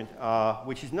first point,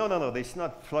 which is no, there's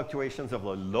not fluctuations of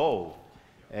the law.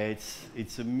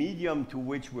 It's a medium to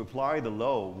which we apply the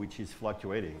law, which is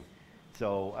fluctuating.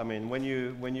 So, I mean, when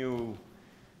you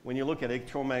look at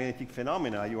electromagnetic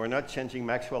phenomena, you are not changing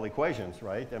Maxwell equations,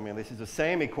 right? I mean, this is the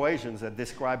same equations that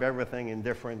describe everything in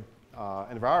different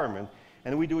environment,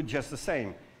 and we do just the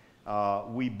same.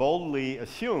 We boldly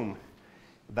assume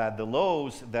that the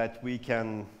laws that we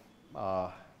can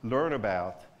learn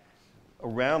about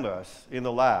around us in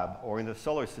the lab or in the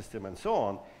solar system and so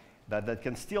on, that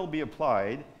can still be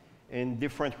applied in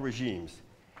different regimes.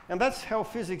 And that's how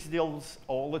physics deals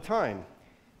all the time.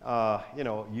 You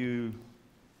know, you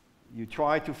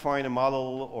try to find a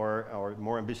model or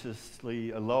more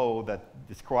ambitiously a law that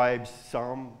describes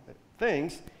some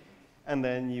things, and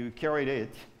then you carry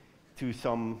it to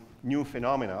some new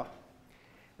phenomena.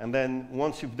 And then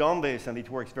once you've done this and it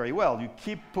works very well, you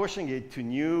keep pushing it to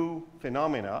new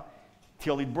phenomena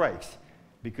till it breaks,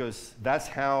 because that's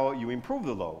how you improve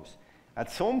the laws. At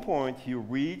some point, you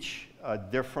reach a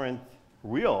different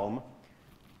realm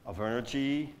of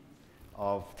energy,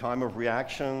 of time of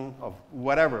reaction, of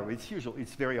whatever.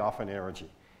 It's very often energy.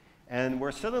 And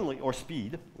we're suddenly, or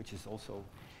speed, which is also,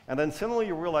 and then suddenly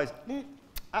you realize,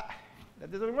 that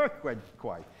doesn't work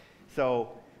quite.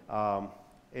 So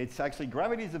it's actually,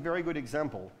 gravity is a very good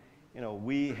example. You know,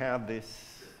 we have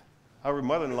this, our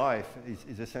modern life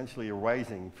is essentially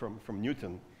arising from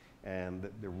Newton and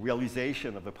the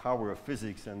realization of the power of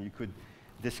physics, and you could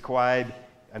describe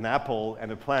an apple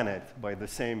and a planet by the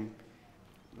same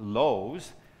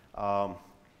laws. And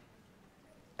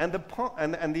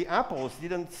the apples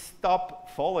didn't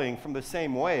stop falling from the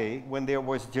same way when there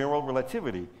was general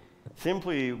relativity.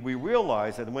 Simply, we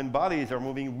realize that when bodies are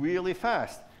moving really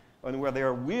fast and where they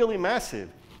are really massive,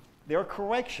 there are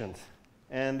corrections.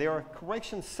 And there are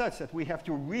corrections such that we have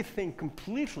to rethink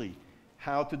completely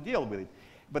how to deal with it.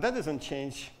 But that doesn't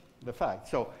change the fact.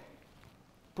 So,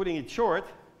 putting it short,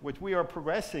 what we are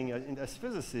progressing as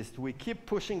physicists, we keep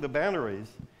pushing the boundaries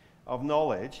of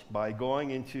knowledge by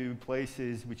going into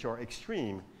places which are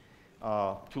extreme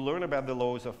to learn about the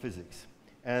laws of physics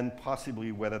and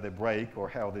possibly whether they break or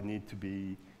how they need to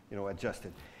be, you know,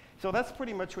 adjusted. So that's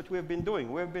pretty much what we've been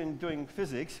doing. We've been doing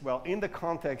physics, well, in the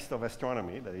context of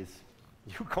astronomy, that is,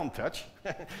 you can't touch,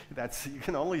 that's, you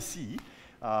can only see,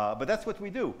 but that's what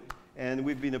we do. And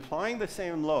we've been applying the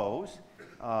same laws,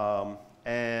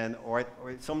 or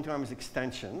sometimes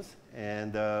extensions,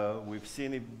 and we've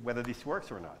seen whether this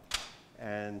works or not.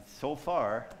 And so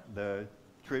far, the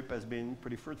trip has been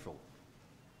pretty fruitful.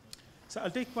 So I'll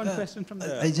take one question from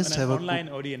the online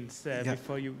audience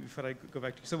before I go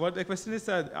back to you. So what the question is,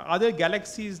 are there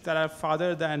galaxies that are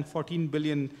farther than 14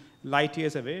 billion light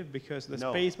years away? Because the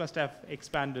space must have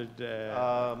expanded.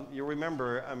 You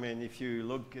remember, I mean, if you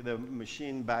look at the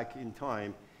machine back in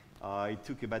time, it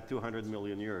took about 200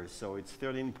 million years. So it's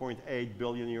 13.8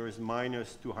 billion years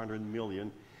minus 200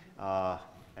 million.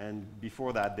 And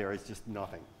before that, there is just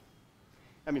nothing.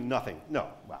 I mean, nothing. No.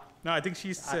 Wow. No, I think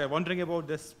she's wondering about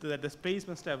this, that the space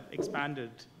must have expanded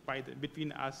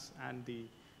between us and the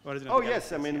original. Oh,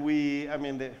 yes. I mean, we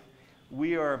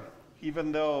are,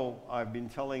 even though I've been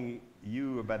telling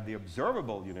you about the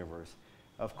observable universe,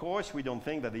 of course, we don't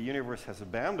think that the universe has a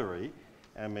boundary.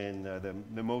 I mean,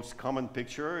 the most common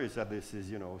picture is that this is,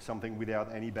 you know, something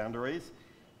without any boundaries,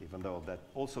 even though that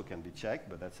also can be checked,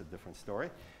 but that's a different story.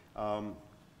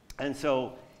 And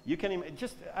so you can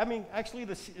actually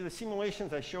the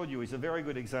simulations I showed you is a very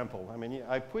good example. I mean,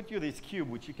 I put you this cube,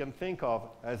 which you can think of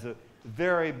as a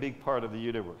very big part of the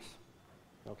universe.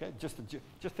 Okay, just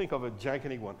think of a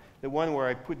gigantic one, the one where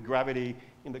I put gravity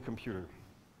in the computer.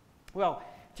 Well,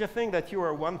 just think that you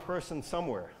are one person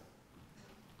somewhere.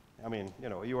 I mean, you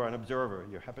know, you are an observer,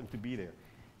 you happen to be there.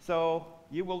 So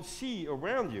you will see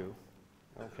around you,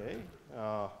 okay,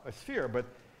 a sphere,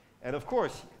 and of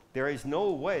course, there is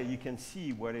no way you can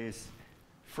see what is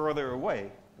further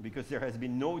away, because there has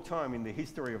been no time in the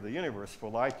history of the universe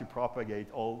for light to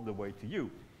propagate all the way to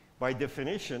you. By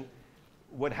definition,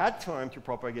 what had time to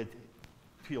propagate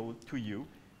to you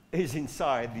is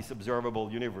inside this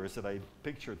observable universe that I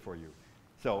pictured for you.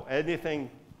 So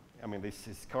anything, I mean, this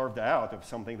is carved out of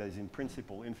something that is in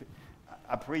principle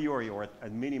a priori or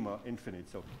at minima infinite.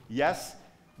 So yes,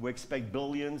 we expect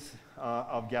billions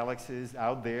of galaxies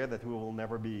out there that we will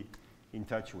never be in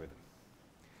touch with.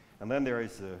 And then there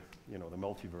is, you know, the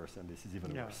multiverse, and this is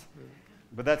even worse.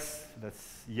 But that's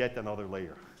yet another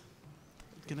layer.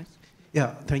 Can I?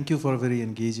 Yeah, thank you for a very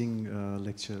engaging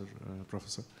lecture,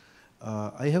 Professor.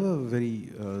 I have a very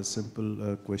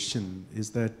simple question, is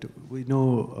that we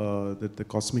know that the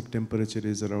cosmic temperature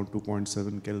is around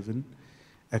 2.7 Kelvin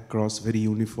across, very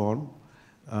uniform.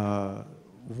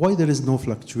 Why there is no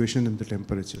fluctuation in the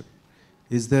temperature?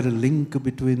 Is there a link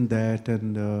between that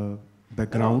and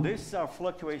background? No, these are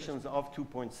fluctuations of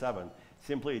 2.7.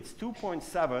 Simply it's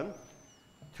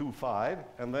 2.725,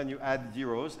 and then you add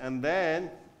zeros, and then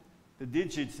the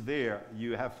digits there,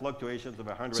 you have fluctuations of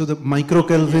 100. So the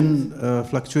microkelvin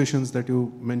fluctuations that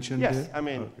you mentioned yes, there? I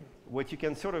mean, what you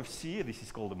can sort of see, this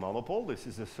is called a monopole. This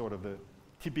is a sort of the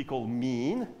typical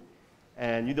mean.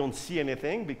 And you don't see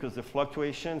anything because the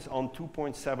fluctuations on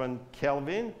 2.7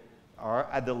 Kelvin are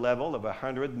at the level of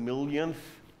 100 millionth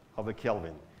of a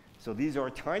Kelvin. So these are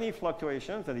tiny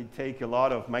fluctuations, and it take a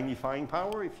lot of magnifying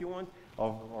power, if you want,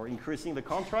 or increasing the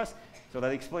contrast. So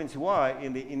that explains why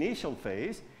in the initial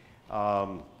phase,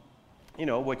 you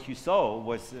know, what you saw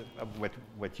was,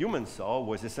 what humans saw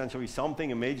was essentially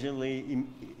something amazingly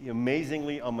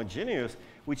homogeneous,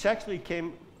 which actually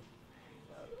came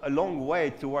a long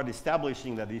way toward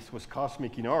establishing that this was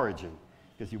cosmic in origin,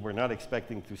 because you were not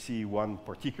expecting to see one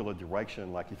particular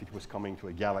direction, like if it was coming to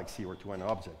a galaxy or to an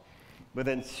object. But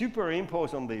then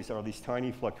superimposed on these are these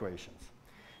tiny fluctuations.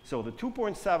 So the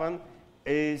 2.7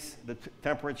 is the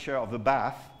temperature of the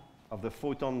bath of the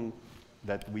photon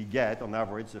that we get on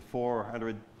average, the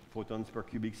 400 photons per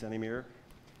cubic centimeter.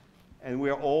 And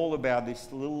we're all about these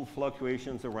little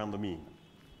fluctuations around the mean.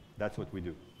 That's what we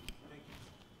do.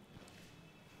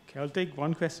 Okay, I'll take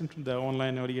one question from the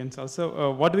online audience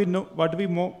also. What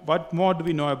more do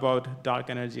we know about dark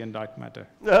energy and dark matter?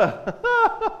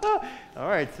 All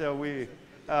right, so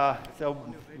so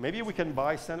maybe we can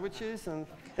buy sandwiches and.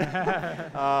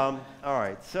 All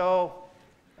right, so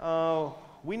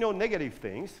we know negative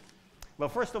things. Well,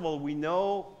 first of all, we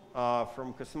know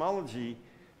from cosmology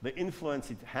the influence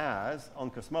it has on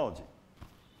cosmology.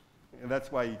 And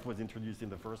that's why it was introduced in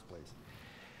the first place.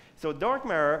 So dark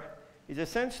matter is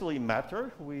essentially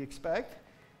matter, we expect,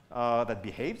 that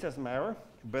behaves as matter,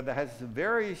 but that has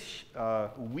very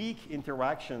weak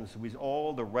interactions with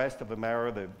all the rest of the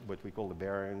matter, what we call the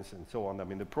baryons and so on. I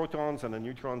mean, the protons and the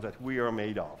neutrons that we are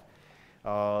made of.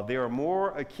 They are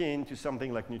more akin to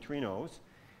something like neutrinos,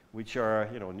 which are,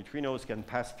 you know, neutrinos can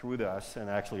pass through us and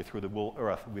actually through the whole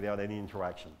Earth without any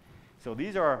interaction. So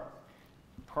these are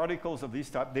particles of this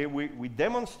type. We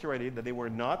demonstrated that they were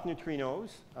not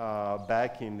neutrinos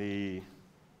back in the,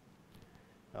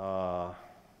 I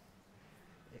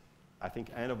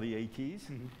think, end of the 80s,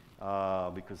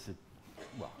 because,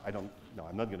 well, I'm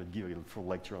not going to give you a full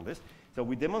lecture on this. So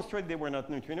we demonstrated they were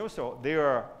not neutrinos. So they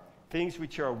are things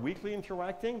which are weakly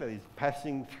interacting, that is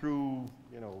passing through,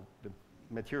 you know, the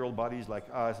material bodies like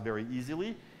us very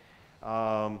easily,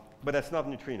 but that's not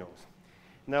neutrinos.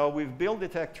 Now we've built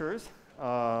detectors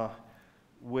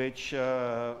which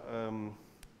around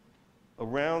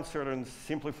certain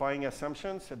simplifying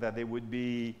assumptions that they would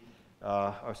be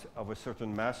of a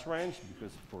certain mass range,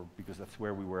 because that's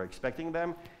where we were expecting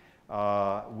them,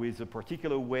 with a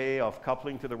particular way of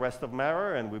coupling to the rest of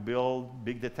matter, and we build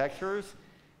big detectors,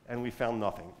 and we found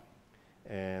nothing.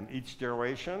 And each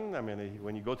generation, I mean,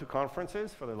 when you go to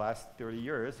conferences for the last 30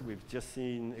 years, we've just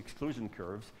seen exclusion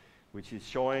curves, which is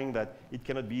showing that it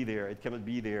cannot be there, it cannot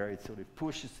be there. It sort of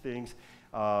pushes things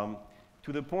to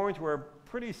the point where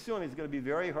pretty soon it's going to be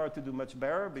very hard to do much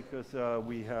better, because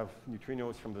we have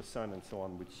neutrinos from the sun and so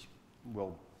on, which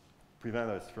will prevent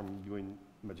us from doing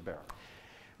much better.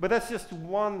 But that's just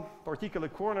one particular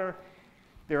corner.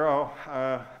 There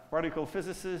are particle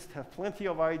physicists have plenty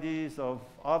of ideas of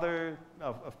other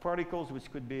particles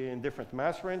which could be in different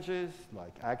mass ranges,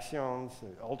 like axions,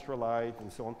 ultralight,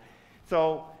 and so on.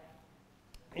 So,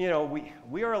 you know,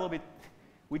 we are a little bit,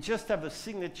 we just have the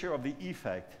signature of the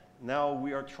effect Now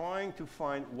we are trying to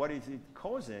find what is it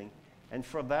causing, and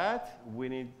for that we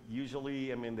need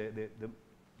usually, I mean, the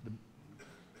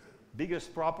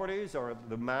biggest properties are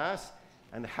the mass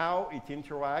and how it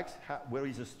interacts, what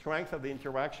is the strength of the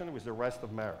interaction with the rest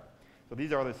of matter. So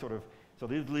these are the sort of, so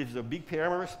this leaves a big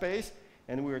parameter space,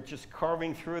 and we're just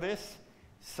carving through this,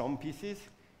 some pieces,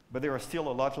 but there are still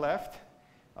a lot left.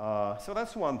 So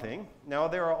that's one thing. Now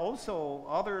there are also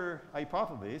other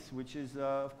hypotheses, which is,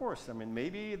 of course, I mean,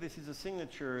 maybe this is a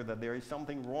signature that there is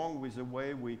something wrong with the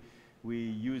way we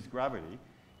use gravity.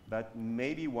 That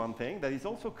may be one thing. That is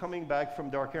also coming back from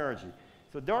dark energy.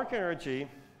 So dark energy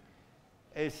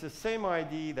is the same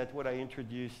idea that what I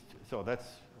introduced. So that's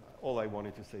all I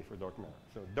wanted to say for dark matter.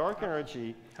 So dark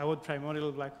energy. How about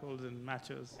primordial black holes and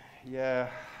matches? Yeah,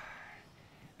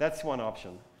 that's one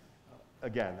option.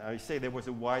 Again, I say there was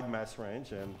a wide mass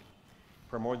range, and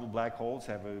primordial black holes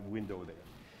have a window there.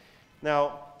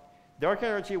 Now, dark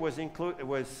energy was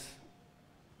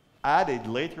added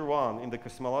later on in the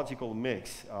cosmological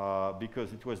mix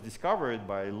because it was discovered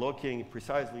by looking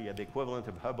precisely at the equivalent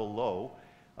of Hubble law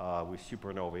with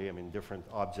supernovae, I mean, different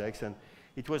objects, and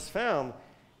it was found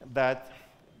that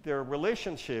the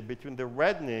relationship between the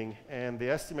reddening and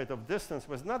the estimate of distance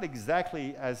was not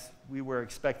exactly as we were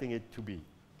expecting it to be.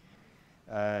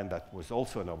 And that was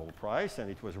also a Nobel Prize,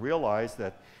 and it was realized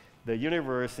that the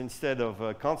universe, instead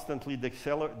of constantly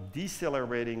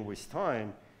decelerating with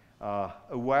time, a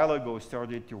while ago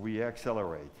started to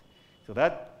reaccelerate. So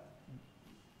that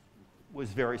was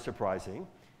very surprising,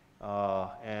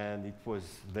 and it was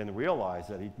then realized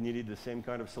that it needed the same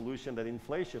kind of solution that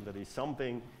inflation, that is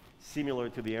something similar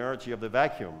to the energy of the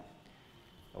vacuum.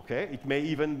 Okay, it may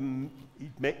even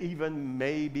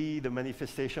be the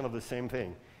manifestation of the same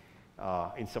thing.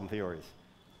 In some theories.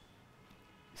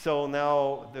 So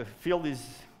now the field is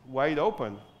wide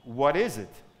open. What is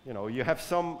it? You know, you have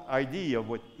some idea of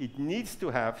what it needs to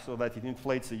have so that it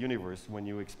inflates the universe when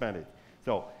you expand it.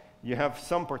 So you have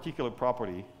some particular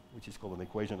property, which is called an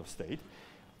equation of state,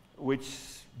 which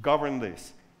governs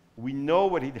this. We know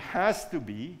what it has to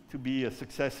be a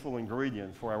successful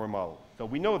ingredient for our model. So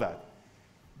we know that.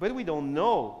 But we don't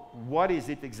know what is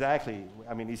it exactly.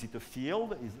 I mean, is it a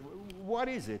field? What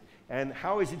is it? And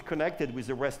how is it connected with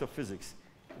the rest of physics?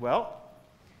 Well,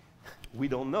 we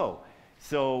don't know.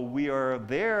 So we are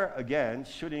there, again,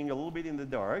 shooting a little bit in the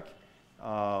dark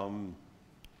after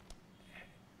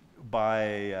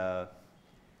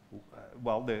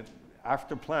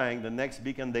Planck, the next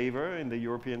big endeavor in the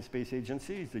European Space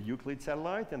Agency is the Euclid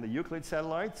satellite. And the Euclid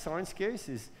satellite science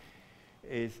case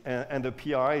and the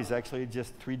PI is actually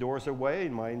just 3 doors away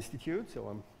in my institute. So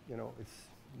I'm, you know,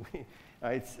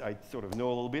 I sort of know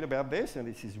a little bit about this, and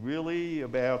this is really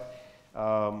about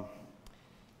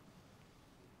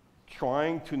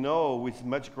trying to know with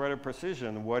much greater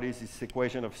precision what is this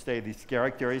equation of state, these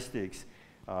characteristics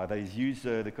that is used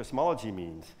the cosmology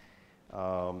means.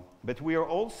 But we are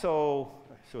also,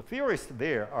 so theorists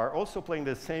there are also playing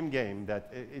the same game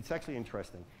that it's actually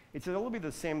interesting. It's a little bit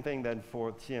the same thing than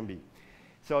for CMB.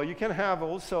 So you can have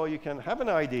also, you can have an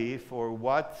idea for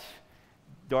what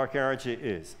dark energy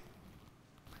is.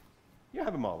 You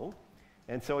have a model,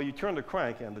 and so you turn the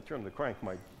crank, and the turn of the crank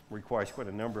might require quite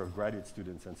a number of graduate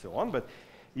students and so on, but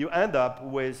you end up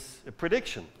with a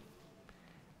prediction,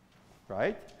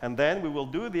 right? And then we will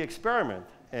do the experiment,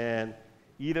 and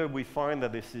either we find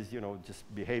that this is, you know, just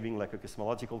behaving like a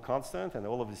cosmological constant, and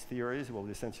all of these theories will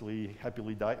essentially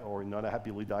happily die or not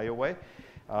happily die away,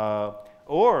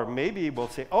 or maybe we'll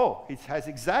say, oh, it has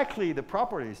exactly the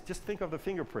properties. Just think of the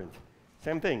fingerprint.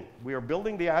 Same thing. We are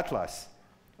building the atlas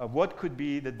of what could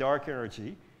be the dark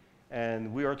energy,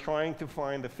 and we are trying to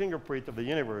find the fingerprint of the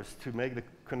universe to make the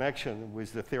connection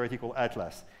with the theoretical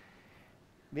atlas.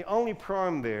 The only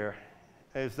problem there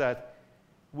is that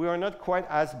we are not quite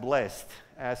as blessed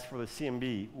as for the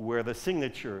CMB, where the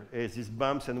signature is these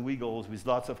bumps and wiggles with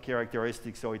lots of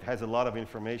characteristics, so it has a lot of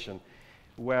information.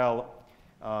 Well,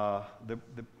 the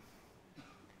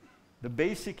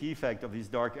basic effect of this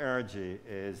dark energy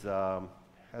is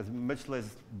has much less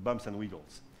bumps and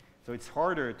wiggles. So it's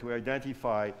harder to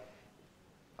identify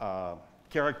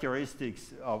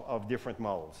characteristics of different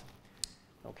models.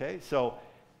 Okay, so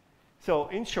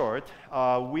in short,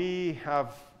 we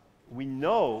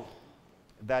know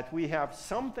that we have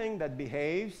something that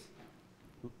behaves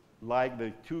like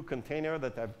the 2 containers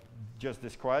that I've just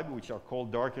described, which are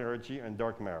called dark energy and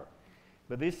dark matter.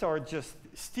 But these are just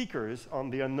stickers on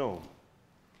the unknown.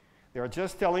 They are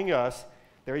just telling us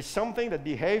there is something that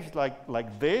behaves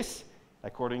like this,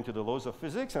 according to the laws of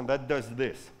physics, and that does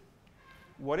this.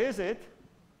 What is it?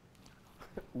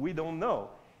 We don't know.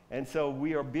 And so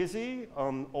we are busy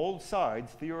on all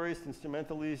sides, theorists,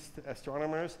 instrumentalists,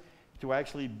 astronomers, to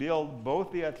actually build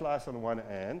both the atlas on one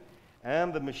end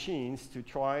and the machines to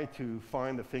try to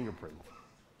find the fingerprint.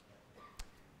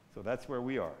 So that's where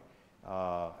we are.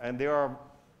 And there are,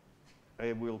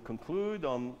 I will conclude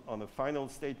on a final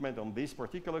statement on this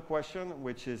particular question,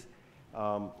 which is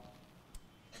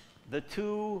the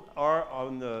two are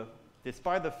on the,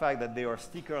 despite the fact that they are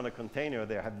sticker on a container,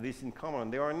 they have this in common,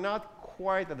 they are not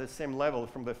quite at the same level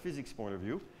from the physics point of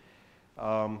view.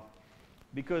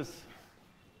 Because,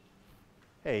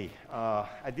 hey,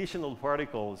 additional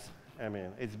particles, I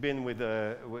mean, it's been with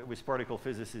particle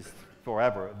physicists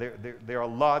forever. There are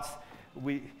lots.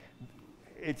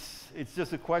 It's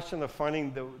just a question of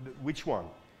finding which one.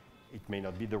 It may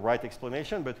not be the right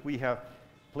explanation, but we have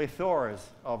plethoras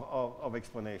of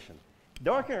explanation.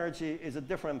 Dark energy is a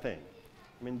different thing.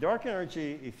 I mean, dark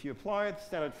energy, if you apply it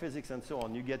standard physics and so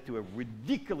on, you get to a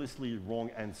ridiculously wrong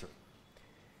answer.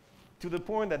 To the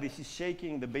point that this is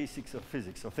shaking the basics of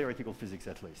physics, or theoretical physics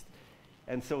at least.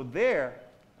 And so there,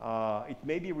 it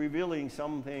may be revealing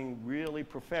something really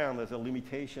profound as a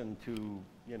limitation to,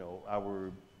 you know,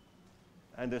 our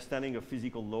understanding of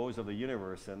physical laws of the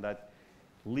universe, and that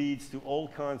leads to all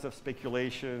kinds of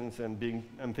speculations and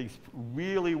things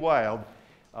really wild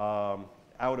out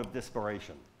of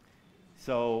desperation.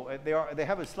 So they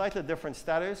have a slightly different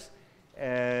status,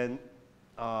 and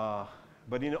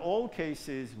but in all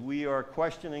cases we are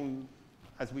questioning,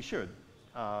 as we should,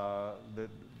 the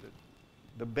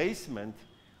basement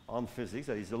on physics,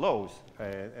 that is the laws,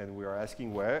 and we are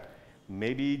asking where.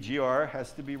 Maybe GR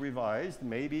has to be revised.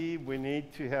 Maybe we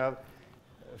need to have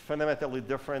a fundamentally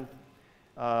different,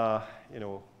 you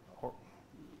know,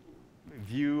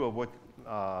 view of what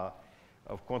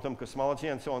of quantum cosmology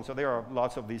and so on. So there are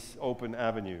lots of these open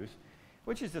avenues,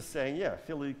 which is just saying, yeah,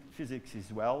 physics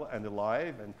is well and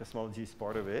alive, and cosmology is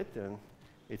part of it, and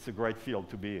it's a great field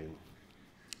to be in.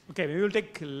 Okay, we will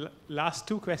take last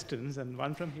two questions, and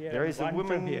one from here. There is and a one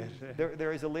woman. From here.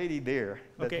 There is a lady there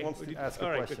that wants to ask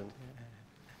a question. Good.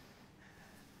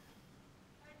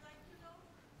 I'd like to know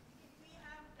if we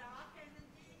have dark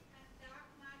energy and dark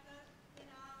matter in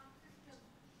our system.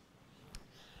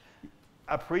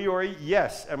 A priori,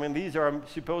 yes. I mean, these are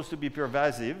supposed to be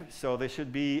pervasive, so they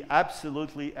should be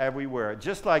absolutely everywhere.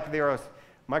 Just like there are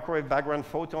microwave background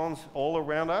photons all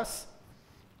around us,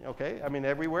 okay? I mean,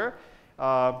 everywhere.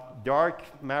 Dark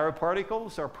matter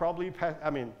particles are probably,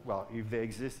 well, if they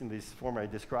exist in this form I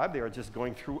described, they are just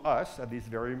going through us at this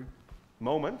very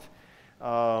moment.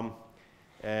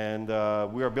 And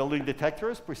we are building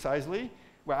detectors precisely.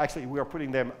 Well, actually, we are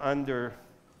putting them under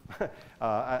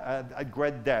at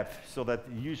great depth so that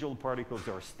usual particles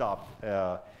are stopped.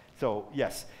 So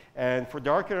yes, and for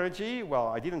dark energy, well,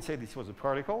 I didn't say this was a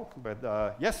particle, but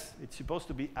yes, it's supposed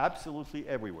to be absolutely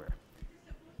everywhere.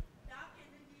 Dark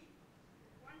energy,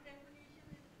 one definition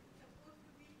is supposed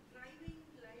to be driving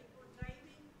light or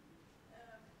driving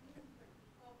movement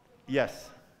of the Yes.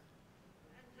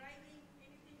 and driving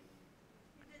anything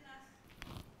within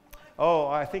us. Oh,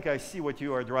 I think I see what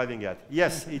you are driving at.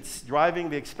 Yes, it's driving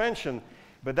the expansion,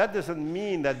 but that doesn't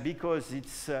mean that because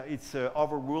it's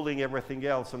overruling everything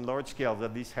else on large scales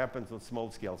that this happens on small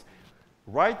scales.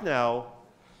 Right now,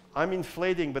 I'm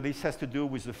inflating, but this has to do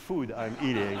with the food I'm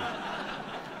eating.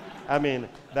 I mean,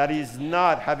 that is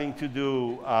not having to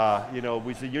do, you know,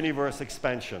 with the universe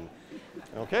expansion.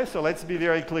 Okay, so let's be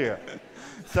very clear.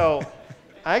 So,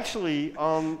 actually,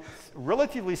 on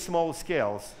relatively small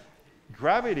scales,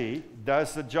 gravity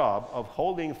does the job of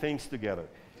holding things together.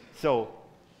 So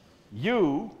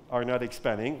you are not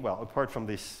expanding, well, apart from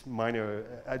this minor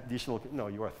additional, no,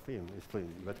 you are thin, it's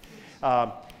clean,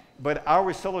 but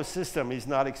our solar system is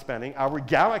not expanding, our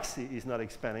galaxy is not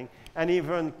expanding, and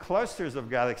even clusters of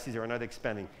galaxies are not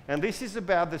expanding. And this is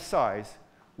about the size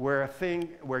where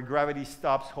gravity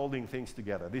stops holding things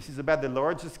together. This is about the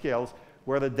larger scales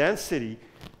where the density,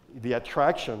 the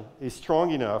attraction, is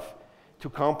strong enough to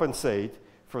compensate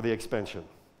for the expansion.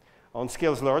 On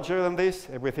scales larger than this,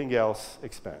 everything else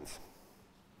expands.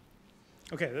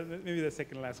 Okay, maybe the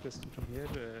second last question from here.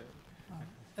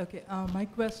 Okay, my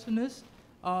question is,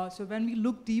 so when we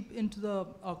look deep into the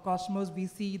cosmos, we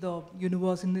see the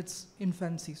universe in its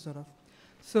infancy, sort of.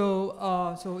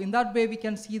 So, so in that way, we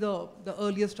can see the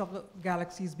earliest of the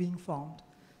galaxies being formed.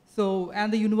 So,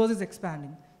 and the universe is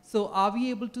expanding. So, are we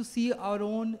able to see our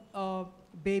own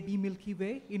baby Milky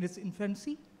Way in its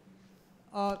infancy,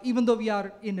 even though we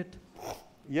are in it?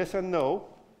 Yes and no.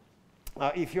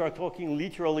 If you are talking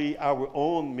literally our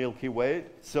own Milky Way,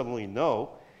 certainly no.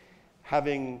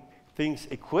 Having things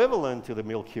equivalent to the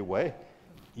Milky Way,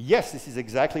 yes, this is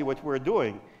exactly what we're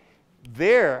doing.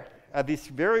 there, at this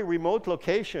very remote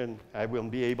location, I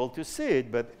won't be able to see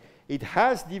it, but it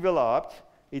has developed.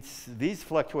 It's these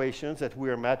fluctuations that we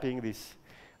are mapping. They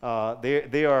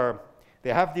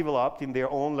have developed in their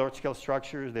own large-scale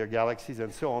structures, their galaxies,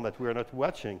 and so on, that we are not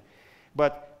watching.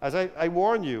 But as I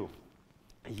warn you,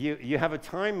 you have a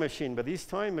time machine, but this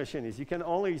time machine is you can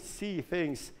only see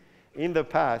things in the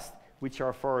past which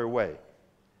are far away.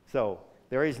 So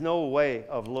there is no way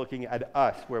of looking at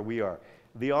us where we are.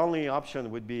 The only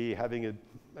option would be having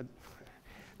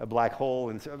a black hole.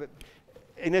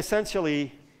 And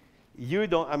essentially, you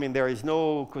don't, I mean, there is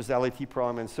no causality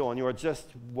problem and so on. You are just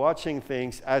watching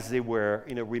things as they were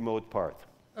in a remote part.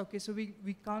 Okay, so we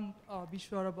can't be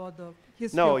sure about the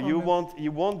history. No, of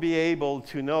you won't be able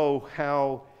to know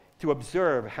how to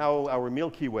observe how our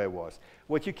Milky Way was.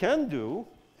 What you can do,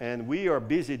 and we are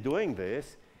busy doing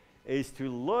this, is to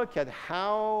look at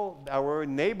how our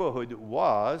neighborhood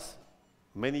was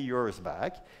many years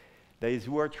back. That is,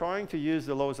 we are trying to use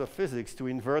the laws of physics to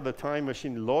invert the time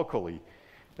machine locally.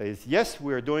 That is, yes,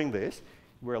 we're doing this.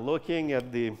 We're looking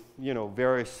at the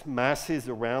various masses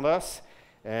around us,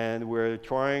 and we're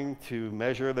trying to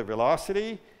measure the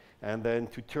velocity and then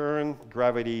to turn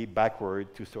gravity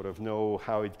backward to sort of know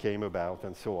how it came about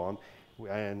and so on.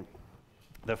 And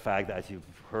the fact that, as you've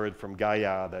heard from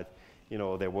Gaia, that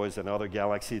there was another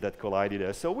galaxy that collided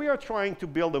us. So we are trying to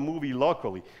build a movie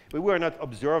locally, but we are not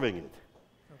observing it.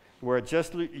 Okay. We're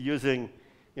just using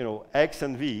X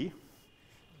and V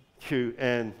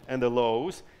and the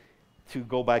lows to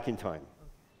go back in time.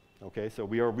 Okay, so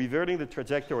we are reverting the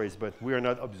trajectories, but we are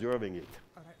not observing it.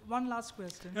 All right, one last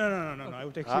question. No. I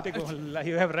would actually take one.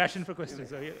 You have a ration for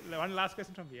questions. So one last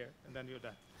question from here, and then you're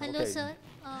done. Hello, okay. Sir.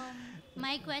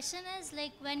 My question is,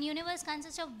 like, when universe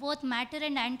consists of both matter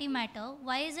and antimatter,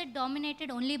 why is it dominated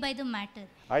only by the matter?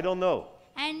 I don't know.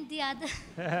 And the other...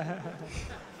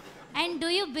 And do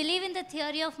you believe in the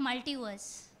theory of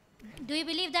multiverse? Do you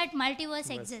believe that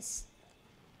multiverse exists?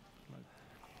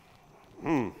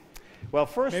 Well,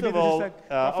 first Maybe of all,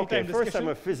 okay, first I'm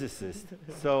a physicist,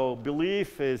 so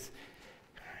belief is,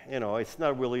 it's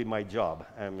not really my job.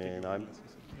 I mean,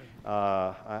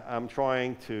 I'm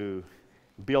trying to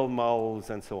build models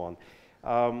and so on.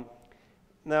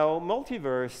 Now,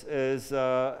 multiverse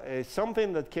is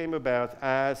something that came about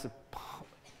as a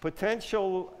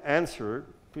potential answer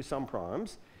to some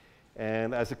problems,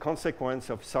 and as a consequence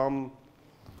of some,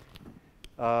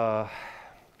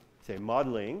 say,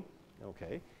 modeling,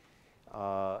 okay.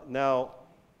 Now,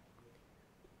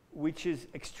 which is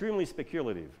extremely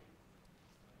speculative.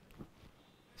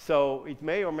 So it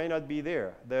may or may not be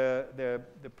there. The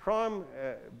problem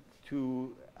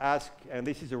to ask, and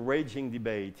this is a raging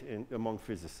debate among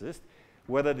physicists,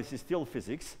 whether this is still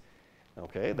physics,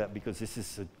 okay, because this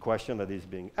is a question that is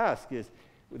being asked, is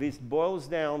this boils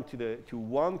down to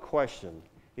one question.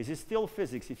 Is it still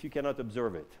physics if you cannot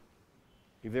observe it?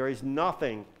 If there is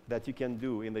nothing that you can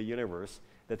do in the universe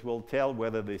that will tell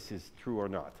whether this is true or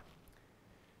not.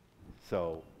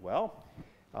 So, well,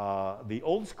 the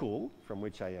old school, from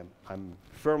which I'm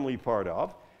firmly part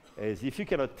of, is if you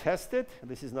cannot test it,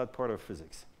 this is not part of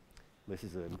physics. This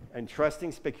is an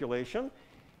interesting speculation.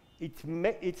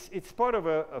 It's part of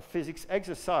a physics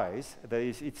exercise. That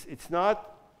is, it's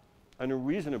not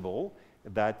unreasonable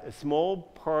that a small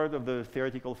part of the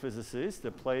theoretical physicists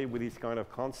that play with these kind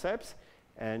of concepts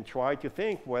and try to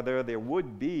think whether there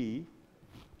would be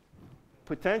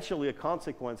potentially a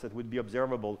consequence that would be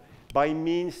observable by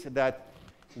means that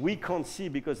we can't see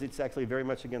because it's actually very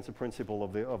much against the principle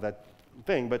of that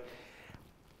thing. But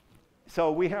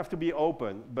so we have to be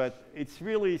open, but it's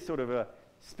really sort of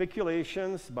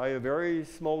speculations by a very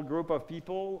small group of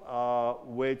people,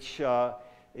 which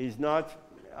is not,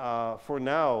 for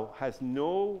now, has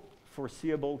no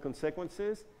foreseeable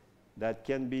consequences that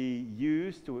can be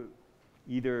used to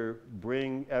either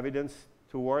bring evidence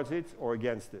towards it or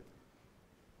against it.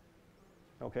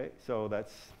 Okay, so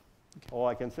that's all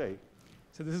I can say.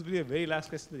 So this will be a very last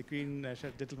question, the green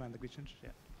gentleman, the green shirt. Yeah.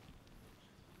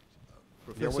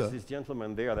 There was this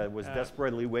gentleman there that was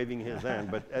desperately waving his hand,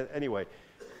 but anyway.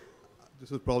 This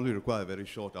will probably require a very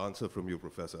short answer from you,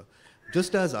 Professor.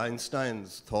 Just as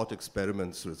Einstein's thought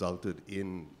experiments resulted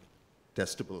in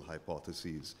testable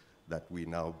hypotheses that we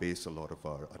now base a lot of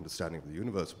our understanding of the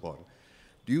universe upon,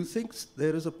 do you think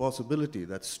there is a possibility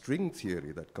that string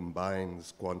theory that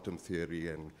combines quantum theory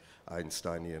and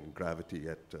Einsteinian gravity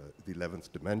at the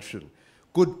 11th dimension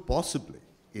could possibly,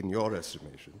 in your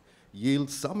estimation, yield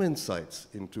some insights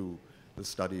into the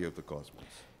study of the cosmos?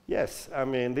 Yes, I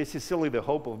mean, this is certainly the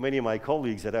hope of many of my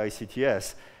colleagues at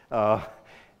ICTS.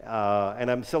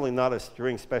 And I'm certainly not a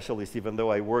string specialist, even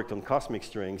though I worked on cosmic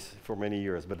strings for many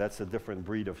years, but that's a different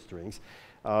breed of strings.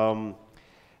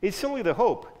 It's certainly the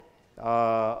hope.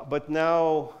 But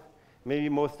now, maybe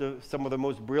some of the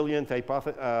most brilliant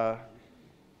hypotheses,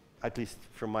 at least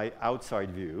from my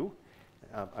outside view,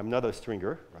 I'm not a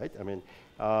stringer, right? I mean,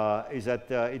 is that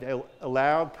it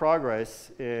allowed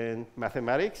progress in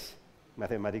mathematics,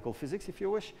 mathematical physics, if you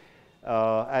wish,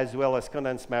 as well as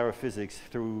condensed matter physics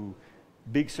through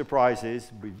big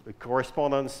surprises, with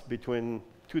correspondence between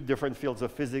two different fields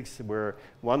of physics, where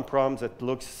one problem that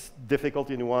looks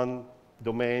difficult in one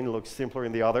domain looks simpler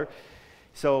in the other.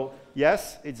 So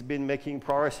yes, it's been making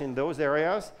progress in those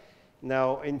areas.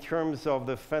 Now, in terms of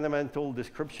the fundamental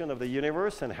description of the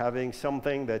universe and having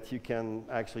something that you can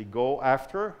actually go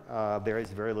after, there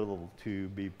is very little to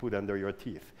be put under your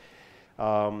teeth.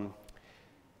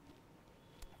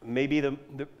 Maybe the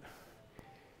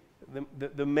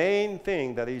main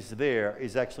thing that is there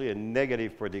is actually a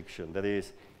negative prediction. That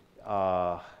is,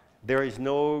 there is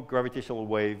no gravitational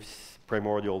waves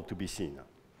primordial to be seen.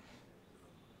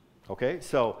 Okay,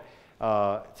 so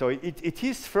it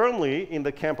is firmly in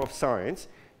the camp of science.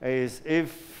 Is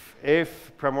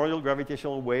if primordial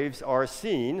gravitational waves are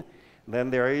seen,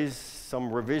 then there is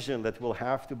some revision that will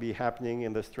have to be happening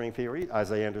in the string theory,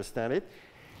 as I understand it.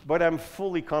 But I'm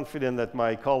fully confident that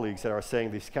my colleagues that are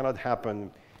saying this cannot happen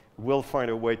will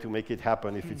find a way to make it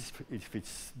happen if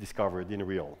it's discovered in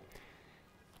real.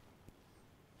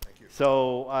 Thank you.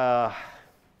 So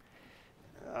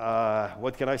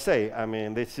what can I say? I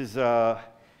mean, this is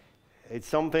it's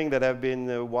something that I've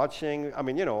been watching. I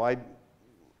mean, you know,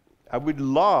 I would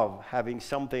love having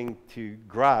something to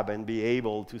grab and be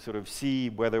able to sort of see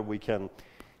whether we can,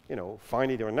 you know,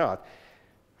 find it or not.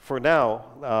 For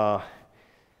now,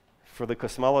 for the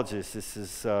cosmologists, this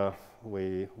is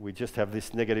we just have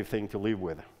this negative thing to live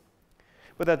with.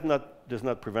 But that does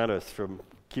not prevent us from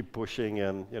keep pushing,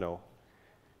 and, you know,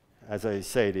 as I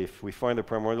said, if we find a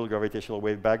primordial gravitational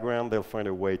wave background, they'll find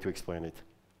a way to explain it.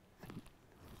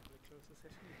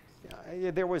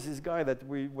 Yeah, there was this guy that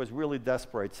was really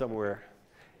desperate somewhere.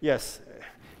 Yes,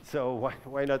 so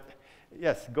why not?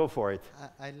 Yes, go for it.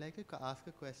 I'd like to ask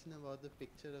a question about the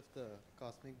picture of the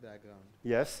cosmic background.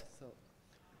 Yes? So,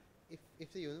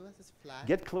 if the universe is flat...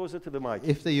 Get closer to the mic.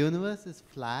 If the universe is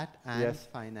flat and yes.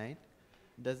 finite,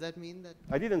 does that mean that...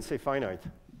 I didn't say finite.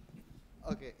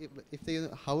 Okay,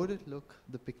 how would it look,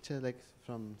 the picture, like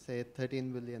from, say,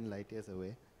 13 billion light years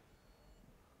away?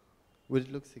 Would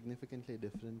it look significantly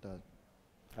different, or...?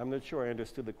 I'm not sure I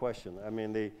understood the question. I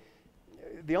mean,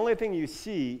 the only thing you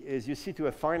see is you see to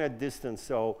a finite distance,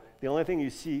 so the only thing you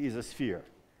see is a sphere.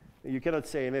 You cannot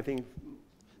say anything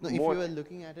no, more. If you were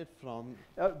looking at it from...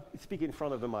 speak in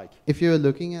front of the mic. If you were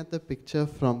looking at the picture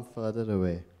from further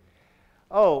away.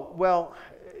 Oh, well,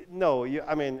 no.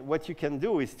 I mean, what you can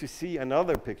do is to see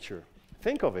another picture.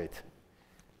 Think of it.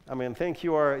 I mean, think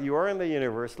you are in the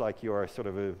universe like you are sort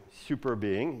of a super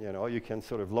being. You know, you can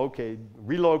sort of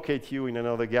relocate you in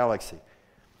another galaxy.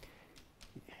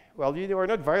 Well, you are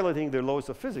not violating the laws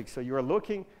of physics. So you are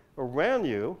looking around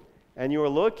you, and you are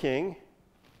looking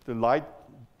the light,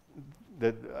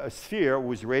 a sphere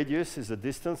whose radius is the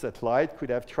distance that light could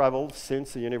have traveled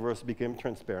since the universe became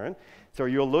transparent. So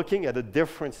you're looking at a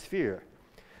different sphere.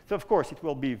 So of course, it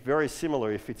will be very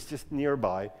similar if it's just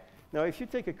nearby. Now, if you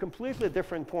take a completely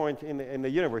different point in the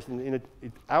universe,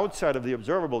 outside of the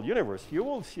observable universe, you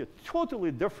will see a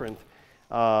totally different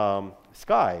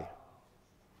sky.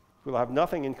 We'll have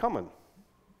nothing in common.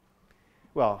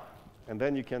 Well, and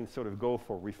then you can sort of go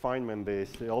for refinement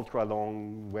based, the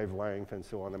ultra-long wavelength and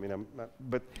so on. I mean,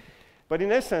 but in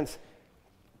essence,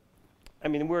 I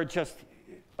mean, we're just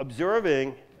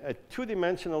observing a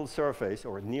two-dimensional surface,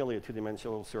 or nearly a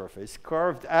two-dimensional surface,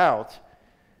 carved out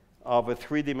of a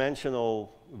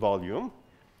three-dimensional volume,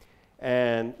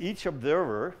 and each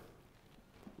observer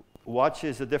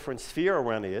watches a different sphere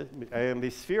around it, and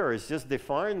this sphere is just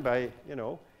defined by, you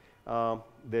know,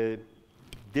 the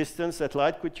distance that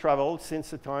light could travel since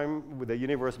the time when the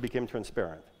universe became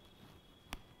transparent.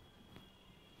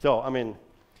 So, I mean,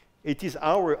 it is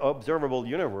our observable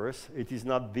universe. It is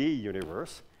not the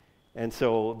universe. And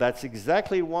so that's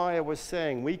exactly why I was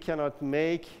saying we cannot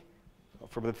make,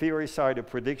 from the theory side, a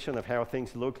prediction of how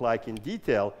things look like in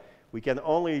detail. We can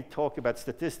only talk about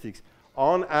statistics.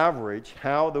 On average,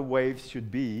 how the waves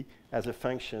should be as a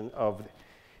function of...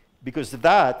 Because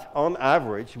that, on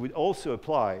average, would also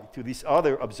apply to this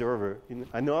other observer in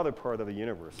another part of the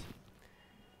universe.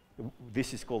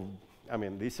 This is called, I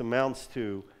mean, this amounts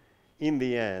to, in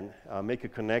the end, make a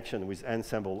connection with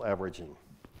ensemble averaging,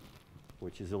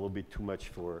 which is a little bit too much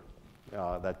for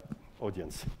that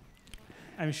audience.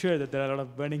 I'm sure that there are a lot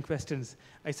of burning questions.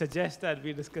 I suggest that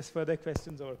we discuss further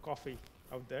questions over coffee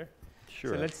out there.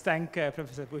 Sure. So let's thank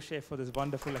Professor Bouchet for this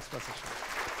wonderful exposition.